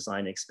computational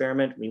design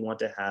experiment, we want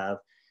to have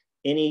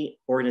any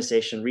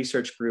organization,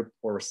 research group,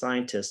 or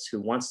scientist who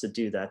wants to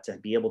do that to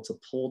be able to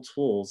pull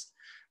tools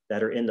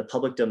that are in the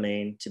public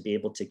domain to be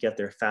able to get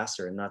there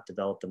faster and not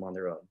develop them on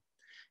their own.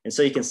 And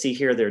so you can see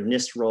here, there are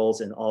NIST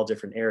roles in all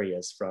different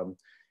areas, from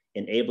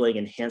enabling,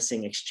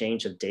 enhancing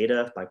exchange of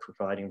data by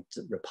providing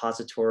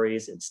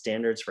repositories and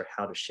standards for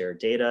how to share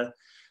data.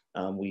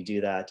 We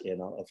do that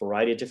in a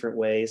variety of different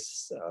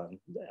ways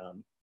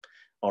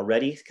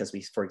already, because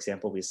for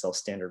example, we sell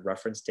standard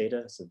reference data.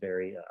 It's a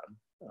very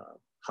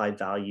high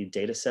value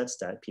data sets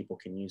that people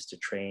can use to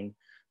train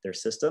their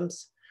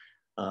systems.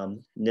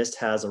 NIST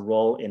has a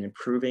role in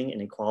improving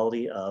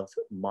inequality of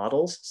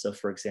models. So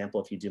for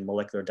example, if you do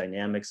molecular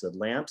dynamics of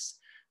lamps,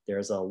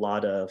 there's a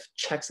lot of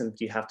checks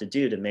that you have to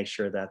do to make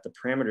sure that the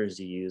parameters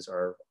you use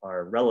are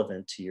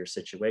relevant to your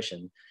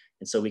situation.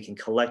 And so we can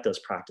collect those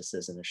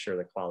practices and assure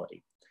the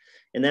quality.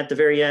 And at the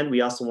very end,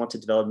 we also want to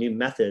develop new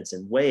methods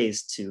and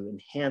ways to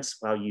enhance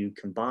how you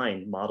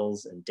combine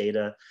models and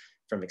data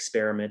from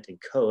experiment and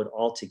code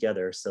all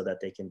together so that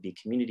they can be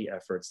community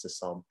efforts to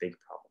solve big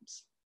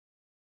problems.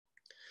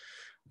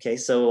 Okay,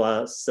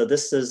 so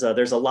this is,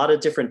 there's a lot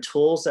of different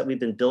tools that we've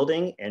been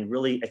building and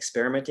really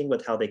experimenting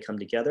with how they come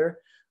together.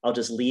 I'll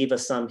just leave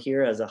some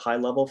here as a high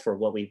level for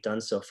what we've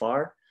done so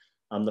far.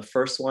 The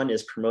first one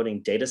is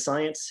promoting data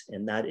science,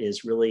 and that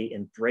is really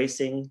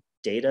embracing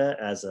data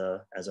as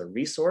a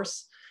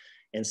resource.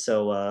 And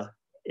so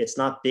it's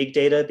not big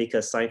data,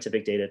 because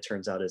scientific data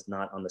turns out is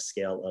not on the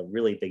scale of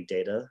really big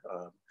data,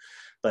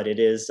 but it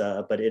is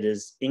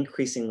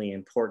increasingly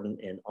important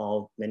in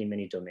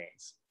many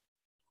domains.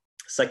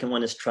 Second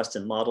one is trust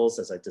in models,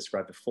 as I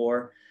described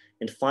before.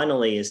 And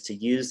finally is to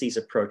use these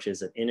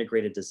approaches of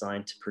integrated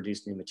design to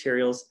produce new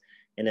materials.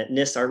 And at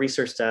NIST, our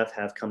research staff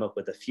have come up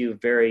with a few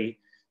very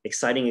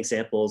exciting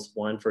examples.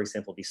 One, for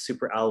example, be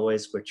super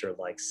alloys, which are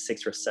like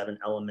 6 or 7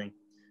 element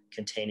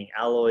containing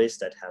alloys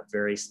that have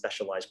very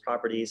specialized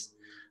properties.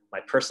 My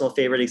personal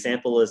favorite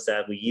example is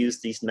that we use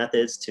these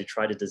methods to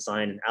try to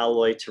design an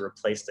alloy to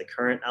replace the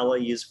current alloy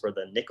used for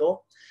the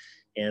nickel.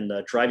 And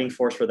the driving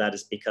force for that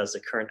is because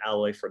the current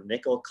alloy for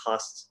nickel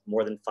costs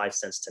more than 5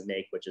 cents to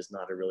make, which is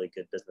not a really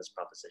good business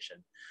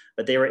proposition.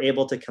 But they were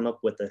able to come up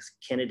with the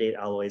candidate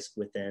alloys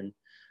within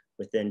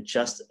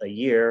just a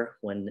year,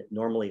 when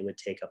normally it would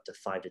take up to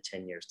 5 to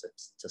 10 years to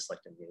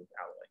select a new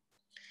alloy.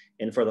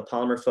 And for the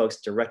polymer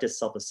folks, directed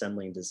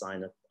self-assembly and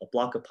design a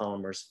block of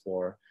polymers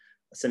for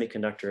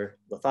semiconductor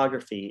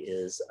lithography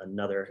is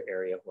another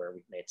area where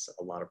we've made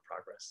a lot of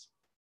progress.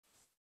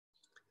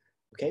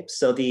 Okay,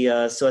 so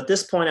at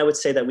this point, I would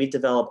say that we've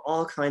developed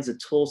all kinds of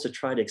tools to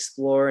try to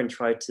explore and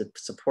try to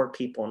support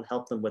people and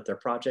help them with their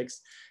projects.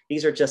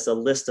 These are just a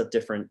list of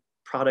different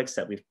products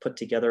that we've put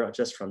together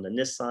just from the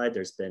NIST side.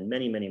 There's been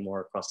many more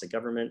across the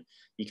government.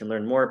 You can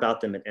learn more about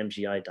them at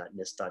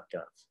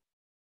mgi.nist.gov.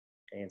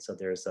 Okay, and so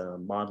there's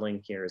modeling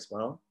here as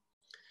well.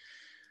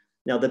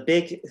 Now,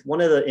 one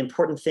of the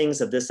important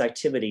things of this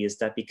activity is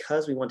that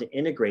because we want to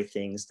integrate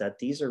things, that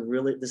this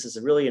is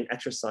really an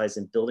exercise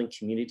in building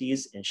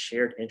communities and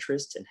shared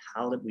interest in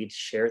how that we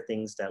share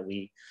things that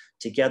we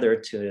together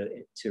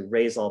to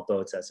raise all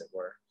boats, as it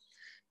were.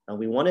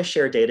 We want to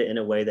share data in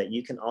a way that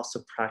you can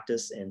also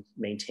practice and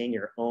maintain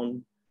your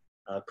own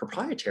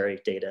proprietary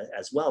data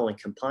as well and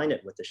combine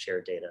it with the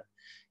shared data.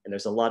 And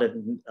there's a lot of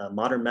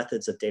modern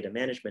methods of data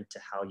management to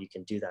how you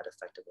can do that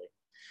effectively.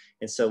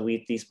 And so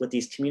with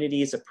these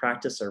communities of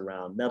practice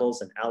around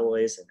metals and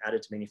alloys and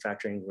additive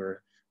manufacturing,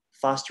 we're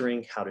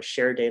fostering how to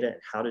share data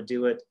and how to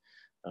do it,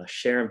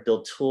 share and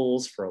build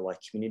tools for like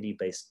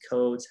community-based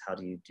codes, how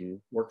do you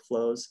do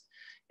workflows,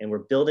 and we're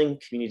building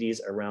communities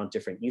around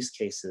different use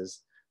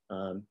cases,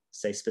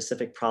 say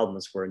specific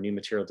problems where new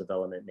material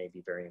development may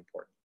be very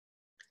important.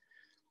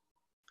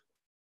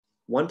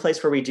 One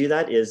place where we do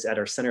that is at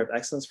our Center of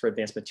Excellence for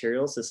Advanced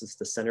Materials. This is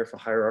the Center for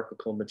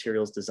Hierarchical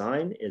Materials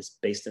Design. It's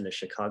based in the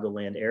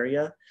Chicagoland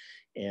area.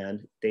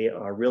 And they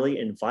are really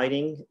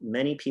inviting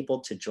many people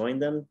to join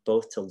them,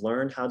 both to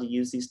learn how to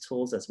use these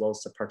tools as well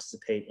as to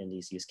participate in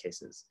these use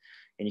cases.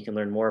 And you can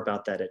learn more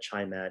about that at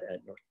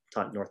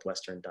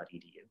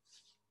chimed@northwestern.edu.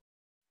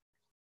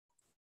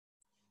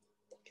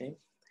 Okay.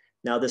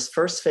 Now, this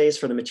first phase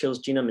for the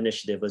Materials Genome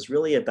Initiative was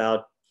really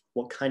about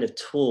what kind of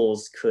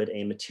tools could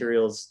a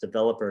materials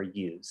developer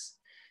use.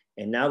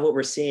 And now what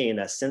we're seeing is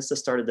that since the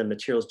start of the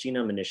Materials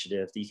Genome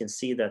Initiative, you can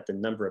see that the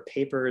number of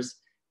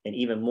papers, and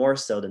even more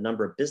so the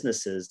number of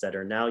businesses that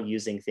are now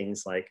using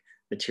things like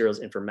materials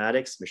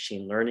informatics,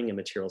 machine learning, and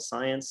materials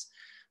science.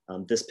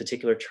 This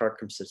particular chart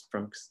comes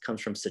from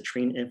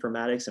Citrine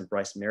Informatics and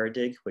Bryce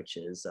Meridith, which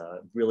is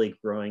really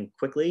growing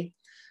quickly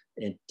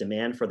in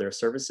demand for their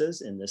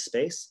services in this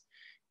space.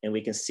 And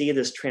we can see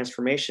this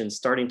transformation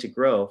starting to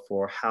grow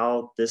for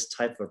how this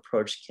type of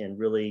approach can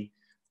really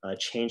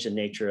change the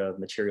nature of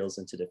materials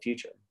into the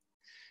future.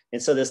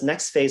 And so this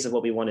next phase of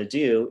what we want to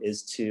do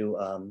is to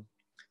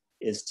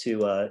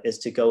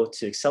go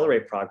to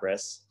accelerate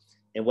progress.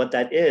 And what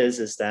that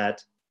is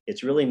that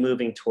it's really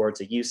moving towards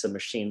the use of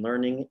machine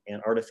learning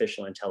and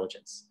artificial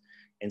intelligence.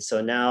 And so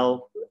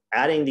now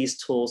adding these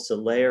tools to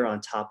layer on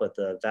top of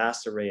the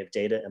vast array of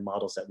data and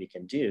models that we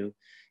can do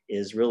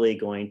is really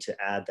going to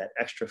add that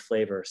extra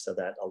flavor so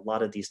that a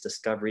lot of these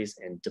discoveries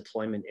and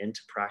deployment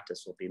into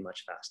practice will be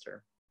much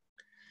faster.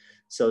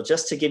 So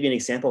just to give you an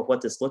example of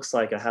what this looks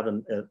like, I have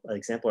an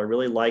example I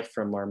really like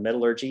from our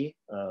metallurgy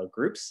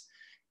groups.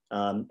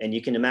 And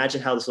you can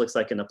imagine how this looks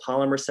like in a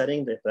polymer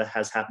setting. That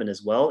has happened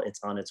as well.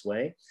 It's on its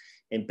way.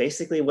 And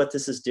basically what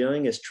this is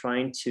doing is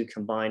trying to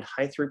combine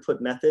high throughput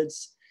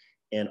methods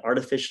and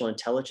artificial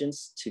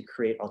intelligence to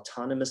create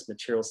autonomous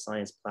material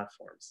science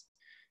platforms.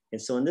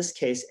 And so in this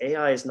case,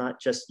 AI is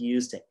not just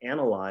used to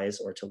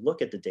analyze or to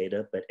look at the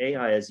data, but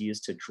AI is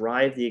used to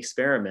drive the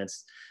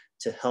experiments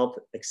to help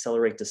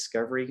accelerate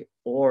discovery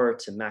or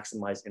to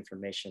maximize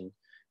information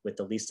with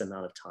the least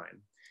amount of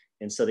time.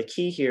 And so the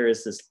key here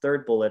is this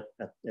third bullet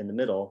in the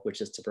middle,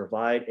 which is to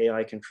provide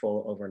AI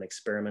control over an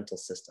experimental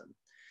system.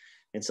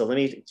 And so let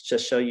me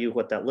just show you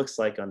what that looks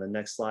like on the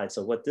next slide.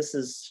 So what this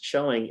is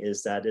showing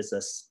is that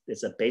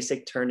it's a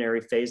basic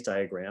ternary phase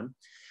diagram.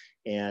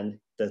 And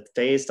the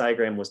phase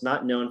diagram was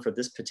not known for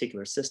this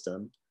particular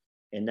system.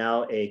 And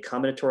now a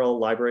combinatorial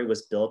library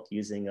was built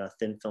using a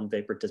thin film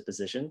vapor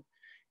disposition.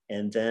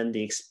 And then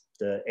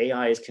the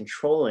AI is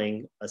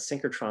controlling a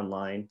synchrotron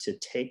line to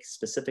take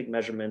specific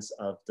measurements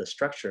of the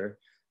structure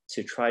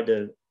to try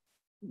to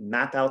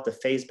map out the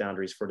phase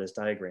boundaries for this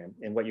diagram.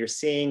 And what you're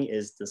seeing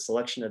is the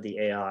selection of the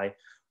AI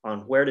on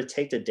where to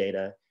take the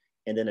data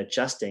and then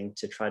adjusting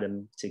to try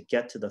to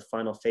get to the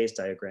final phase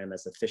diagram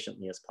as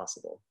efficiently as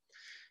possible.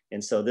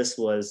 And so this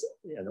was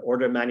an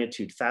order of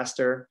magnitude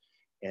faster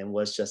and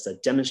was just a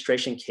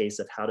demonstration case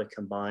of how to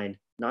combine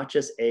not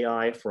just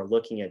AI for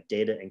looking at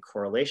data and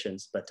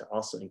correlations, but to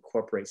also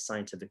incorporate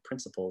scientific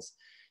principles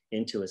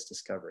into its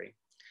discovery.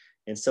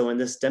 And so in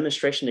this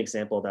demonstration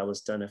example that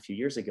was done a few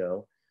years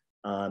ago,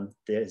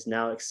 there's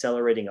now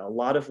accelerating a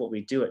lot of what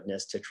we do at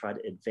NIST to try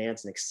to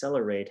advance and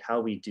accelerate how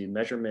we do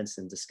measurements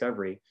and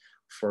discovery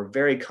for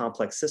very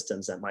complex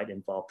systems that might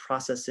involve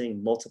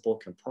processing multiple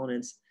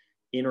components,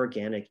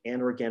 inorganic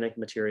and organic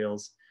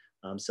materials.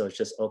 So it's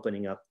just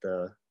opening up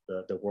the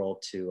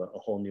world to a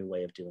whole new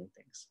way of doing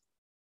things.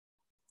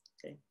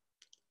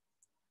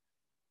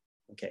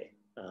 Okay.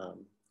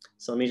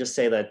 So let me just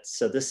say that,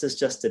 so this is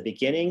just the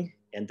beginning,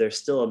 and there's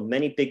still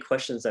many big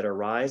questions that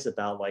arise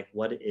about like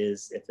what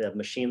is, if the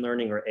machine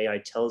learning or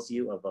AI tells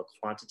you of a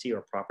quantity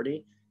or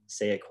property,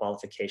 say a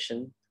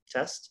qualification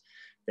test,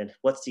 then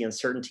what's the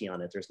uncertainty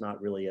on it? There's not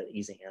really an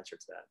easy answer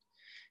to that.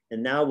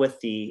 And now with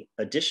the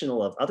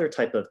additional of other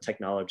type of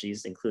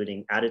technologies,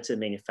 including additive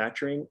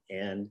manufacturing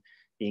and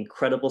the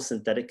incredible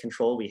synthetic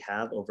control we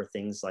have over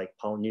things like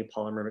new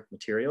polymeric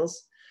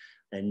materials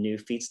and new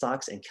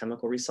feedstocks and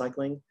chemical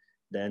recycling,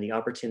 then the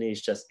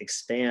opportunities just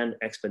expand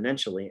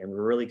exponentially, and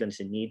we're really going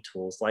to need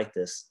tools like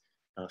this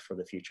for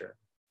the future.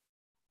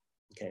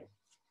 Okay,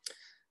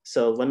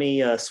 so let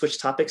me switch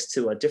topics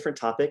to a different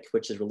topic,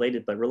 which is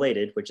related but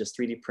related, which is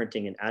 3D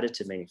printing and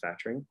additive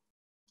manufacturing.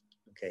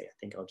 Okay, I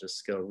think I'll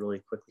just go really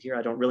quickly here.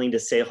 I don't really need to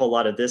say a whole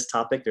lot of this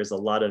topic. There's a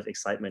lot of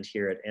excitement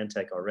here at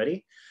ANTEC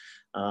already.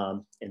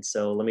 And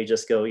so let me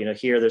just go,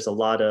 here there's a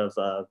lot of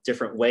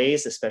different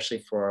ways,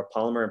 especially for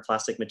polymer and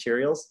plastic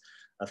materials,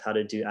 of how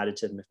to do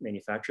additive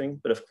manufacturing.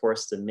 But of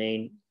course, the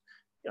main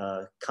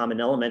common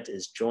element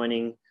is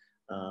joining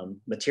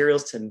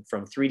materials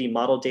from 3D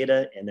model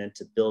data and then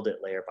to build it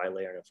layer by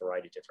layer in a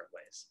variety of different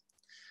ways.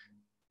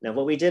 Now,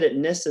 what we did at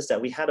NIST is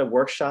that we had a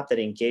workshop that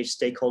engaged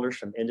stakeholders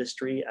from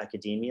industry,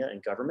 academia,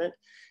 and government.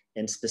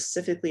 And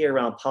specifically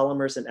around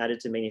polymers and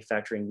additive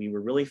manufacturing, we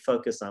were really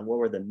focused on what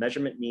were the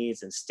measurement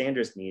needs and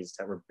standards needs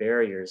that were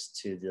barriers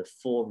to the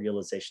full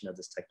realization of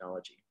this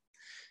technology.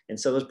 And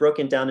so it was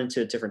broken down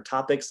into different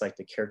topics like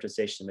the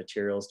characterization of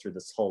materials through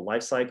this whole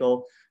life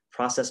cycle,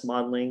 process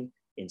modeling,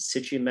 in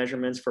situ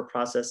measurements for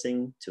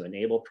processing to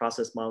enable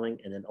process modeling,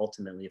 and then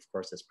ultimately, of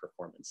course, its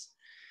performance.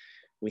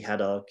 We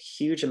had a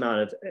huge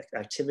amount of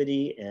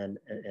activity and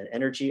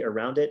energy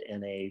around it,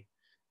 and a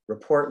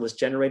report was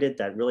generated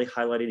that really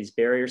highlighted these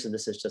barriers. And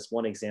this is just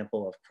one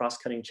example of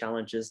cross-cutting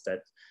challenges that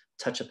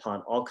touch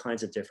upon all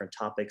kinds of different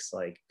topics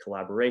like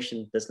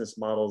collaboration, business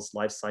models,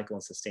 life cycle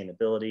and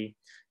sustainability,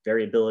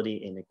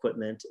 variability in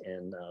equipment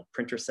and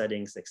printer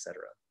settings, et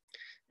cetera.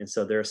 And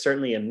so there are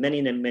certainly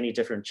many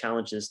different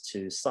challenges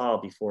to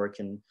solve before it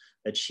can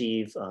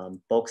achieve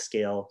bulk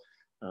scale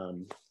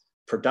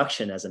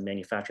production as a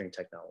manufacturing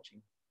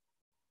technology.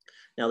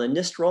 Now, the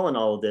NIST role in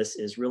all of this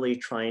is really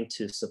trying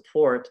to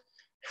support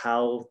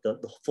how the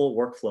full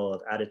workflow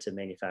of additive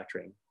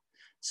manufacturing.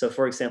 So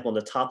for example, in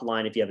the top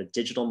line, if you have a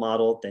digital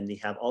model, then you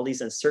have all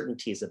these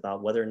uncertainties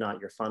about whether or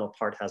not your final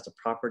part has the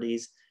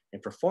properties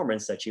and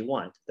performance that you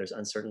want. There's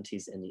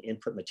uncertainties in the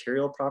input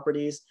material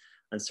properties,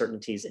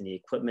 uncertainties in the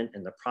equipment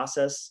and the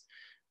process.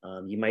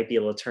 You might be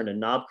able to turn a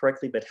knob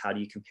correctly, but how do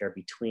you compare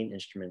between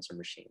instruments or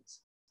machines?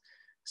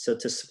 So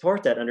to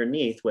support that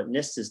underneath, what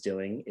NIST is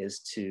doing is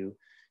to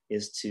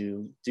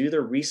do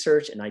the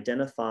research and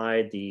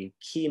identify the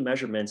key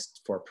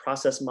measurements for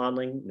process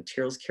modeling,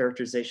 materials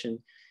characterization,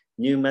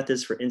 new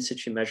methods for in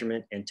situ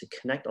measurement, and to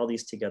connect all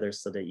these together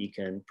so that you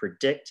can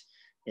predict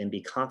and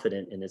be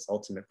confident in its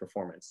ultimate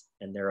performance.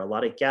 And there are a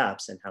lot of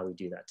gaps in how we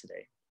do that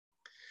today.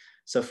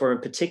 So for in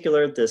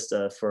particular, this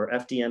for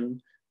FDM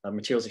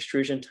materials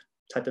extrusion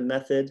type of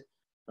method,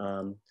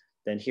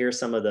 then here are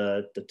some of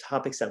the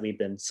topics that we've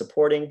been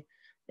supporting.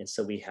 And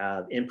so we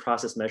have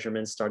in-process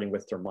measurements starting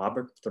with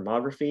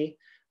thermography,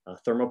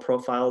 thermal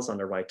profiles on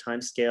the right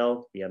time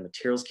scale. We have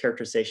materials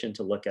characterization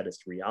to look at its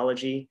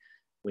rheology.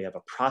 We have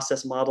a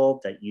process model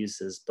that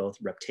uses both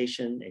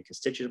reptation and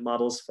constitutive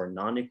models for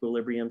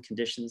non-equilibrium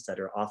conditions that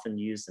are often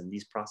used in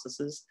these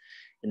processes.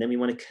 And then we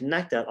want to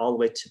connect that all the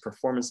way to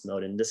performance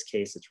mode. In this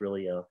case, it's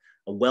really a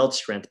weld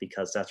strength,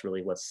 because that's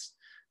really what's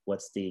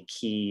the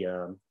key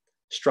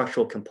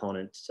structural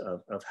component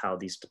of how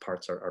these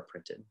parts are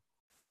printed.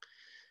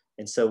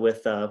 And so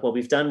with what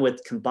we've done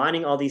with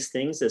combining all these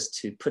things is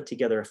to put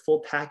together a full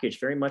package,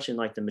 very much in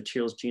like the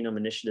Materials Genome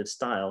Initiative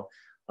style,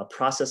 a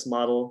process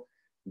model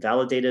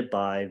validated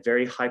by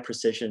very high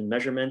precision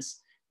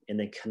measurements, and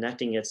then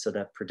connecting it so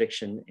that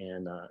prediction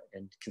and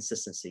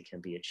consistency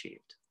can be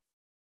achieved.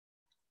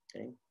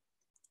 Okay.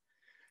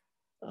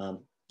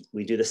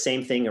 We do the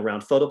same thing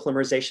around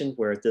photopolymerization,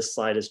 where this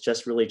slide is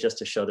just really just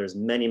to show there's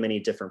many, many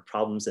different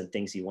problems and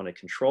things you want to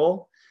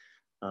control,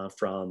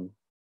 from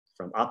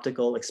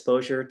optical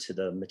exposure to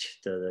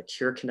the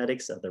cure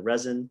kinetics of the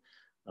resin,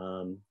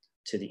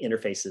 to the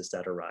interfaces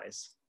that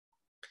arise.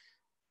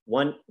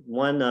 One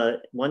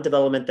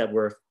development that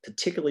we're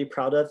particularly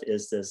proud of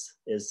is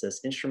this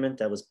instrument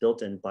that was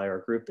built by our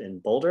group in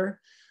Boulder,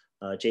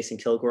 Jason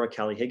Kilgore,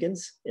 Callie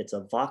Higgins. It's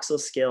a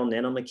voxel-scale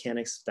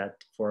nanomechanics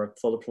for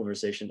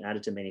photopolymerization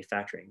additive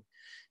manufacturing.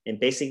 And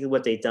basically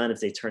what they've done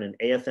is they turn an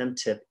AFM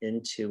tip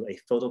into a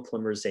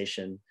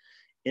photopolymerization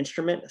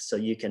instrument, so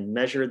you can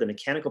measure the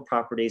mechanical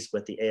properties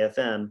with the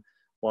AFM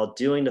while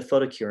doing the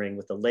photocuring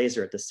with the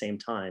laser at the same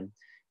time.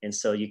 And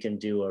so you can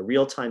do a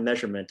real-time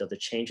measurement of the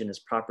change in its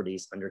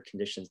properties under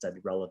conditions that be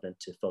relevant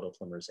to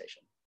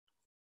photopolymerization.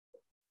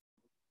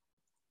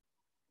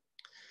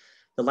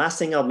 The last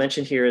thing I'll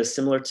mention here is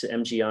similar to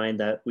MGI in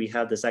that we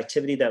have this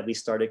activity that we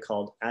started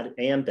called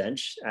AM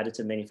Bench,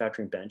 Additive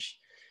Manufacturing Bench.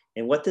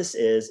 And what this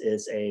is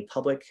it's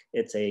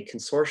a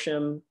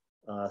consortium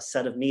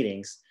set of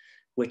meetings,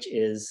 which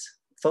is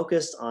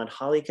focused on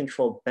highly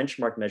controlled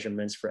benchmark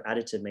measurements for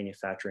additive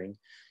manufacturing,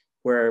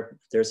 where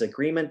there's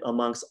agreement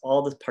amongst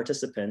all the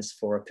participants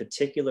for a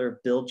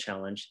particular build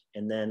challenge,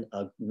 and then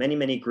many,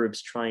 many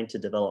groups trying to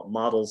develop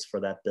models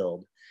for that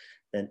build.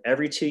 Then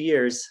every 2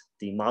 years,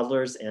 the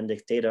modelers and the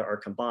data are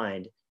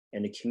combined,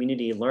 and the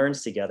community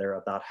learns together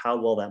about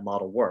how well that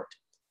model worked.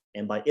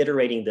 And by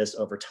iterating this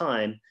over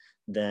time,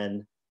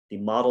 then the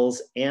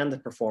models and the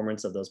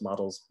performance of those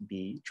models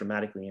be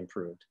dramatically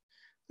improved.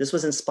 This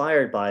was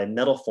inspired by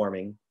metal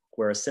forming,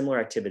 where a similar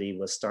activity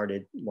was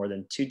started more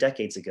than 2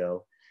 decades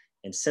ago.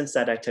 And since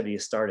that activity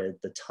started,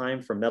 the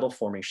time for metal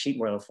forming, sheet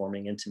metal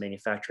forming into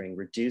manufacturing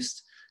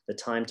reduced the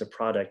time to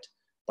product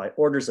by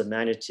orders of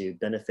magnitude,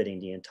 benefiting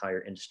the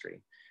entire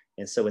industry.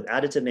 And so with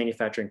additive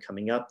manufacturing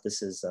coming up,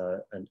 this is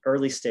an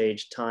early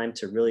stage time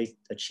to really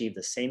achieve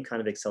the same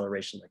kind of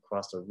acceleration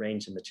across a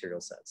range of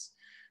material sets.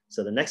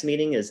 So the next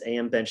meeting is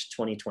AM Bench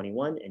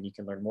 2021, and you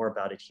can learn more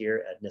about it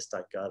here at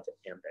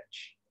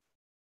nist.gov/AMBench.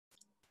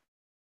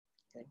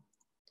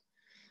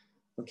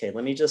 Okay,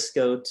 let me just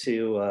go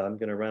to, I'm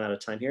gonna run out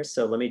of time here.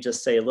 So let me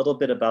just say a little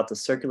bit about the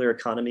circular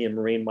economy and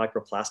marine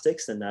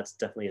microplastics, and that's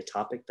definitely a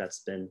topic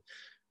that's been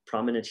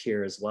prominent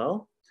here as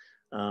well.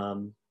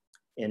 And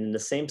in the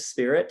same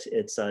spirit,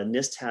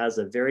 NIST has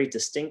a very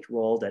distinct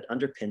role that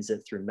underpins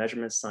it through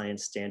measurement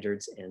science,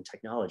 standards, and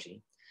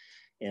technology.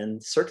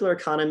 And circular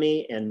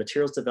economy and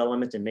materials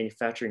development and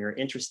manufacturing are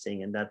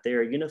interesting in that they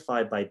are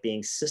unified by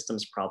being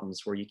systems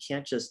problems where you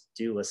can't just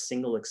do a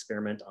single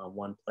experiment on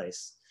one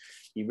place.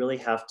 You really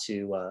have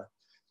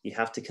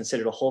to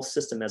consider the whole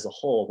system as a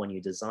whole when you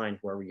design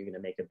where you're going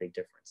to make a big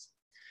difference.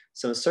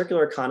 So in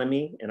circular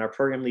economy, and our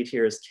program lead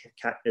here is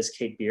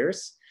Kate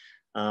Beers.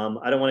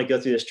 I don't want to go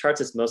through these charts.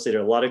 It's mostly,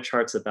 there are a lot of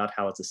charts about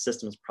how it's a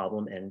systems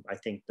problem, and I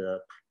think the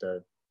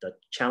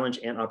challenge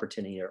and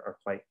opportunity are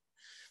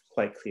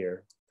quite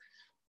clear.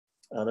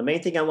 The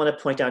main thing I want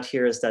to point out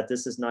here is that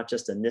this is not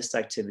just a NIST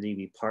activity.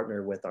 We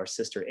partner with our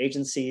sister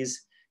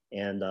agencies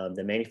and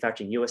the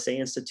Manufacturing USA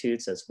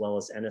Institutes, as well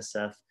as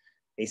NSF,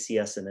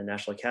 ACS, and the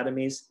National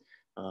Academies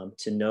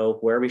to know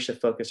where we should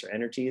focus our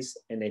energies.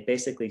 And they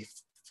basically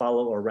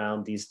follow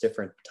around these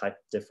different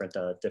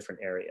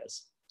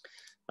areas.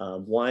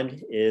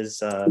 One is,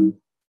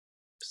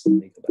 just let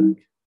me go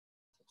back.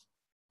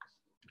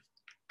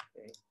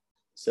 Okay.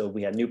 So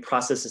we have new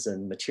processes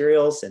and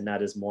materials, and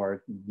that is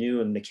more new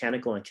and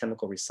mechanical and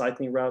chemical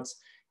recycling routes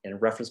and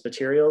reference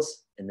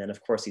materials. And then of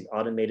course, the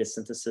automated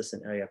synthesis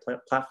and area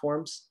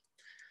platforms.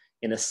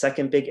 In a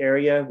second big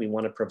area, we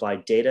want to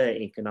provide data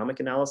and economic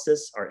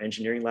analysis. Our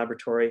engineering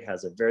laboratory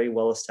has a very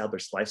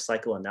well-established life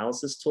cycle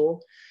analysis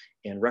tool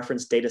and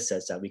reference data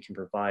sets that we can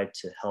provide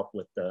to help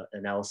with the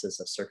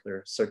analysis of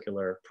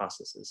circular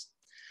processes.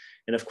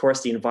 And of course,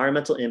 the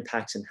environmental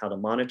impacts and how to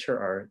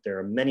monitor there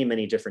are many,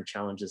 many different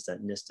challenges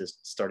that NIST is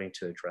starting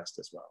to address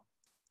as well.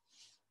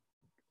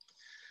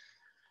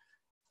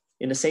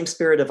 In the same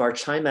spirit of our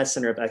CHIMED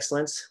Center of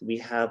Excellence, we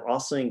have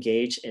also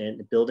engaged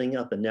in building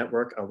up a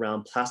network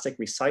around plastic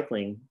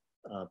recycling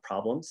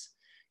problems.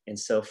 And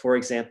so, for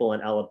example,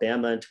 in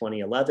Alabama in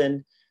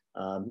 2011,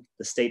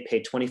 the state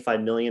paid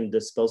 $25 million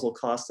disposal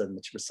costs of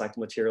recycled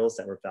materials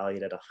that were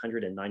valued at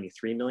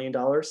 $193 million.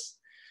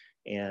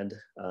 And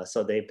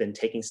so they've been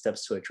taking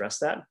steps to address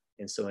that.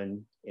 And so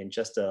in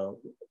just a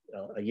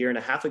year and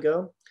a half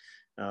ago,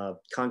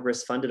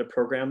 Congress funded a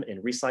program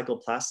in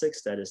recycled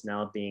plastics that is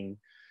now being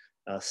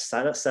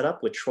set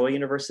up with Troy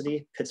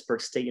University,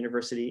 Pittsburgh State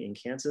University in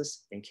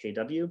Kansas, and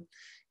KW.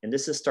 And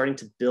this is starting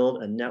to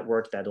build a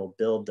network that'll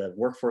build the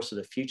workforce of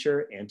the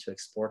future and to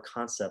explore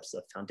concepts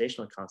of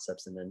foundational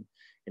concepts in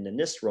in the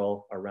NIST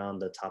role around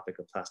the topic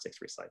of plastics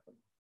recycling.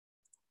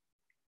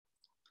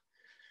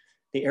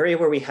 The area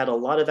where we had a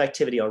lot of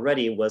activity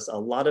already was a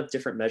lot of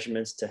different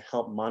measurements to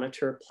help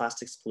monitor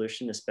plastics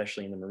pollution,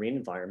 especially in the marine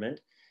environment.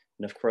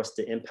 And of course,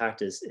 the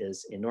impact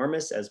is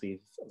enormous, as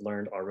we've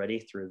learned already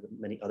through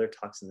many other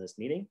talks in this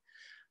meeting.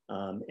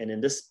 And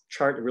in this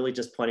chart, really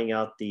just pointing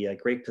out the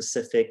Great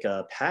Pacific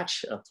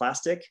patch of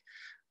plastic,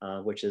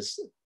 which is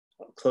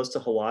close to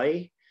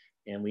Hawaii.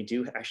 And we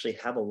do actually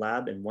have a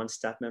lab and one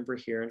staff member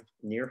here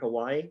near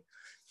Hawaii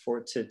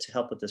to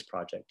help with this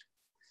project.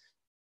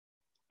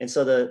 And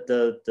so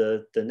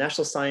the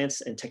National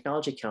Science and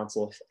Technology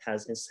Council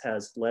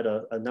has led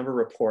a number of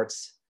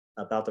reports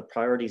about the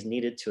priorities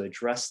needed to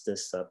address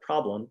this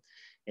problem.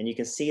 And you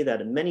can see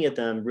that many of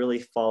them really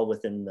fall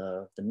within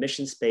the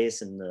mission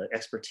space and the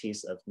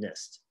expertise of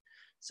NIST.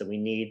 So we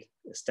need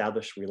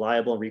established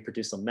reliable and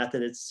reproducible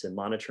methods to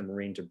monitor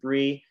marine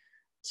debris,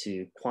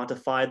 to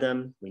quantify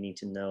them. We need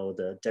to know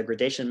the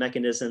degradation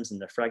mechanisms and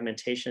the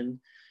fragmentation.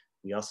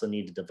 We also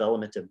need the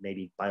development of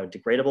maybe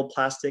biodegradable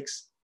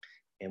plastics.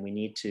 And we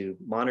need to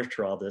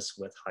monitor all this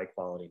with high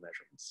quality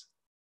measurements.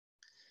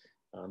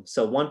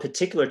 So one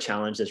particular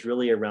challenge is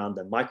really around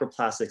the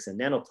microplastics and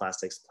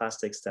nanoplastics,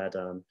 plastics that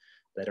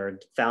are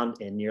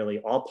found in nearly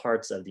all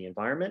parts of the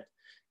environment.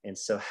 And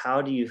so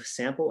how do you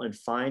sample and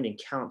find and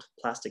count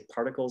plastic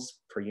particles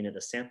per unit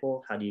of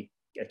sample? How do you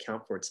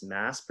account for its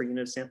mass per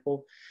unit of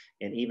sample?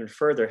 And even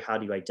further, how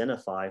do you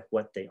identify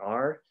what they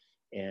are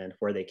and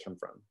where they come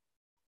from?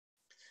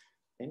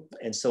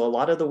 And so a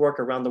lot of the work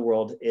around the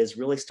world is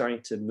really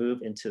starting to move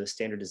into a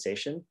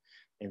standardization.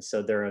 And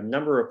so there are a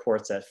number of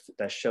reports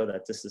that show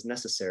that this is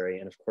necessary.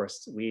 And of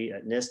course, we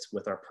at NIST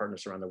with our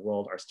partners around the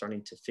world are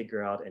starting to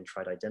figure out and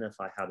try to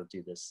identify how to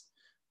do this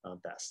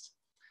best.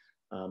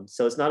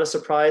 So it's not a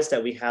surprise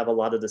that we have a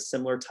lot of the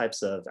similar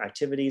types of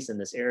activities in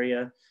this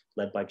area,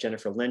 led by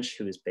Jennifer Lynch,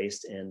 who is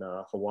based in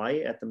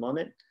Hawaii at the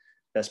moment.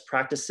 Best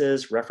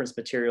practices, reference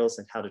materials,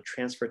 and how to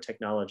transfer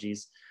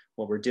technologies.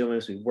 What we're doing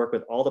is we work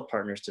with all the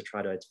partners to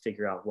try to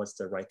figure out what's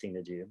the right thing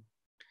to do.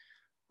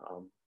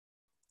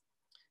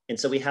 And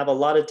so we have a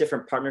lot of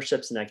different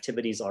partnerships and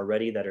activities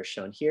already that are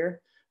shown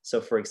here. So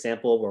for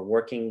example, we're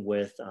working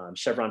with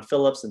Chevron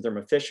Phillips and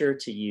Thermo Fisher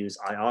to use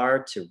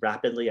IR to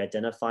rapidly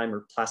identify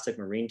plastic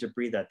marine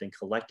debris that have been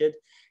collected.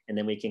 And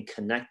then we can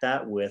connect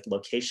that with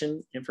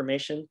location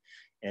information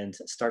and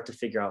start to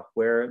figure out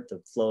where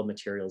the flow of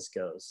materials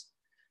goes.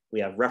 We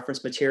have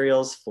reference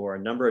materials for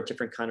a number of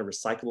different kind of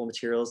recyclable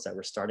materials that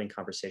we're starting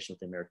conversation with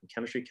the American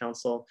Chemistry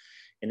Council.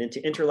 And into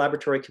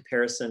interlaboratory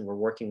comparison, we're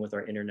working with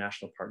our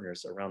international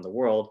partners around the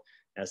world,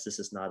 as this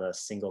is not a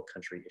single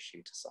country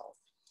issue to solve.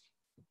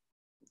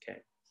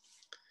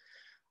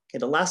 Okay,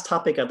 the last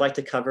topic I'd like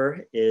to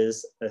cover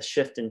is a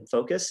shift in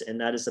focus,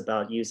 and that is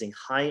about using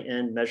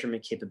high-end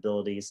measurement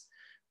capabilities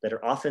that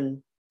are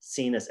often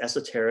seen as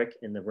esoteric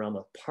in the realm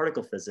of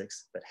particle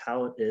physics, but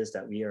how it is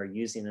that we are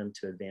using them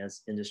to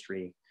advance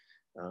industry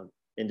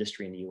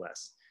in the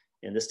US.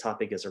 And this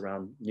topic is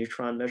around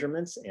neutron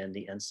measurements and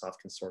the NSOF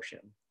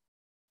consortium.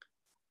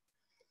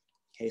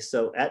 Okay,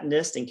 so at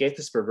NIST in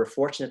Gaithersburg, we're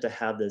fortunate to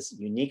have this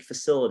unique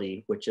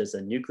facility, which is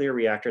a nuclear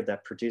reactor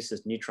that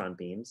produces neutron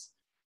beams.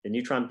 The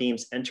neutron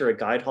beams enter a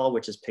guide hall,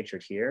 which is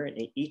pictured here.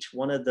 And each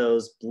one of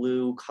those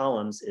blue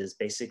columns is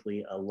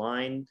basically a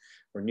line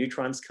where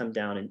neutrons come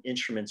down and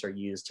instruments are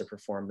used to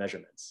perform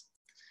measurements.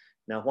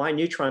 Now, why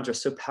neutrons are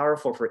so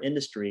powerful for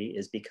industry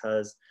is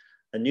because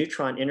a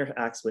neutron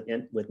interacts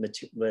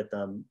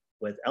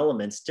with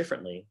elements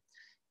differently.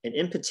 And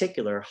in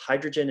particular,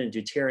 hydrogen and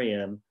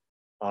deuterium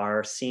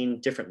are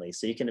seen differently.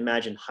 So you can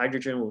imagine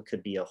hydrogen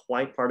could be a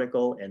white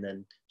particle and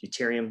then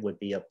deuterium would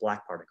be a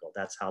black particle.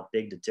 That's how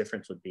big the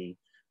difference would be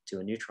to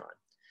a neutron.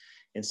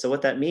 And so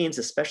what that means,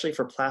 especially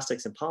for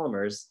plastics and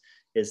polymers,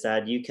 is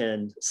that you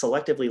can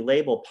selectively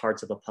label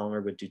parts of a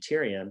polymer with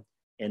deuterium,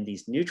 and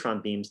these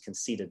neutron beams can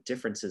see the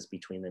differences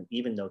between them,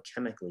 even though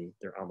chemically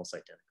they're almost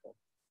identical.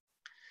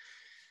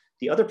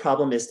 The other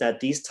problem is that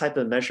these type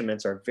of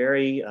measurements are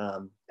very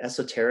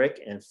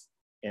esoteric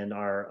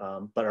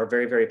but are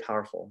very, very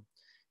powerful.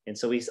 And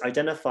so we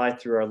identified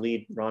through our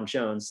lead, Ron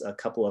Jones, a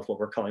couple of what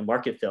we're calling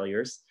market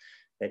failures,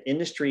 that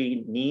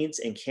industry needs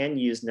and can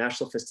use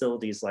national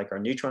facilities like our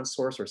neutron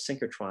source or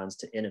synchrotrons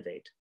to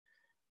innovate.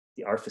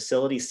 Our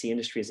facilities see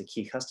industry as a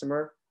key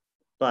customer,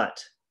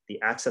 but the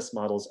access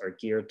models are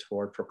geared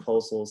toward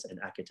proposals and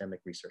academic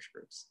research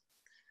groups.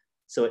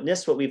 So at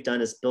NIST, what we've done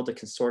is build a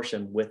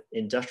consortium with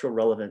industrial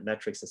relevant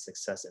metrics of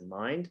success in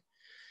mind.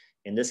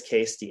 In this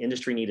case, the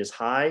industry need is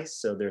high,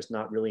 so there's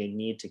not really a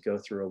need to go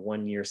through a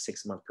 1 year,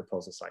 6-month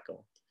proposal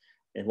cycle.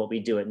 And what we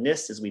do at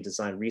NIST is we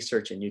design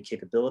research and new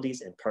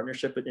capabilities in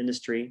partnership with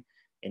industry.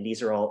 And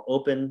these are all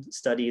open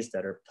studies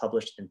that are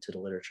published into the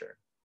literature.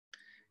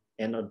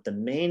 And the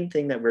main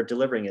thing that we're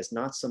delivering is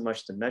not so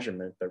much the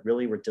measurement, but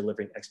really we're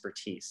delivering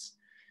expertise.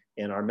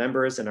 And our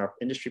members and our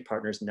industry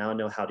partners now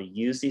know how to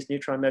use these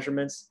neutron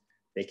measurements.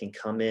 They can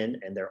come in,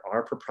 and there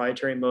are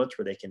proprietary modes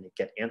where they can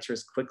get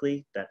answers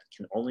quickly that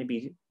can only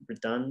be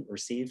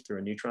received through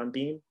a neutron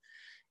beam.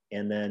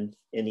 And then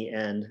in the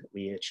end,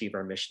 we achieve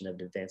our mission of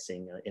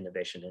advancing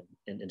innovation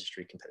and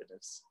industry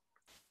competitiveness.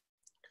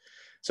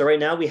 So right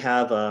now we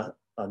have a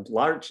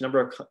large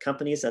number of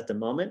companies at the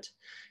moment.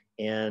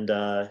 And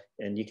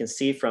you can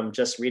see from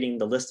just reading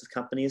the list of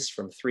companies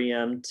from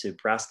 3M to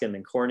Braskem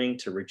and Corning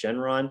to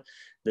Regeneron,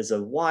 there's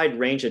a wide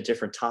range of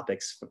different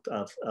topics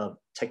of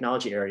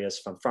technology areas,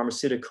 from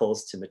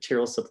pharmaceuticals to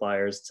material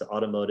suppliers to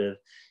automotive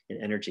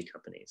and energy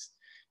companies.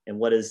 And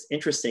what is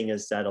interesting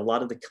is that a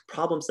lot of the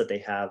problems that they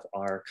have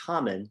are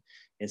common.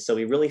 And so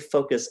we really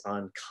focus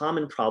on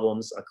common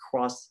problems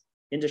across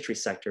industry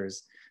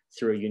sectors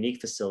through a unique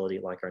facility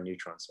like our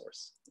neutron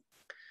source.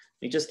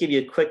 Let me just give you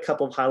a quick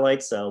couple of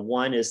highlights.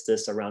 One is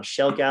this around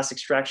shale gas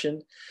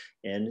extraction.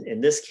 And in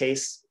this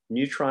case,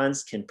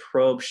 neutrons can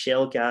probe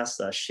shale gas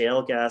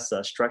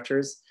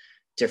structures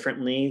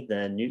differently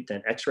than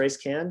X-rays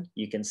can.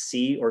 You can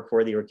see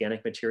where the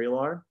organic material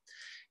are.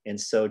 And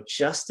so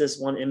just this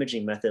one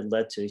imaging method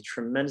led to a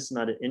tremendous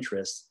amount of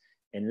interest.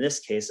 In this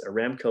case,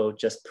 Aramco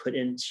just put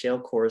in shale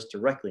cores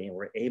directly, and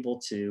we're able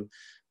to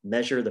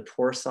measure the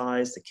pore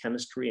size, the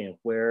chemistry, and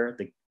where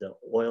the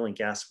oil and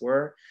gas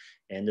were.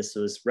 And this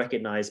was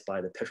recognized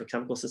by the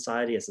Petrochemical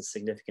Society as a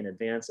significant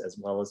advance, as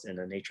well as in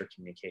Nature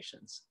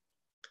Communications.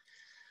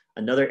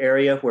 Another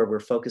area where we're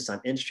focused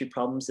on industry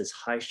problems is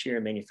high shear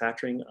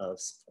manufacturing of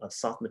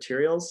soft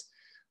materials,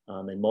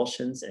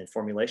 emulsions, and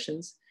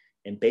formulations.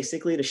 And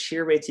basically the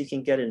shear rates you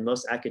can get in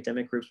most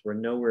academic groups were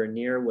nowhere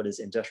near what is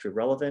industrially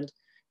relevant.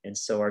 And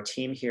so our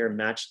team here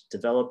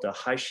developed a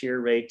high shear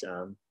rate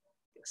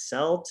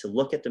cell to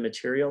look at the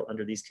material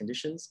under these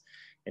conditions.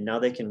 And now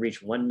they can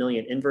reach 1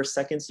 million inverse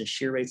seconds in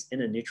shear rates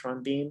in a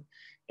neutron beam.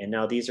 And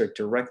now these are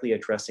directly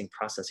addressing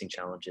processing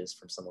challenges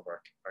from some of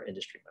our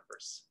industry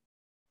members.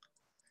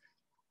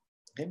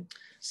 Okay,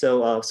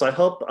 so I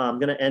hope I'm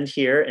going to end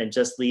here and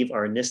just leave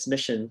our NIST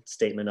mission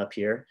statement up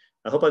here.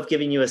 I hope I've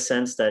given you a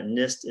sense that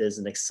NIST is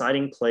an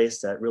exciting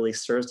place that really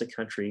serves the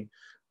country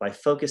by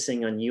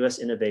focusing on US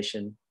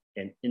innovation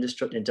and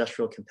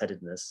industrial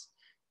competitiveness.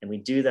 And we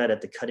do that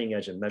at the cutting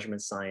edge of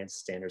measurement science,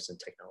 standards, and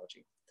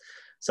technology.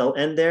 So I'll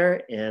end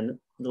there and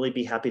really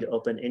be happy to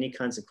open any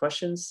kinds of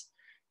questions.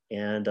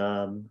 And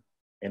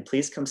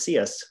please come see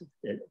us.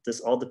 This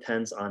all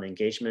depends on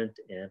engagement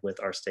with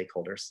our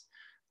stakeholders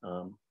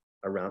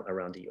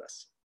around the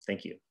US.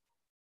 Thank you.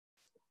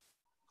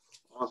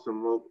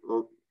 Awesome.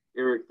 Well,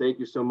 Eric, thank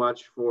you so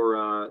much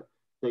for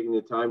taking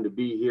the time to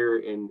be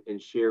here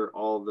and share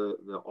all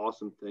the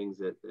awesome things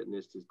that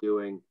NIST is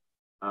doing.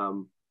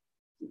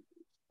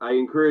 I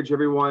encourage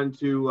everyone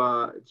to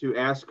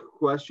ask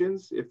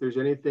questions. If there's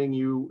anything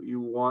you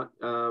want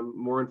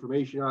more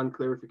information on,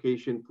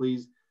 clarification,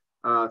 please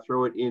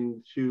throw it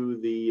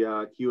into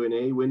the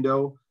Q&A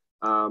window,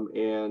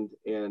 and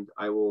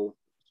I will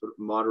sort of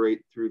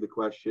moderate through the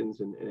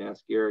questions and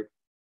ask Eric.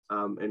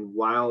 And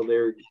while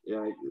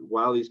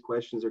these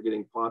questions are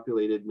getting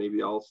populated,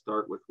 maybe I'll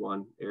start with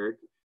one, Eric.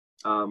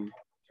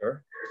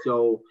 Sure.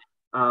 So,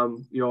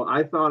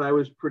 I thought I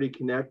was pretty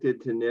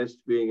connected to NIST,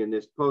 being a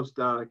NIST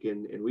postdoc,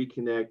 and we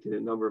connect, and a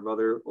number of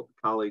other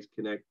colleagues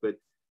connect, but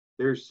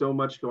there's so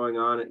much going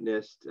on at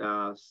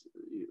NIST,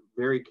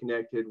 very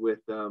connected with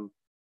the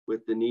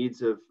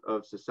needs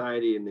of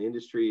society and the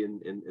industry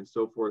and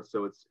so forth.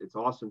 So it's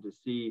awesome to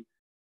see.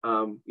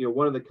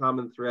 One of the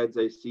common threads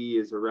I see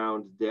is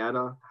around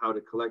data, how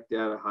to collect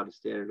data, how to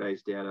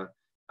standardize data,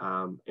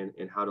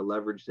 and how to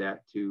leverage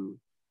that to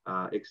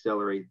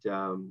accelerate,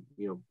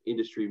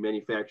 industry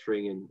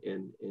manufacturing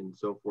and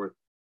so forth.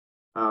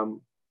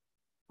 Can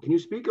you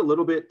speak a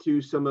little bit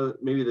to some of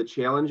maybe the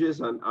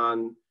challenges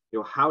on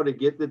how to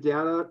get the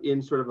data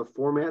in sort of a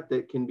format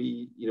that can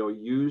be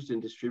used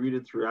and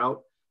distributed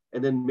throughout,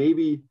 and then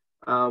maybe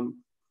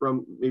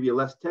from maybe a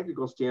less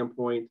technical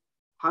standpoint,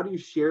 how do you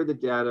share the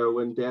data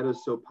when data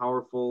is so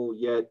powerful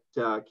yet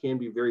can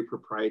be very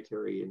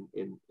proprietary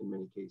in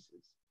many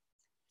cases?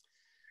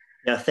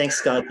 Yeah, thanks,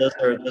 Scott. Those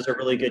are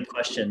really good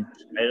questions.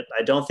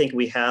 I don't think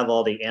we have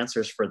all the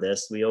answers for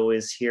this. We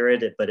always hear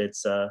it, but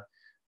it's I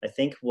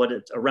think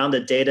around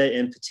the data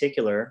in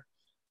particular,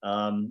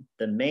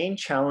 the main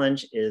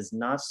challenge is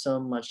not so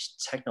much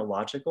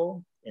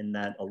technological in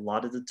that a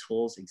lot of the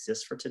tools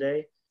exist for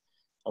today.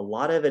 A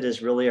lot of it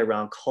is really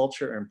around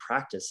culture and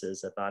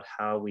practices about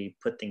how we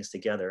put things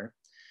together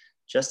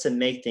just to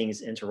make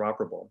things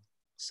interoperable.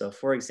 So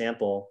for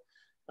example,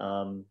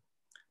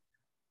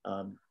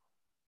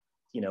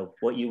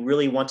 what you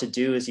really want to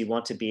do is you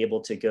want to be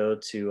able to go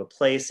to a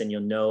place and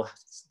you'll know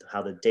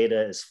how the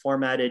data is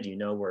formatted,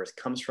 where it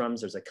comes from,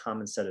 there's a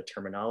common set of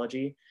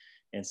terminology.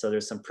 And so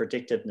there's some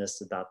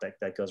predictiveness about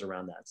that goes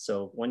around that.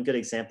 So one good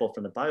example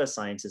from the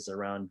bioscience is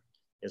around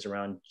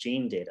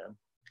gene data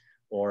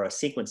or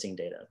sequencing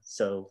data.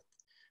 So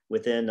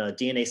within a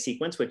DNA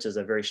sequence, which is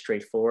a very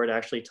straightforward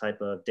actually type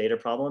of data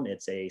problem,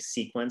 it's a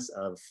sequence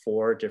of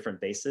 4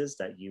 different bases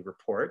that you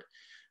report.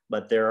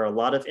 But there are a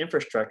lot of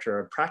infrastructure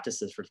and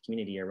practices for the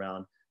community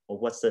around, well,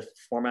 what's the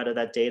format of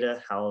that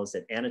data? How is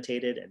it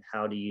annotated? And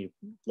how do you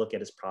look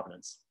at its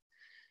provenance?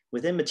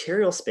 Within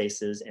material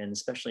spaces, and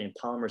especially in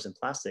polymers and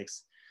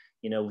plastics,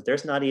 You know,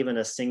 there's not even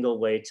a single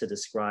way to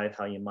describe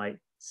how you might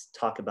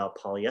talk about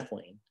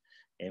polyethylene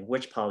and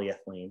which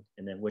polyethylene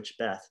and then which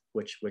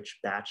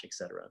batch, et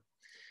cetera.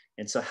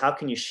 And so how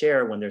can you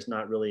share when there's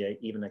not really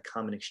even a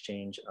common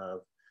exchange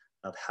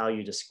of how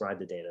you describe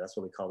the data? That's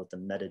what we call it, the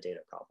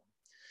metadata problem.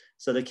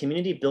 So the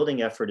community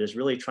building effort is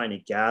really trying to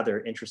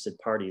gather interested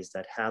parties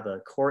that have a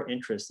core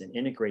interest in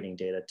integrating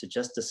data to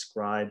just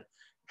describe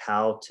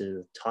how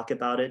to talk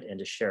about it and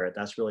to share it.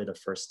 That's really the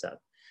first step.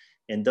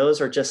 And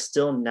those are just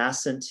still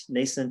nascent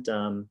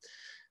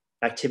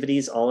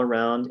activities all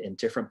around in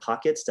different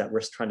pockets that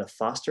we're trying to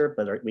foster,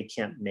 but we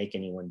can't make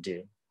anyone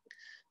do.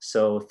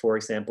 So for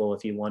example,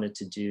 if you wanted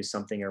to do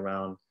something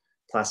around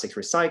plastics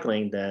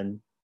recycling, then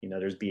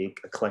there'd be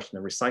a collection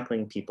of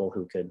recycling people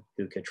who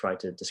could try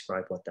to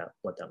describe what that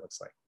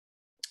looks like.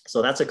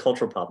 So that's a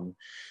cultural problem.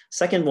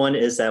 Second one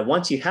is that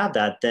once you have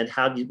that, then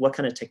what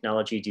kind of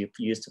technology do you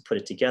use to put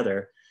it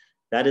together?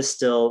 That is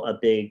still a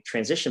big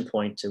transition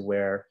point to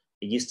where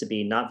it used to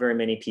be not very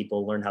many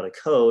people learn how to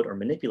code or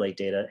manipulate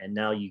data, and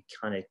now you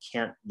kind of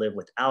can't live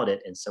without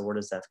it. And so where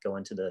does that go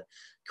into the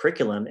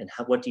curriculum, and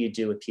what do you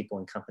do with people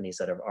and companies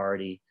that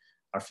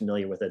are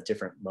familiar with a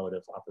different mode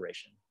of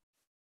operation?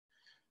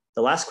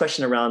 The last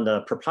question around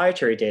the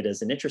proprietary data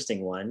is an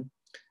interesting one.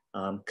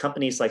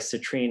 Companies like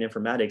Citrine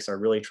Informatics are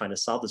really trying to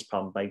solve this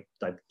problem by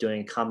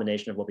doing a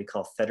combination of what we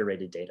call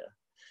federated data.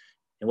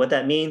 And what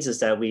that means is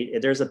that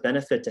there's a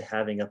benefit to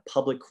having a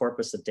public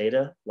corpus of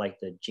data, like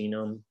the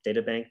genome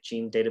databank,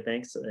 gene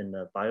databanks in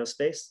the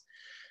biospace,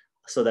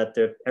 so that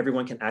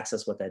everyone can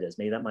access what that is.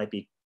 Maybe that might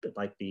be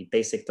like the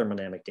basic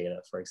thermodynamic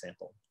data, for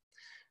example.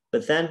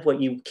 But then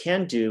what you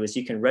can do is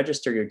you can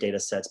register your data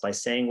sets by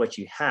saying what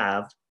you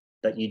have,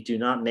 but you do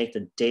not make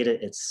the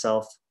data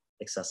itself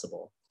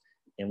accessible.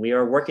 And we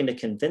are working to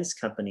convince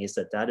companies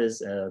that that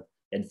is an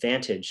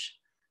advantage,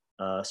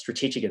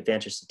 strategic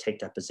advantage to take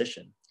that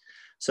position.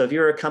 So if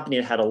you're a company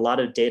that had a lot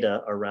of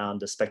data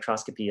around the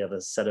spectroscopy of a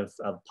set of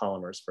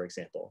polymers, for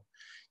example,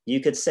 you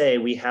could say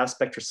we have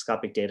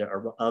spectroscopic data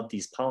of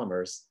these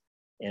polymers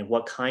and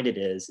what kind it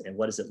is and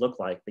what does it look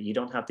like, but you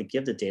don't have to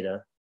give the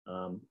data,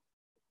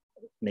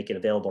 make it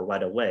available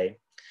right away.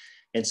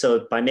 And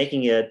so by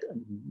making it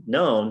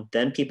known,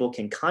 then people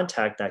can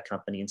contact that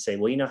company and say,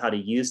 well, you know how to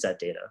use that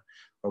data,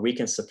 or we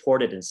can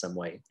support it in some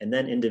way. And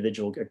then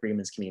individual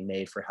agreements can be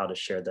made for how to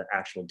share the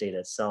actual data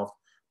itself,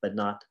 but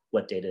not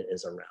what data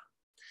is around.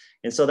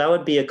 And so that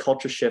would be a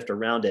culture shift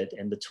around it.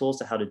 And the tools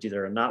to how to do that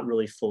are not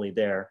really fully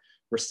there.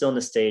 We're still in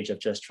the stage of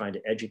just trying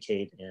to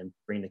educate and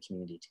bring the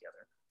community together.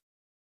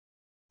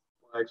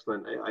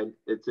 Excellent.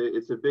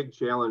 It's a big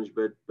challenge,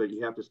 but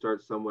you have to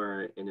start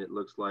somewhere, and it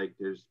looks like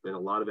there's been a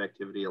lot of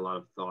activity, a lot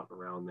of thought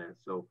around that.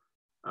 So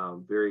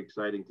very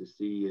exciting to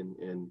see,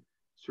 and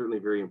certainly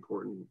very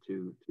important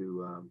to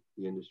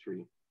the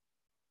industry.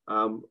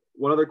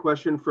 One other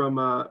question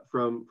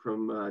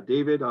from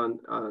David on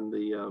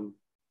the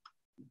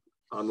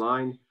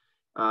online.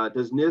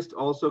 Does NIST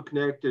also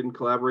connect and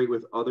collaborate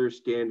with other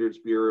standards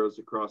bureaus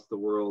across the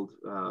world?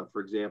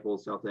 For example,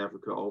 South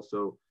Africa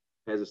also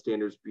has a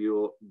standards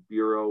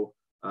bureau,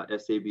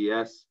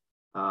 SABS,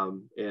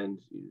 and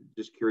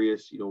just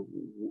curious,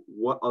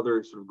 what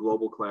other sort of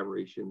global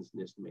collaborations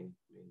NIST may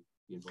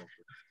be involved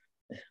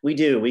with? We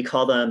do. We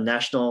call them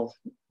national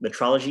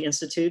metrology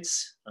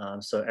institutes.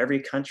 So every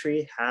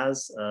country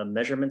has a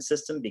measurement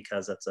system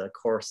because that's a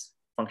core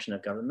function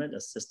of government,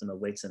 a system of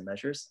weights and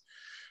measures.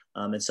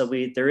 And so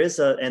we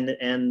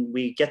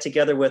get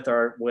together with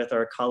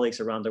our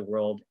colleagues around the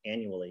world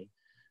annually.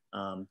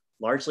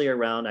 Largely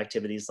around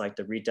activities like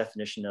the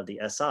redefinition of the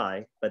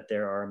SI, but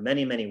there are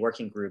many, many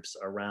working groups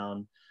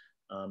around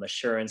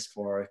assurance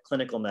for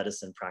clinical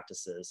medicine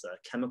practices,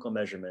 chemical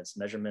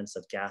measurements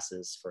of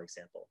gases, for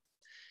example.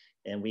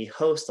 And we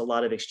host a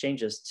lot of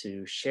exchanges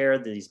to share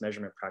these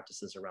measurement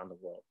practices around the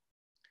world.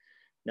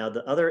 Now,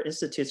 the other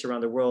institutes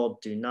around the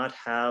world do not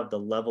have the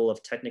level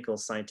of technical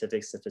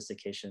scientific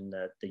sophistication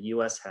that the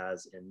US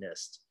has in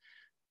NIST.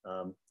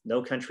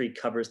 No country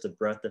covers the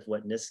breadth of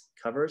what NIST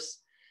covers.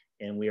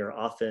 And we are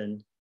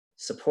often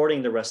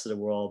supporting the rest of the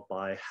world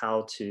by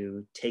how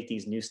to take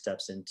these new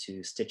steps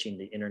into stitching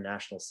the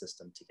international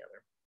system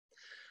together.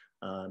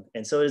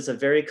 And so it is a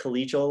very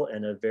collegial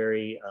and a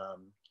very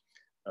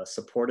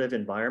supportive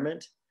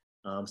environment.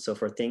 So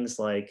for things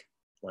like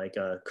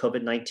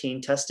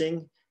COVID-19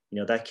 testing,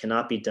 that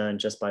cannot be done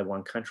just by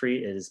one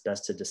country. It is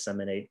best to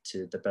disseminate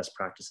to the best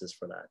practices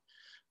for that.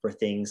 For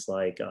things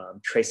like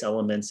trace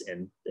elements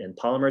in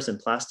polymers and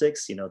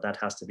plastics, that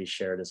has to be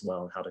shared as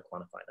well, and how to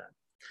quantify that.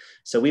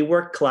 So we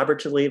work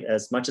collaboratively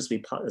as much as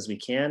we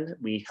can.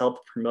 We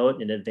help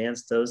promote and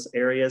advance those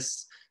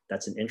areas.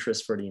 That's an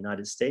interest for the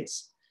United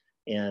States,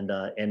 and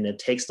it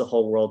takes the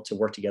whole world to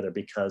work together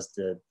because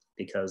the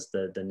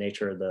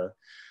nature of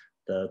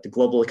the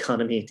global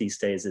economy these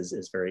days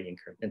is very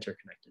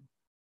interconnected.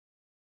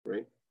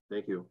 Great,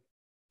 thank you.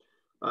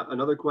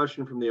 Another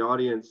question from the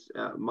audience: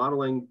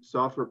 modeling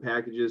software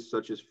packages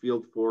such as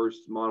field force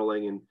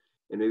modeling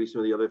and maybe some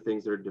of the other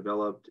things that are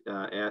developed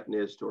at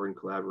NIST or in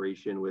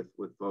collaboration with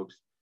folks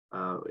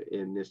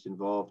in NIST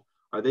involved.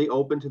 are they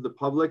open to the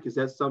public? Is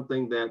that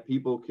something that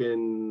people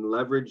can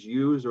leverage,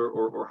 use,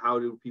 or how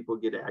do people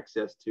get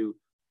access to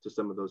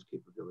some of those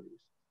capabilities?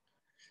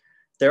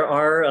 There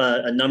are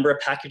a number of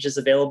packages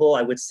available.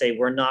 I would say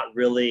we're not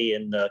really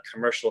in the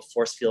commercial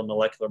force field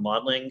molecular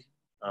modeling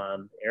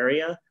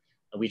area.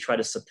 We try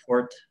to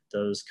support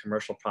those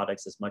commercial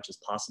products as much as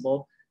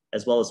possible,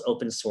 as well as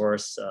open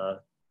source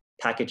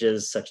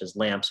packages such as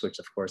LAMPS, which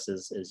of course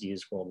is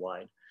used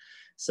worldwide.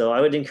 So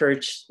I would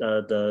encourage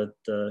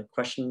the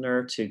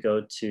questioner to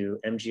go to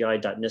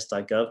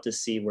mgi.nist.gov to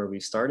see where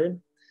we've started.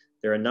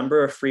 There are a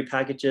number of free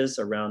packages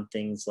around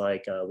things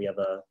like we have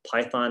a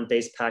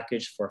Python-based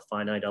package for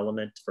finite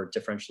element for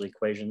differential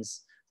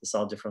equations, to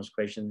solve differential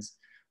equations,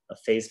 a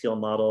phase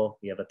field model.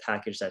 We have a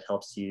package that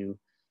helps you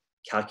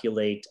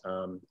calculate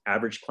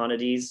average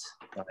quantities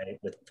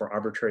for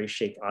arbitrary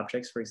shaped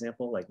objects, for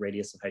example, like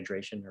radius of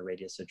hydration or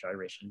radius of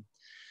gyration.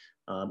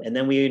 And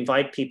then we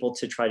invite people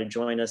to try to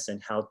join us in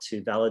how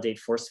to validate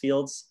force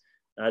fields.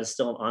 That is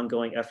still an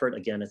ongoing effort.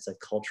 Again, it's a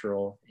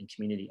cultural and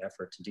community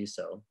effort to do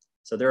so.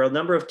 So there are a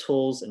number of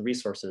tools and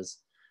resources,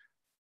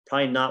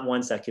 probably not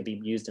ones that could be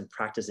used in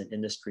practice in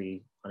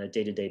industry on a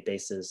day-to-day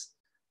basis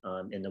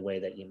in the way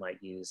that you might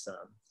use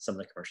some of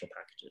the commercial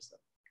packages.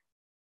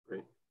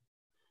 Great.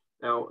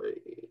 Now,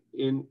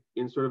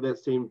 in sort of that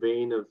same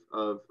vein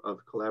of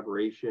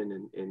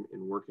collaboration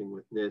and working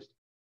with NIST,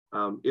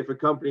 if a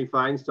company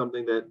finds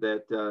something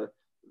that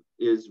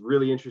is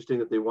really interesting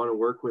that they want to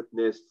work with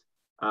NIST,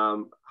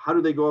 how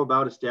do they go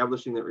about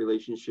establishing that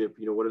relationship?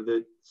 You know, what are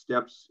the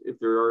steps, if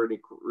there are any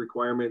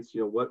requirements?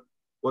 You know,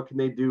 what can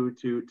they do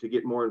to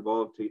get more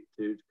involved,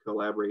 to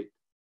collaborate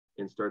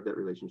and start that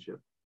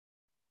relationship?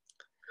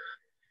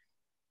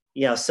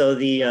 Yeah, so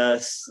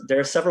there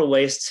are several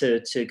ways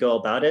to go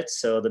about it.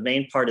 So the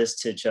main part is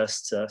to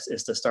just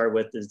is to start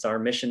with, does our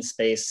mission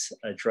space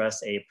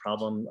address a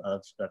problem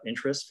of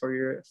interest for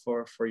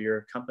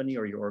your company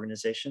or your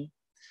organization?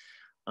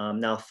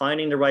 Now,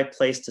 finding the right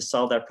place to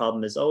solve that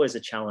problem is always a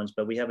challenge,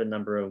 but we have a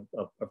number of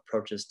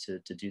approaches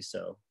to do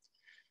so.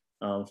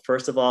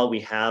 First of all,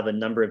 we have a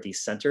number of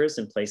these centers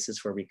and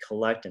places where we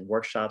collect, and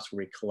workshops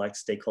where we collect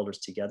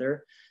stakeholders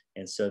together.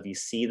 And so if you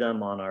see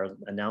them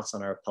announced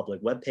on our public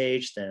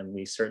webpage, then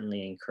we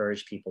certainly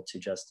encourage people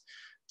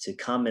to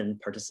come and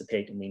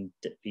participate. I mean,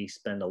 we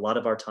spend a lot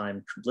of our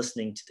time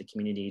listening to the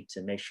community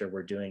to make sure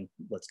we're doing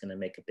what's going to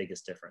make the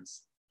biggest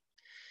difference.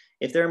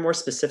 If there are more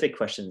specific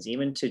questions,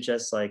 even to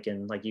just like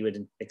you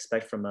would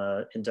expect from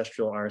a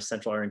industrial or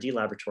central R&D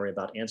laboratory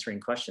about answering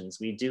questions,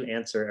 we do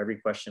answer every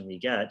question we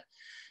get.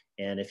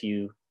 And if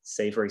you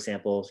say, for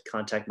example,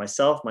 contact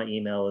myself, my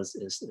email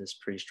is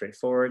pretty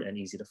straightforward and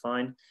easy to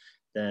find,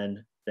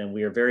 then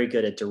we are very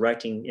good at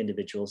directing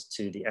individuals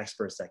to the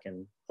experts that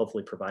can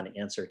hopefully provide an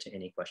answer to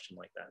any question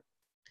like that.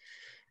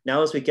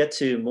 Now, as we get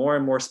to more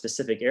and more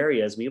specific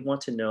areas, we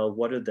want to know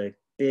what are the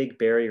big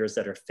barriers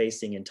that are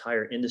facing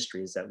entire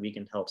industries that we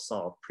can help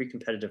solve,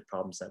 pre-competitive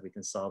problems that we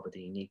can solve with a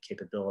unique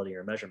capability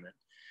or measurement.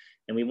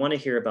 And we want to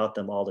hear about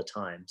them all the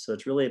time. So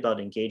it's really about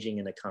engaging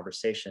in a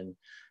conversation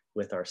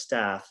with our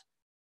staff.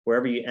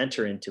 Wherever you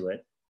enter into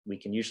it, we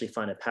can usually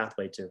find a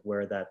pathway to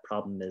where that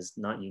problem is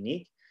not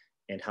unique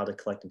and how to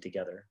collect them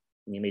together.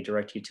 We may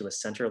direct you to a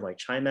center like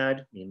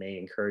CHIMAD. We may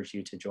encourage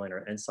you to join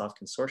our NSOF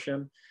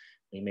consortium.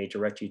 We may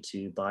direct you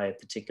to buy a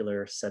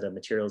particular set of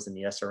materials in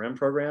the SRM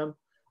program,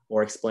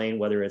 or explain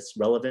whether it's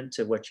relevant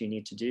to what you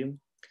need to do.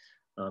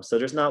 So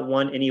there's not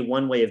any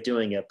one way of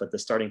doing it, but the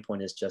starting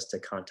point is just to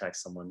contact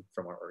someone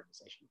from our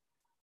organization.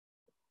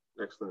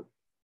 Excellent.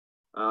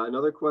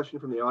 Another question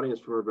from the audience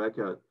from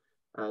Rebecca.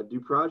 Do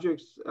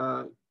projects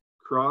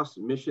cross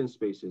mission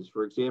spaces?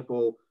 For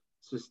example,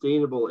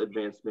 sustainable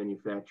advanced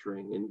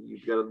manufacturing, and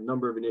you've got a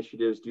number of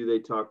initiatives. Do they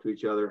talk to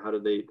each other? How do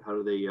they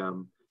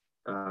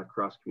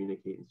cross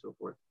communicate and so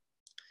forth?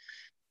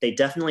 They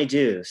definitely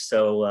do.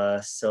 So,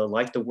 so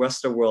like the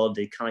rest of the world,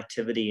 the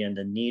connectivity and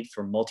the need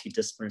for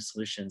multidisciplinary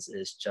solutions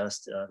is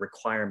just a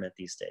requirement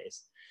these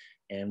days.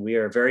 And we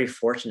are very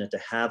fortunate to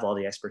have all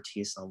the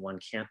expertise on one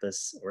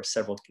campus or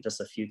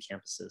just a few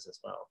campuses as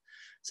well.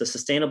 So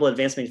sustainable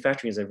advanced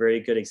manufacturing is a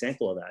very good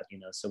example of that.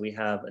 So we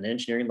have an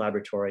engineering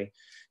laboratory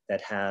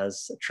that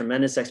has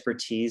tremendous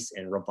expertise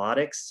in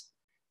robotics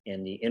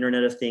and the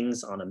Internet of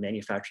Things on a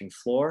manufacturing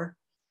floor,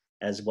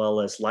 as well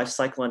as life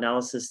cycle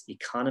analysis,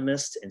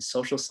 economists and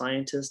social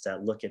scientists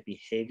that look at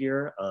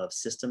behavior of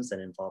systems that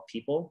involve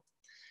people.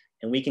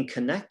 And we can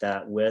connect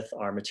that with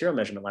our material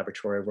measurement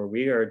laboratory, where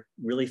we are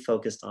really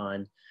focused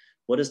on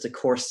what is the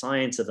core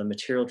science of a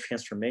material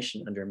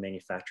transformation under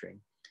manufacturing.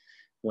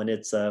 When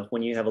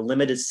you have a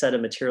limited set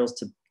of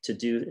materials to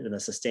do in a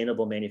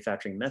sustainable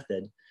manufacturing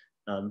method,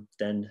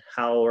 then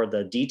how are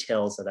the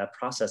details of that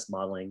process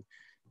modeling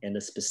and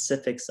the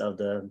specifics of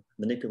the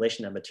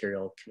manipulation of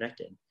material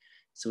connected?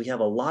 So we have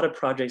a lot of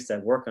projects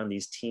that work on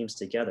these teams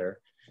together,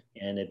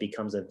 and it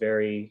becomes a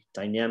very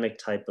dynamic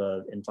type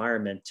of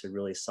environment to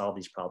really solve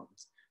these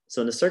problems.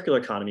 So in the circular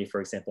economy,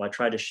 for example, I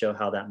tried to show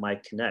how that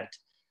might connect.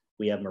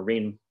 We have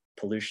marine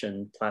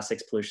pollution,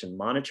 plastics pollution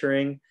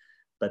monitoring.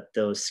 but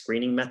those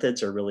screening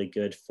methods are really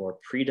good for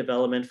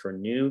pre-development for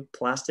new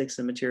plastics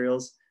and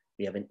materials.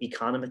 We have an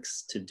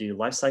economics to do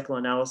life cycle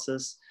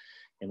analysis,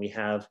 and we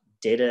have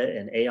data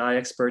and AI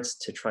experts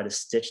to try to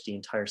stitch the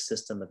entire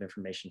system of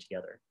information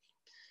together.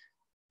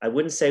 I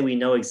wouldn't say we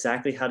know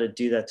exactly how to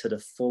do that to the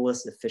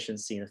fullest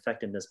efficiency and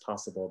effectiveness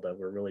possible, but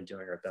we're really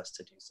doing our best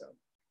to do so.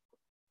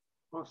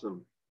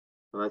 Awesome.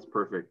 Well, that's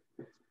perfect.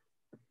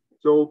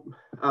 So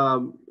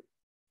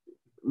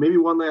maybe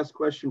one last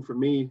question for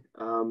me,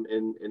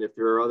 and if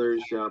there are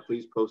others,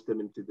 please post them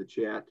into the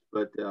chat,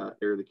 but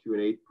or the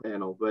Q&A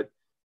panel. But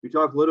we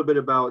talked a little bit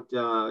about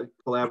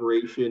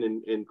collaboration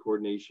and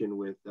coordination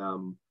with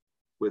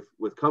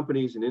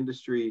companies and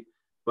industry,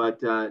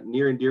 but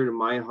near and dear to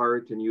my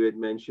heart, and you had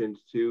mentioned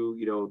too,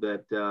 you know,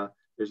 that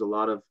there's a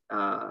lot of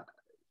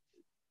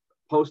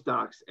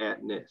postdocs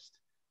at NIST.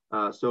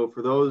 So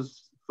for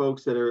those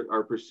folks that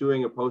are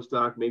pursuing a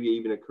postdoc, maybe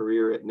even a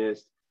career at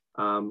NIST,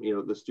 you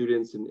know, the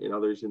students and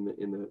others in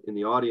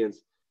the audience,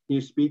 can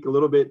you speak a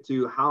little bit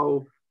to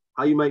how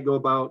you might go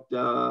about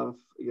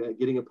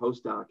getting a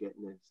postdoc at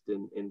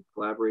NIST and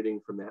collaborating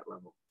from that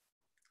level?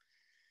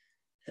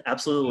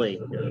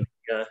 Absolutely.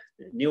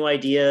 New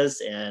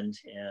ideas and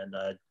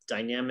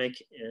dynamic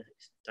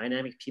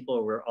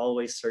people, we're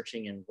always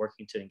searching and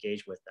working to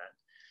engage with that.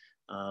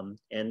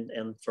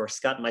 And for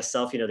Scott and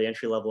myself, you know, the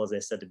entry level, as I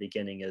said at the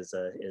beginning, is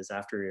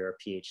after your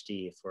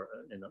PhD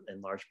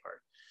in large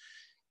part.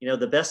 You know,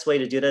 the best way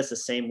to do this the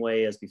same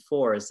way as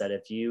before is that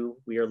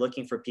we are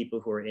looking for people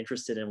who are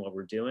interested in what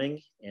we're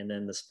doing. And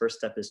then this first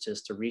step is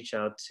just to reach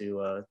out to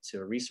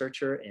a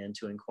researcher and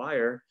to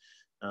inquire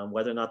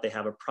whether or not they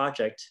have a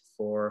project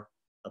for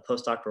a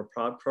postdoctoral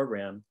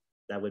program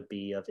that would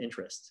be of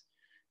interest.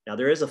 Now,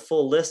 there is a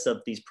full list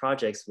of these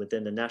projects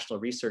within the National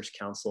Research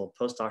Council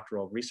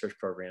postdoctoral research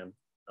program,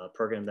 a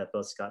program that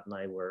both Scott and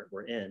I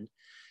were in.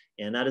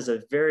 And that is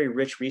a very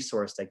rich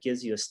resource that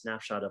gives you a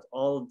snapshot of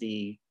all of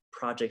the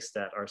projects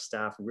that our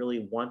staff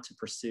really want to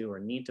pursue or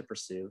need to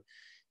pursue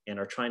and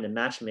are trying to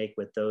match make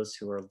with those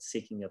who are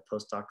seeking a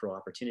postdoctoral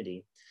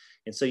opportunity.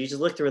 And so you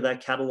just look through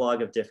that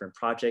catalog of different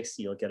projects,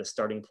 you'll get a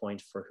starting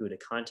point for who to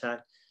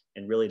contact,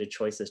 and really the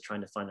choice is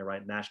trying to find the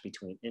right match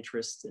between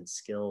interests and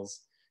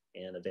skills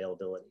and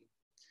availability.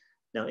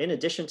 Now, in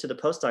addition to the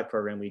postdoc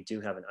program, we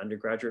do have an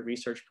undergraduate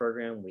research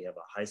program, we have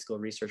a high school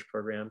research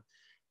program,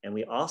 and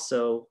we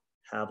also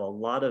have a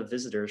lot of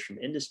visitors from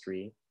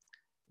industry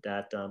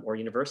that, or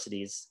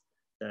universities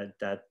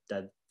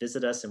that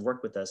visit us and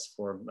work with us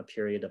for a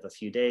period of a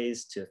few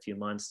days to a few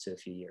months to a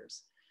few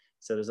years.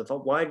 So there's a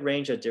wide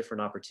range of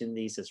different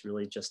opportunities. It's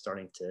really just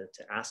starting to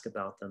ask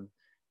about them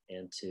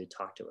and to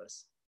talk to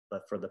us.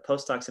 But for the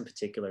postdocs in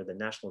particular, the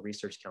National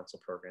Research Council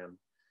program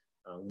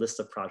list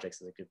of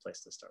projects is a good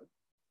place to start.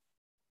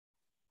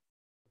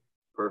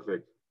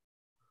 Perfect.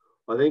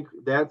 I think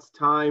that's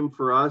time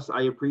for us.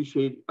 I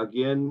appreciate,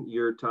 again,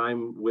 your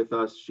time with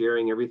us,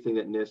 sharing everything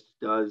that NIST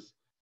does.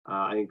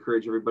 I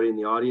encourage everybody in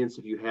the audience,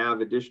 if you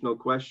have additional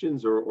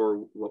questions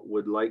or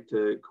would like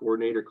to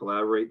coordinate or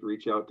collaborate,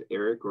 reach out to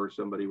Eric or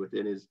somebody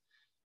within his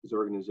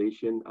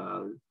organization.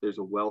 There's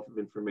a wealth of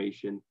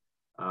information,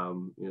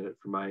 you know,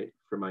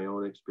 from my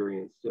own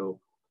experience.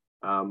 So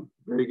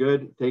very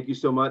good. Thank you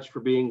so much for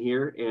being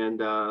here,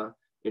 and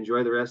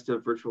enjoy the rest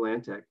of Virtual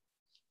ANTEC.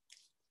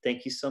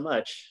 Thank you so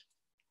much.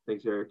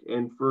 Thanks, Eric.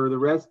 And for the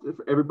rest,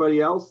 for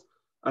everybody else,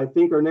 I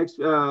think our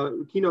next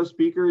keynote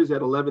speaker is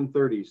at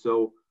 11:30.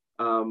 So,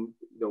 you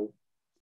know,